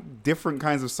were like different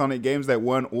kinds of Sonic games that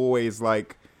weren't always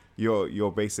like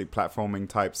your basic platforming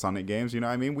type Sonic games. You know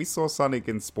what I mean? We saw Sonic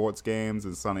in sports games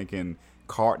and Sonic in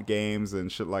kart games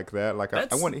and shit like that. Like I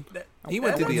want He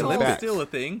went to the that's all Olympics. still a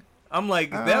thing. I'm like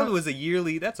that was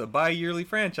that's a bi-yearly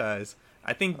franchise.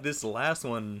 I think this last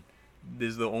one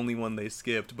is the only one they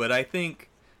skipped, but I think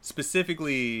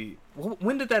specifically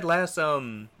when did that last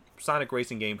Sonic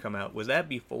racing game come out? Was that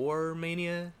before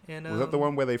Mania? And Was that the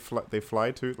one where they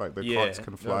fly to, like the Yeah. carts can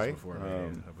That was fly? before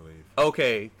Mania, I believe.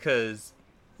 Okay, because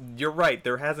you're right.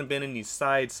 There hasn't been any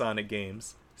side Sonic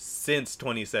games since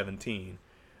 2017.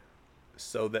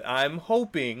 So that I'm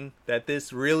hoping that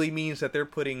this really means that they're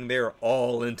putting their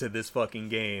all into this fucking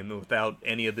game without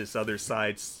any of this other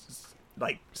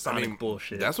like Sonic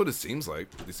bullshit. That's what it seems like.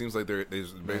 It seems like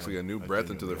there's basically a new I breath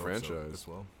into the genuinely hope so franchise. as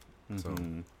well. So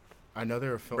Mhm. I know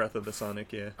they're Breath of the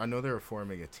Sonic, yeah. I know they were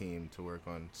forming a team to work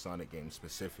on Sonic games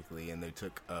specifically, and they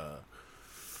took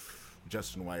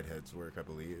Justin Whitehead's work, I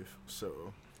believe.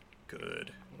 So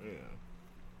Good. yeah,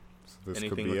 So this could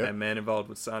Anything be with it. that man involved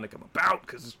with Sonic, I'm about,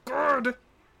 because it's good.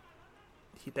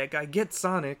 That guy gets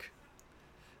Sonic.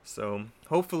 So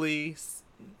hopefully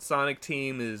Sonic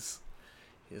team is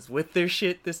with their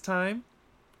shit this time.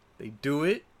 They do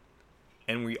it,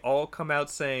 and we all come out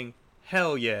saying,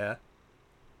 hell yeah,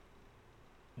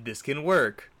 this can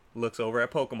work. Looks over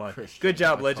at Pokemon. Christian, Good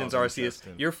job, I Legends called him Arceus.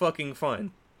 Justin. You're fucking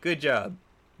fun. Good job.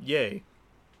 Yay.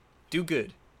 Do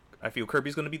good. I feel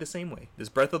Kirby's going to be the same way. This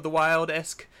Breath of the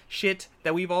Wild-esque shit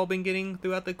that we've all been getting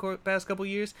throughout the past couple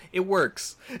years, it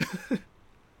works.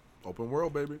 open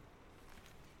world, baby.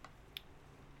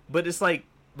 But it's like,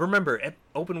 remember,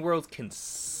 open worlds can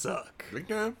suck. They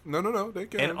can. No, they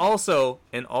can. And also,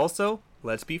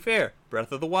 let's be fair.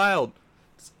 Breath of the Wild,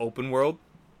 open world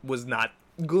was not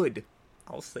good.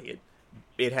 I'll say it.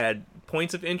 It had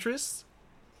points of interest,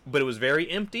 but it was very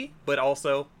empty. But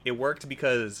also, it worked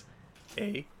because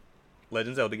A,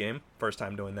 Legend Zelda game, first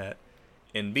time doing that,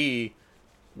 and B,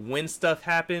 when stuff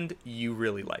happened, you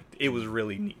really liked it. It was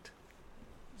really neat.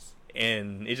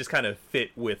 And it just kind of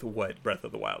fit with what Breath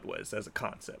of the Wild was as a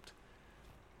concept.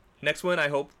 Next one, I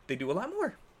hope they do a lot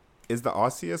more. Is the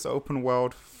Arceus open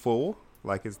world full?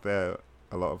 Like, is there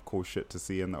a lot of cool shit to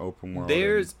see in the open world?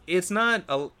 It's not,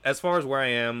 as far as where I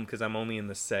am, because I'm only in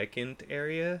the second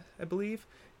area, I believe.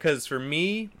 Because for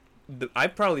me, I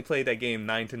probably played that game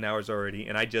 9-10 hours already,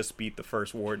 and I just beat the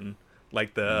first Warden.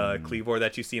 Like the Cleavor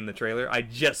that you see in the trailer. I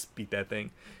just beat that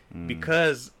thing.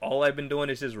 Because all I've been doing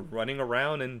is just running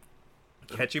around and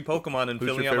catching Pokemon and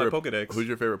filling out my Pokedex. Who's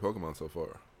your favorite Pokemon so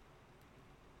far?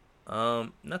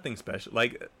 Nothing special.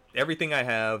 Like, everything I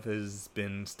have has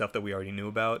been stuff that we already knew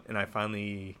about, and I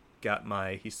finally got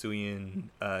my Hisuian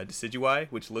Decidueye,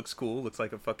 which looks cool. Looks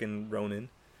like a fucking Ronin.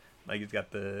 Like, it's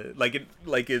got the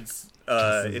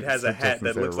it has a hat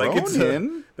that looks like it's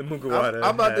Ronin? the Mugiwara.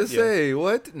 I'm about hat, to yeah. say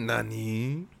what?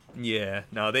 Nani? Yeah,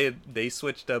 no, they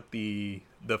switched up the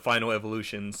final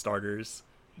evolution starters.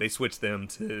 They switched them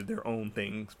to their own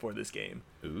things for this game,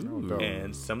 Ooh.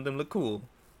 and some of them look cool.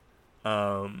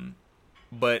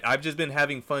 But I've just been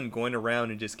having fun going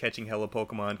around and just catching hella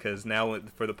Pokemon, because now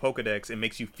for the Pokedex, it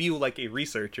makes you feel like a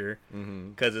researcher,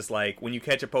 because it's like when you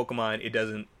catch a Pokemon, it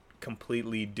doesn't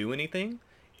completely do anything.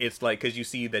 It's like, because you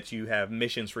see that you have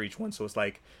missions for each one, so it's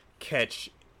like catch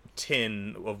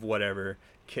 10 of whatever,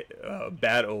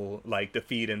 battle, like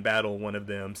defeat and battle one of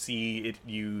them, see it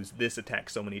use this attack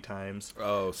so many times.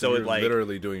 Oh, So you're it, like-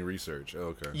 literally doing research.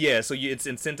 Okay. Yeah, so it's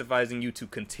incentivizing you to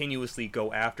continuously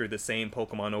go after the same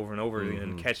Pokemon over and over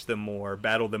again, catch them more,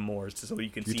 battle them more, so you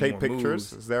can Do you see take more pictures?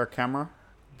 moves. Is there a camera?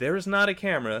 There is not a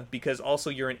camera, because also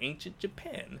you're in ancient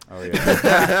Japan. Oh yeah.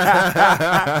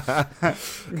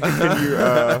 Can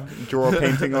you draw a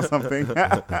painting or something?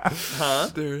 Huh?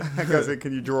 I said,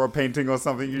 can you draw a painting or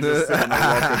something? You just sit on the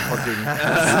rock and fucking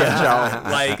sketch out,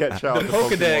 Like, sketch out the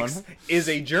Pokedex Pokemon. is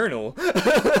a journal.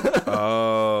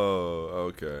 Oh,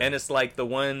 okay. And it's like the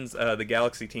ones, the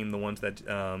Galaxy team, the ones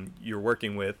that you're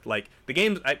working with. Like, the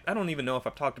games, I don't even know if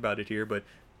I've talked about it here, but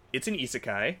it's an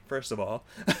isekai, first of all.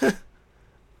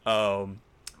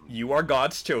 You are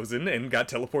God's chosen and got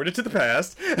teleported to the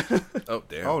past. Oh,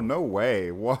 damn. Oh no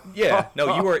way! What? Yeah,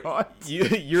 no, you are What?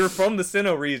 you're from the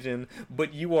Sinnoh region,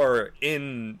 but you are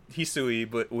in Hisui,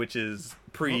 but which is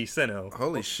pre-Sinnoh.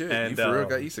 Holy shit! And, you for real um,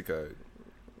 got isekai.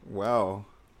 Wow.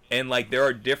 And like there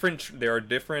are different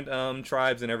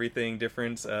tribes and everything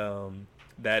different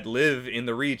that live in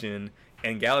the region,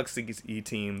 and Galaxy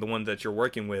team, the ones that you're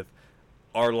working with,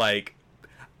 are like,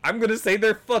 I'm gonna say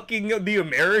they're fucking the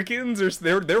Americans, or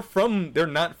they're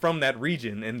not from that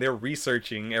region, and they're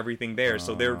researching everything there,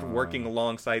 so they're working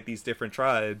alongside these different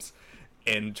tribes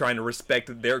and trying to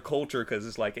respect their culture, because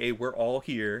it's like, hey, we're all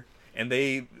here, and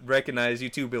they recognize you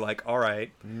too, be like, all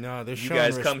right, No, they're You showing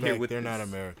guys respect. come here with They're this. not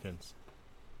Americans.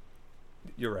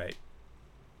 you're right.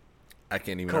 I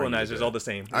can't even. argue with Colonizers that. all the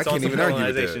same. I It's all can't some even argue with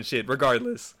colonization that. shit,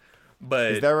 regardless.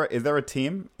 But Is there a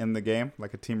team in the game,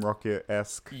 like a Team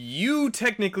Rocket-esque? you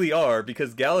technically are,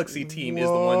 because Galaxy Team is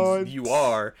the ones you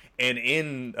are, and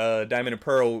in Diamond and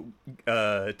Pearl,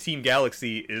 Team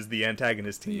Galaxy is the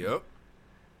antagonist team. Yep.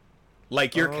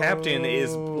 Like your captain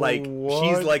is like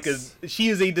she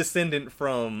is a descendant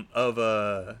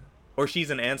or she's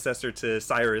an ancestor to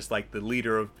Cyrus, like the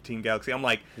leader of Team Galaxy. I'm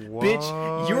like,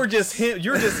 bitch, you're just him.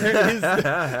 You're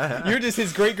just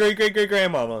his great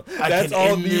grandmama. That's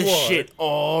all you are.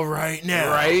 all right now.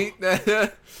 Right.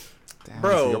 Damn,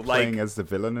 Bro, so you're like, playing as the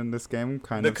villain in this game,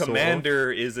 kind The of. sort of?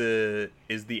 commander is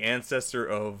the ancestor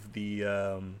of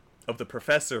the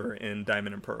professor in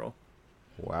Diamond and Pearl.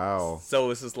 Wow. So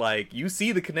it's just like you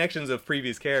see the connections of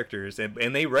previous characters,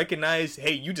 and they recognize,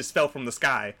 hey, you just fell from the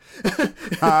sky.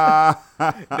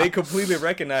 They completely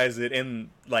recognize it, and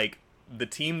like the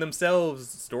team themselves,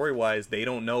 story wise, they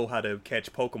don't know how to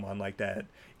catch Pokemon like that.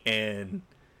 And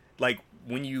like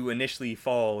when you initially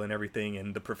fall and everything,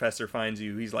 and the professor finds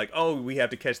you, he's like, oh, we have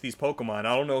to catch these Pokemon.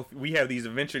 I don't know if we have these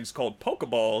adventures called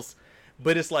Pokeballs,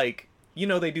 but it's like, you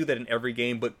know, they do that in every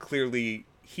game, but clearly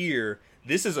here,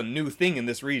 this is a new thing in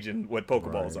this region, what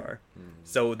Pokeballs are.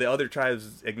 So the other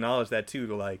tribes acknowledge that too,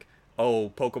 to like, oh,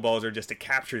 Pokeballs are just to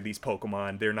capture these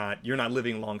Pokemon. You're not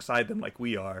living alongside them like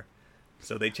we are.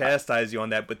 So they chastise you on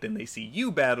that, but then they see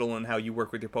you battle and how you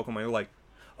work with your Pokemon. You're like,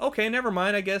 okay, never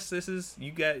mind. I guess this is,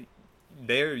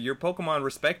 your Pokemon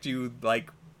respect you, like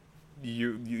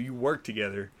you work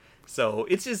together. So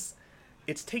it's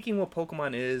taking what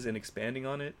Pokemon is and expanding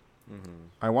on it.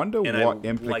 I wonder And I what like this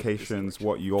implications approach.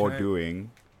 what you're Can I-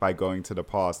 doing by going to the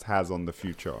past has on the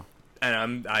future.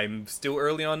 And I'm still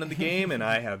early on in the game, and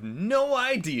I have no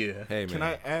idea. Hey man. Can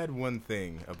I add one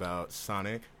thing about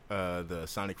Sonic, the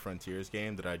Sonic Frontiers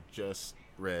game that I just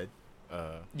read?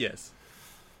 Yes.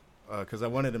 Because I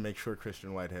wanted to make sure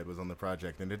Christian Whitehead was on the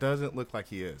project, and it doesn't look like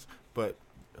he is. But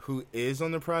who is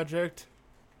on the project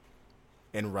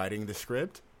and writing the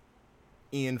script?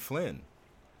 Ian Flynn.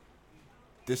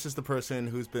 This is the person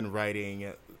who's been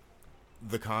writing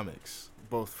the comics,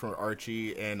 both for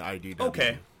Archie and IDW.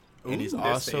 Okay. And he's Ooh, they're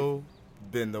also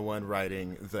been the one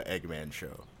writing the Eggman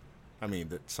show. I mean,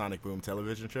 the Sonic Boom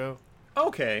television show.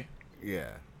 Okay.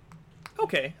 Yeah.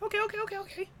 Okay.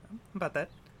 I'm about that.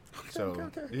 So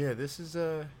yeah, this is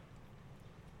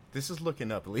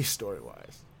looking up, at least story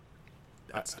wise.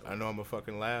 I know I'm a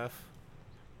fucking laugh,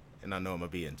 and I know I'm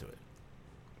gonna be into it.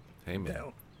 Hey man.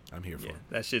 No. I'm here for Yeah, it.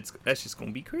 that's just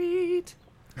gonna be great.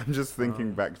 I'm just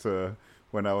thinking back to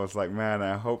when I was like, man,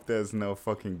 I hope there's no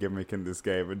fucking gimmick in this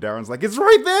game. And Darren's like, it's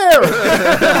right there.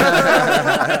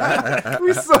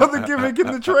 We saw the gimmick in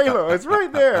the trailer. It's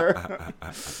right there.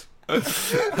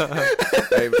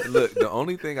 Hey, look, the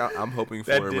only thing I'm hoping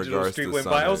for That in digital regards streak to went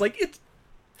Sonic, by. I was like, it's.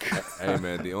 hey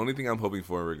man, the only thing I'm hoping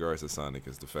for in regards to Sonic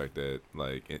is the fact that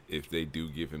like if they do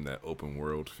give him that open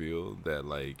world feel, that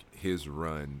like his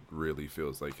run really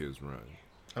feels like his run.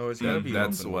 Oh, it's gotta be.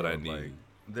 That's open what I world, need.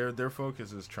 like, their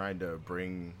focus is trying to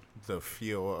bring the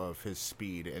feel of his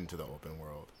speed into the open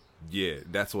world. Yeah,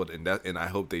 that's what, and I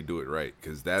hope they do it right,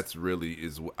 because that's really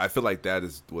is. I feel like that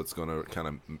is what's gonna kind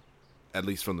of, at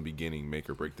least from the beginning, make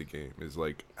or break the game. Is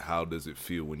like, how does it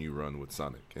feel when you run with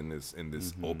Sonic in this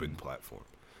open platform?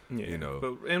 Yeah, you know.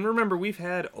 But, and remember, we've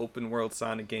had open world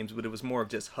Sonic games, but it was more of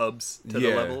just hubs to the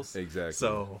Yeah, levels. exactly.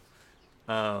 So,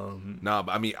 Nah,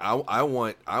 but I mean, I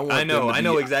want. I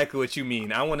know exactly what you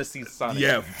mean. I want to see Sonic.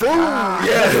 Yeah, boom.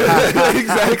 Yeah,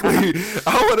 exactly.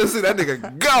 I want to see that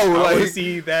nigga go. I want to Like,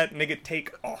 see that nigga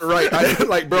take off.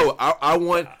 right? Bro, I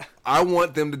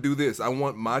want them to do this. I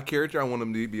want my character. I want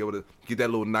them to be able to get that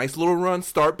nice little run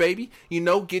start, baby. You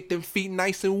know, get them feet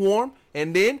nice and warm,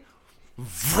 and then,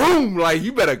 vroom! Like,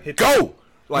 you better go.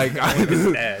 Like,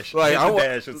 Dash. Like, I want,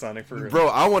 dash with Sonic for real. bro.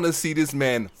 I want to see this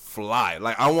man fly.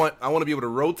 Like, I want to be able to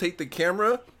rotate the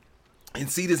camera and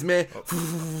see this man.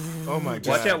 Oh my god!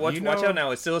 Watch out! Watch You know- out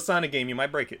now! It's still a Sonic game. You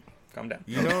might break it. Calm down.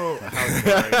 You know how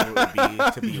boring it would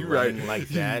be to be You're running right. like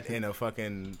that in a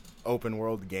fucking open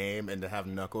world game, and to have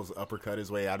Knuckles uppercut his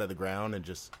way out of the ground and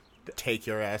just take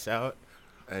your ass out.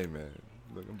 Hey man,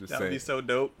 look, I'm just That would saying. be so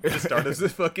dope. Just start as a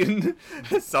fucking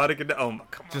Sonic and oh my,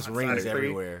 come Just on, rings Sonic 3.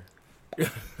 everywhere.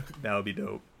 That would be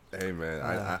dope. Hey man,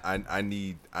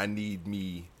 I need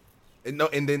me. And no,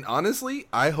 and then honestly,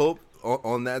 I hope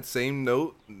on that same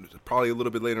note, probably a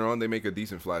little bit later on, they make a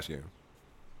decent Flash game.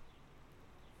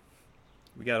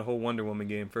 We got a whole Wonder Woman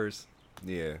game first.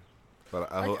 Yeah,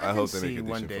 but I can hope they see make a decent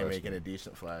one day Flash making game. a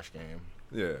decent Flash game.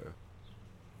 Yeah,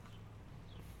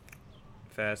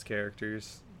 Fast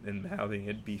characters and having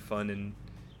it be fun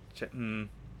and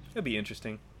it'd be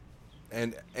interesting.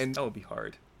 and That would be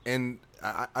hard. and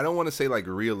I don't want to say like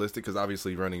realistic, because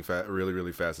obviously running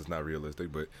really fast is not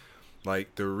realistic, but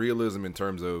like the realism in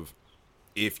terms of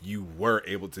if you were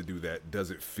able to do that,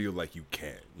 does it feel like you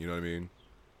can? You know what I mean?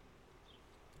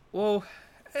 Well,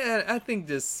 I think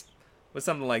just with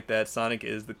something like that, Sonic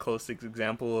is the closest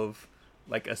example of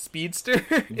like a speedster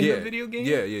in a video game.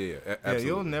 Yeah, Yeah, absolutely.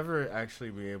 you'll never actually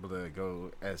be able to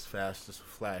go as fast as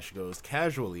Flash goes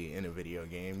casually in a video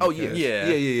game. Oh yeah,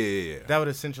 because yeah. That would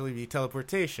essentially be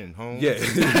teleportation, home. Yeah,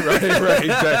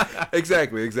 right,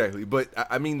 exactly. But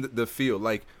I mean, the feel,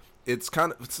 like, it's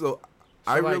kind of so.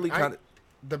 I like, really kind of.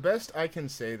 The best I can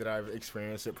say that I've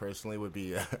experienced it personally would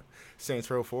be Saints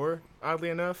Row 4, oddly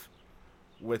enough,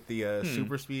 with the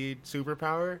super speed,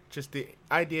 superpower. Just the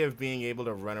idea of being able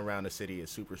to run around a city at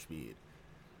super speed.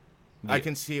 Yeah. I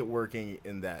can see it working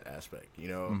in that aspect, you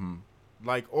know? Mm-hmm.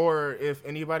 Like, or if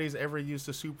anybody's ever used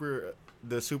the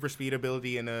super speed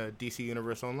ability in a DC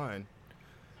Universe Online.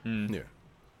 Yeah,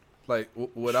 like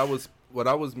what I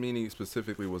was meaning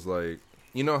specifically was like,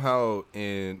 you know how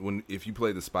if you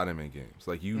play the Spider-Man games,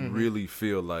 like you really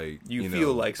feel like You know,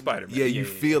 feel like Spider-Man. Yeah, you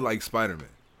feel like Spider-Man.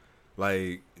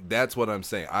 Like, that's what I'm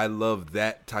saying. I love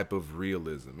that type of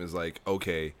realism. It's like,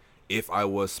 okay, if I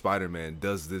was Spider-Man,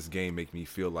 does this game make me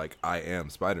feel like I am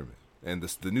Spider-Man? And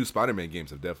the new Spider-Man games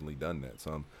have definitely done that.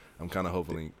 So I'm kind of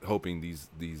hoping these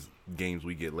games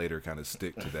we get later kind of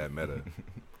stick to that meta.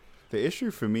 The issue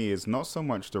for me is not so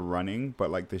much the running, but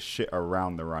like the shit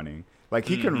around the running. Like,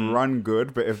 he can run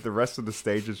good, but if the rest of the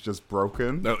stage is just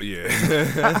broken Oh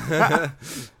yeah.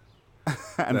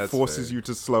 and That's forces fair. you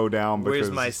to slow down because...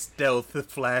 Where's my stealth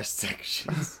Flash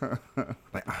sections?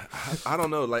 Like I don't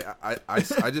know. Like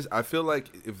I feel like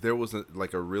if there was a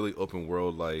really open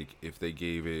world, like if they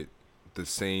gave it the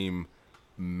same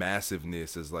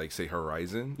massiveness as like say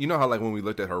Horizon. You know how like when we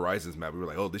looked at Horizon's map, we were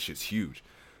like, oh, this shit's huge.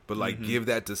 But like give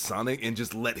that to Sonic and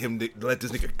just let this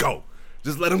nigga go.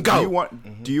 Just let him go.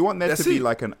 Do you want there That's to be it.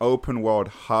 like an open world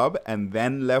hub and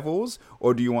then levels,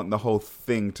 or do you want the whole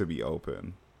thing to be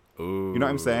open? Ooh, You know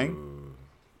what I'm saying?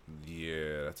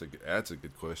 Yeah, that's a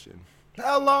good question.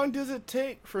 How long does it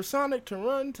take for Sonic to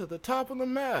run to the top of the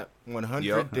map? 100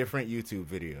 Yup. different YouTube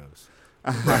videos.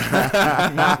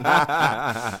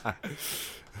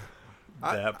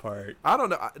 That part. I don't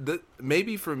know.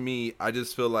 Maybe for me, I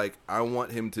just feel like I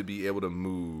want him to be able to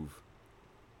move,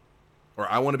 or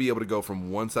I want to be able to go from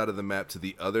one side of the map to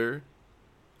the other,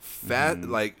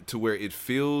 like to where it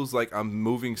feels like I'm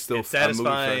moving still. It's I'm moving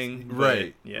fast. satisfying, but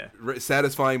right? yeah.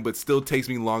 Satisfying, but still takes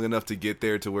me long enough to get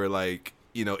there to where like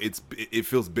you know, it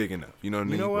feels big enough. You know what I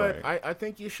mean? You know what? Right. I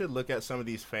think you should look at some of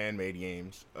these fan-made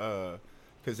games,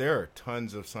 because there are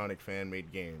tons of Sonic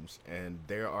fan-made games, and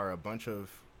there are a bunch of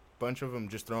them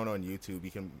just thrown on YouTube.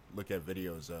 You can look at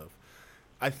videos of.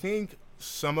 I think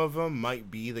some of them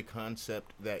might be the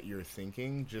concept that you're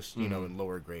thinking, just you know, in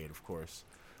lower grade, of course.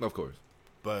 Of course.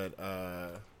 But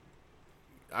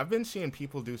I've been seeing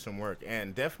people do some work,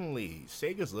 and definitely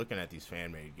Sega's looking at these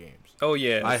fan-made games. Oh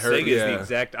yeah, I heard- Sega's yeah. the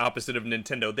exact opposite of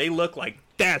Nintendo. They look like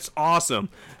that's awesome.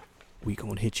 We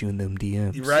gonna hit you in them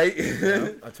DMs, Right?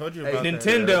 I told you about that.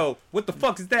 Nintendo, what the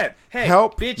fuck is that? Hey,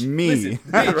 Help bitch, me. listen,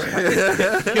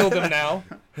 bitch, kill them now.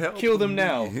 Kill them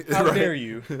now. How Right. dare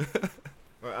you?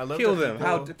 Well, I love Kill that them.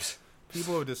 How?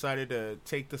 people have decided to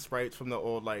take the sprites from the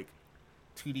old like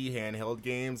 2D handheld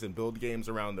games and build games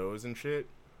around those and shit.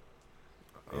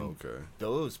 And Okay.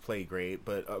 those play great,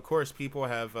 but of course people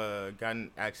have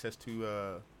gotten access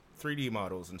to 3D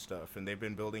models and stuff, and they've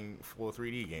been building full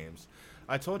 3D games.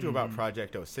 I told you about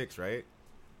Project 06, right?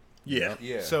 Yeah.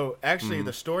 Yeah. So actually,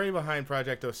 the story behind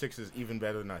Project 06 is even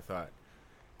better than I thought.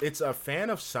 It's a fan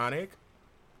of Sonic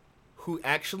who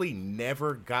actually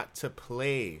never got to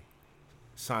play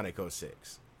Sonic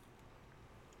 06.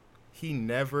 He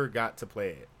never got to play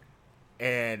it.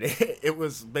 And it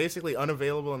was basically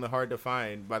unavailable and hard to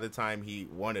find by the time he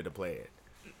wanted to play it.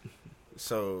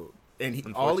 So,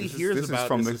 and all he hears This is about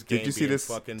from is the. this game Did you see being this?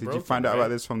 fucking Did you broken, find out about right?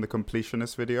 this from the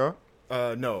completionist video?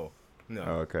 No.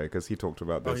 Oh, okay, because he talked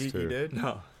about Oh, this he too. did?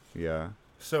 No. Yeah.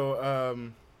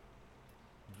 So,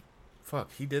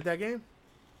 fuck, he did that game?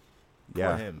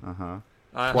 Yeah. him.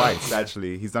 Twice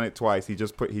actually. He's done it twice. He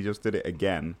just did it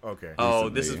again. Okay. Oh,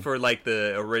 this is recently. for like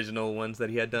the original ones that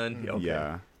he had done. Okay.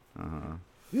 Yeah.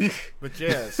 But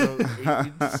yeah, so he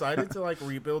decided to like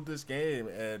rebuild this game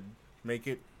and make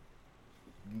it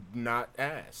not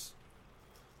ass.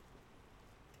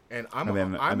 And I'm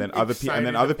And I'm then other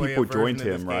excited to other play a people version joined of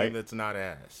this him, game right? That's not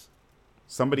ass.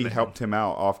 Somebody helped him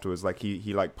out afterwards. Like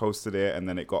he like posted it, and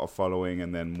then it got a following,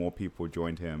 and then more people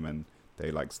joined him, and they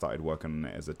like started working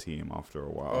on it as a team after a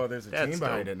while. Oh, there's a That's team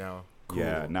behind dope. it now.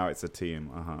 Yeah, now it's a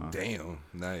team. Damn.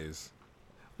 Nice.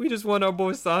 We just want our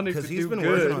boy Sonic to Because he's do been good.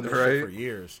 working on this shit right? for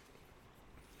years.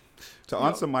 To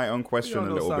answer my own question all a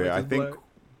know little Sonic bit, is black.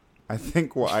 I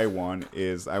think what I want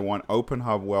is I want open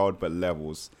hub world but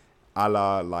levels, a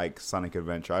la like Sonic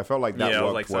Adventure. I felt like that Yeah,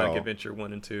 worked like well. Sonic Adventure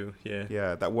 1 and 2. Yeah.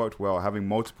 Yeah, that worked well. Having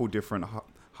multiple different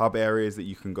hub areas that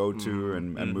you can go to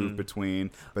and move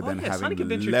between, but then having Sonic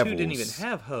Adventure levels. 2 didn't even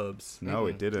have hubs. No,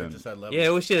 it They didn't. just had levels. Yeah, it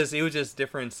was just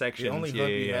different sections. the only yeah, hub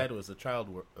you yeah. had was the Chow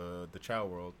World.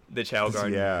 The Chow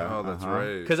Garden. Yeah. Oh, that's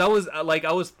right. Because I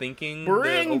was thinking the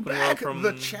Bring open back world from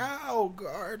the Chow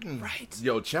Garden. right.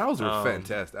 Yo, chows were Um,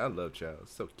 fantastic. I love chows.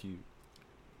 So cute.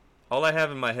 All I have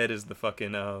in my head is the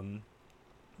fucking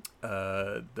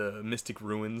the Mystic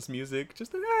Ruins music.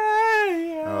 Just the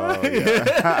Oh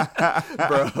yeah.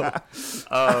 bro.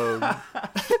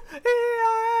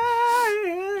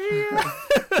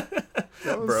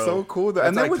 That was Bro, so cool. that's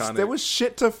And there iconic. was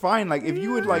shit to find. Like if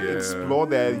you would like Yeah. explore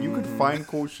there, you could find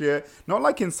cool shit. Not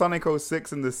like in Sonic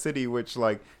 06 in the city, which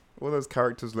like all those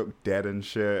characters look dead and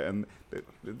shit, and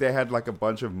they had like a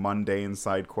bunch of mundane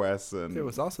side quests and There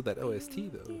was also that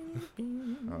OST though.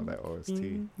 oh that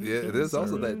OST. Yeah, there's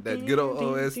also that good old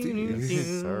OST.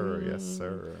 Yes sir, yes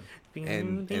sir.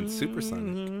 and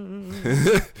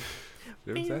Supersonic.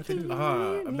 There was that too.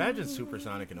 Imagine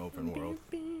Supersonic in open world.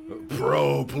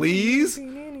 Bro, please,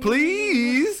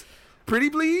 please, pretty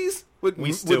please, with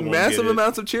We still won't massive get it.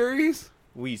 amounts of cherries.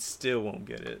 We still won't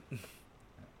get it.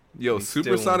 Yo, We still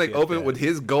won't Supersonic get open that. with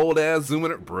his gold ass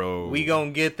zooming, bro. We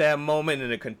gonna get that moment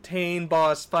in a contained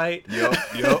boss fight. Yup.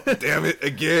 Damn it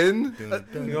again.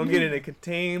 We gonna get in a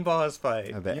contained boss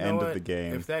fight. At the You know end what? of the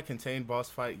game. If that contained boss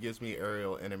fight gives me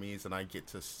aerial enemies and I get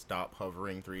to stop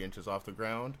hovering 3 inches off the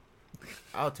ground,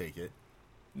 I'll take it.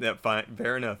 That fine.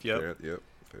 Fair enough. Yep.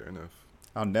 Fair enough.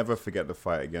 I'll never forget the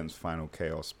fight against Final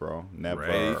Chaos, bro. Never.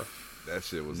 Right? That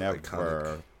shit was Never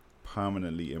iconic.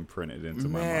 permanently imprinted into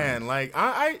my Man, mind. like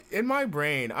I in my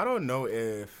brain, I don't know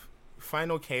if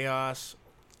Final Chaos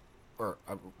or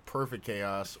Perfect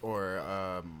Chaos or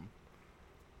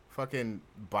fucking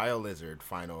BioLizard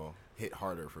Final hit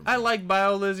harder for me. I like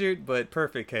BioLizard, but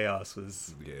Perfect Chaos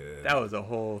was Yeah. that was a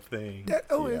whole thing.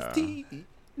 That OST.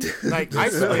 like I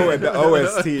Oh, played, and the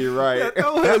OST, right?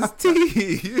 OST.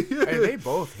 hey, they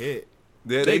both hit.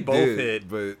 Yeah, They they both did, hit.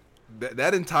 but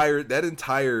that entire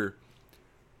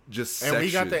just And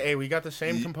section. we got the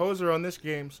same composer on this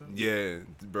game. So. Yeah,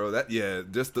 bro.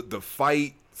 Just the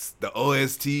fights, the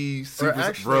OST,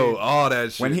 actually, bro, all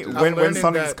that shit. When he just- when learning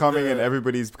Sonic's that coming the- and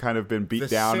everybody's kind of been beat the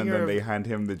down, and then singer- they hand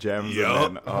him the gems, Yup.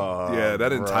 and then yeah,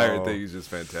 that entire bro. thing is just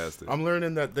fantastic. I'm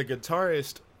learning that the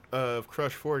guitarist of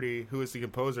Crush 40, who is the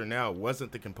composer now,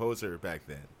 wasn't the composer back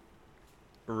then.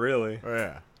 Really? Oh,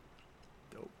 yeah.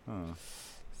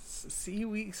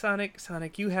 See,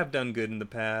 Sonic, you have done good in the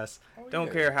past. Don't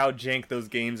yeah. care how jank those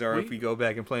games are if we go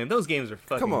back and play them. Those games are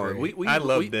fucking Come on, great. we I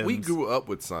love we, them. we grew up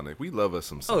with Sonic. We love us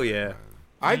some Sonic. Oh, yeah. man.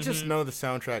 I just know the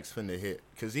soundtrack's finna hit,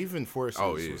 because even Forces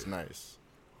Oh, yeah. was nice.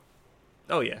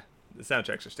 Oh, yeah. The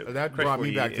soundtracks are still That Crush brought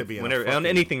me 40, back to if- being a whenever, on fucking-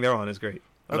 anything they're on is great.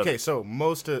 I love Okay, it. so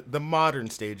most of the modern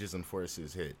stages in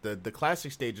Forces hit. The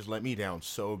classic stages let me down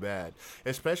so bad,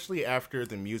 especially after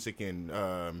the music in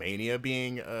Mania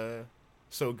being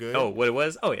so good. Oh, what it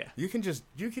was? Oh, yeah. You can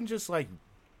just like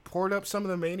port up some of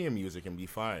the Mania music and be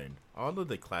fine. All of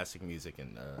the classic music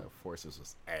in Forces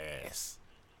was ass.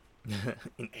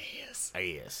 In ass.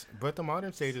 Ass. But the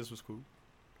modern stages was cool.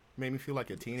 Made me feel like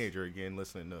a teenager again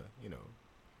listening to,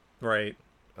 Right.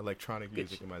 electronic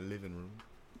music in my living room.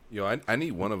 Yo, I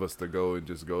need one of us to go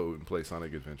and play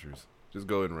Sonic Adventures. Just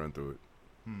go and run through it.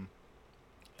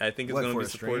 I think it's What, going to for be a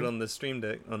supported stream?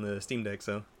 on the Steam Deck,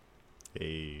 so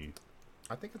Hey.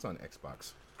 I think it's on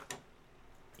Xbox.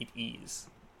 it is.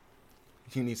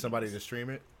 You need somebody to stream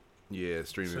it? Yeah,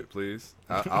 stream it, please.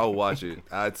 I'll watch it.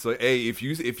 Hey, if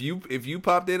you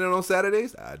popped in on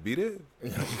Saturdays, I'd be there.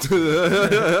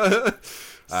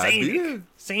 I'd be there.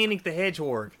 Sonic the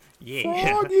Hedgehog. Yeah.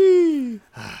 Foggy.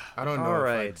 I don't know if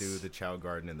Alright. I do the Chow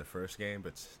Garden in the first game,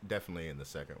 but it's definitely in the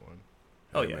second one.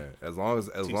 Oh, Hey, yeah. man, as long as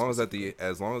at the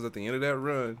end of that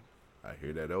run, I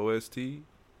hear that OST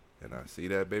and I see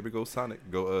that baby go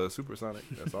Super Sonic.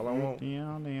 That's all I want.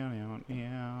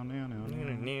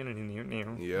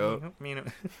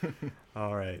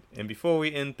 All right. And before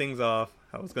we end things off,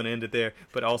 I was going to end it there,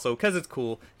 but also because it's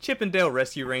cool, Chip and Dale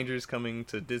Rescue Rangers coming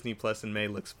to Disney Plus in May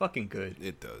looks fucking good.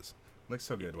 It does. Looks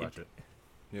so good. Watch it.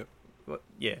 Yep. Well,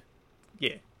 yeah.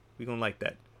 We gonna like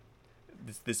that.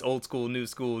 This old school, new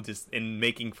school, just in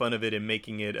making fun of it and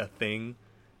making it a thing,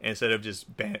 instead of just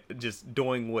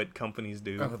doing what companies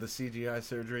do. Oh, the CGI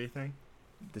surgery thing.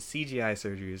 The CGI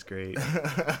surgery is great.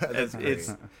 That's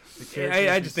it's great.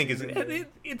 I just think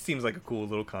it seems like a cool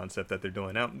little concept that they're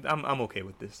doing. I'm okay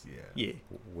with this. Yeah.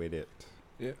 With it.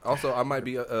 Yeah. Also, I might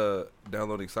be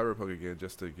downloading Cyberpunk again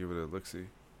just to give it a look-see.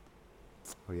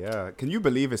 Oh yeah. Can you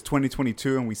believe it's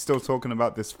 2022 and we still talking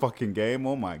about this fucking game?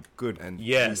 Oh my good. And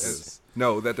Yes.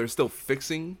 no, that they're still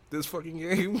fixing this fucking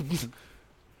game.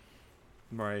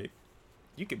 Right.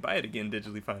 You can buy it again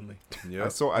digitally finally. Yeah. I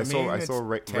saw it's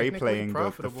Ray technically playing the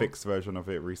profitable. fixed version of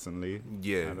it recently.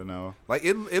 Yeah. I don't know. Like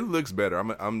it looks better.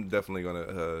 I'm definitely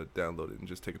gonna download it and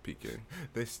just take a peek in.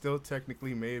 They still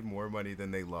technically made more money than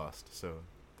they lost, so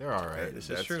they're all right. This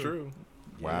is That's true.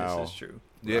 Wow. Yeah, this is true.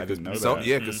 Yeah, I didn't know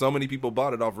because that. so many people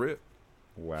bought it off rip.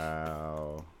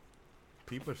 Wow.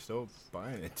 People are still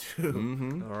buying it too.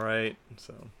 Mm-hmm. All right.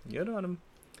 So, good on them.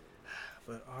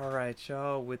 But all right,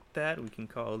 y'all. With that, we can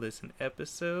call this an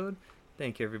episode.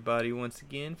 Thank you, everybody, once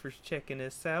again for checking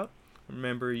us out.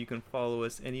 Remember, you can follow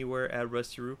us anywhere at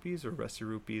Rusty Rupees or Rusty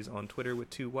Rupees on Twitter with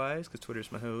 2 Ys, because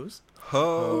Twitter's my hose.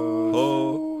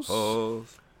 Ho. You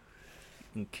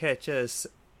can catch us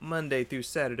Monday through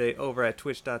Saturday over at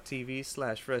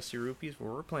twitch.tv/Rusty Rupees,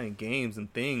 where we're playing games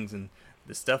and things and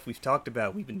the stuff we've talked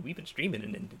about. We've been streaming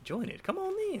and enjoying it. Come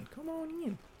on in.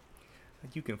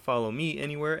 You can follow me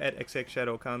anywhere at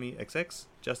XXShadowKamiXX.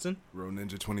 Justin, Row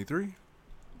Ninja 23.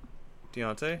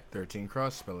 Deontay, 13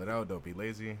 cross, spell it out. Don't be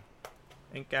lazy.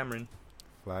 and Cameron.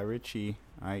 Fly Richie,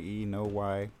 i.e. no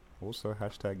why. Also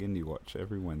hashtag IndieWatch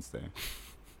every Wednesday.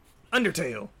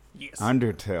 Undertale. Yes.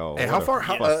 Undertale. Hey, what how a far?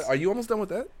 fuss. Are you almost done with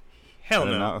that? Hell I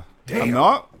don't no. know. Damn. I'm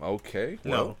not. Okay.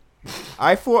 No.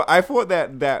 I thought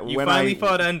that You when finally I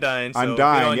fought Undyne. So Undyne, good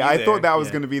on yeah, you I there. thought that was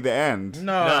Yeah. going to be the end.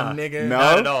 No, Nah. nigga. No?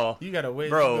 Not at all. You got a ways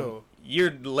to Bro, go. you're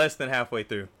less than halfway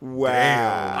through.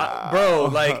 Wow. Bro,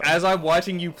 like, as I'm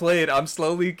watching you play it, I'm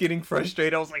slowly getting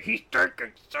frustrated. I was like, he's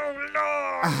taking so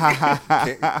long.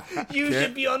 You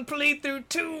should be on playthrough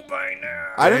 2 by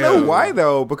now. I don't know Damn. why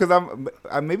though, because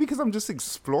maybe because I'm just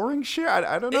exploring shit.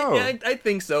 I don't know. I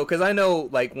think so, because I know,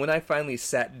 like, when I finally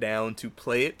sat down to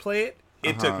play it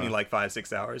took me like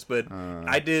 5-6 hours. But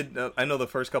I did, I know the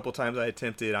first couple times I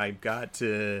attempted, I got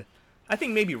to, I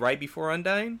think maybe right before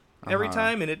Undyne every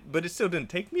time, but it still didn't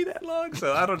take me that long,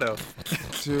 so I don't know.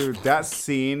 Dude, that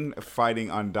scene fighting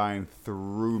Undyne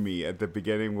threw me at the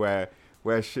beginning where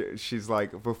she's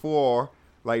like, before,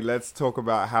 like, let's talk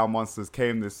about how monsters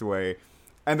came this way.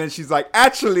 And then she's like,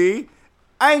 actually,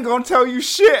 I ain't gonna tell you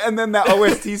shit. And then that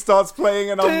OST starts playing,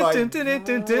 and I'm like, and she's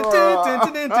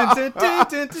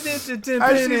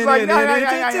like,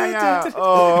 yeah.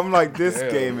 Oh, I'm like, this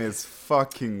game is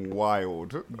fucking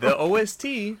wild. The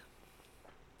OST,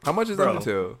 How much is Bro.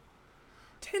 Undertale?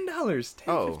 $10,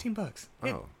 Oh. $15.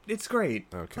 Oh. It's great.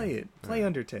 Okay. Play it. Play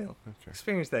Undertale. Okay.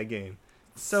 Experience that game.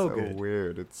 So good.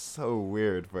 Weird. It's so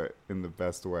weird, but in the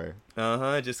best way.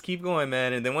 Just keep going,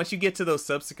 man. And then once you get to those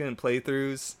subsequent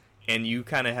playthroughs and you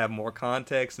kind of have more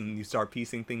context and you start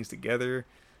piecing things together,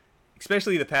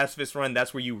 especially the pacifist run,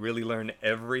 that's where you really learn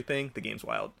everything. The game's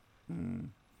wild.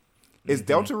 Is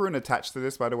Deltarune attached to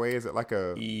this, by the way? Is it like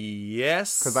a...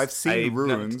 Yes. Because I've seen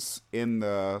runes in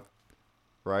the...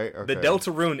 Right? Okay. The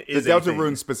Deltarune is the a thing.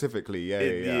 Deltarune specifically.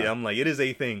 Yeah. I'm like, it is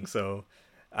a thing. So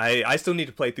I still need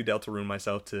to play through Deltarune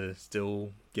myself to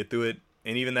still get through it.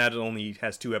 And even that, it only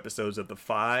has 2 episodes of the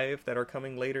 5 that are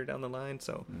coming later down the line.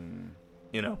 So,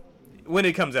 you know, when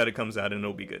it comes out, and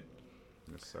it'll be good.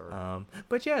 Yes, sir.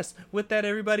 But yes, with that,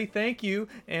 everybody, thank you.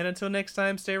 And until next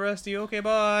time, stay rusty. Okay,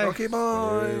 bye. Okay,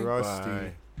 bye. Hey, Rusty.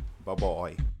 Bye.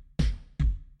 Bye-bye.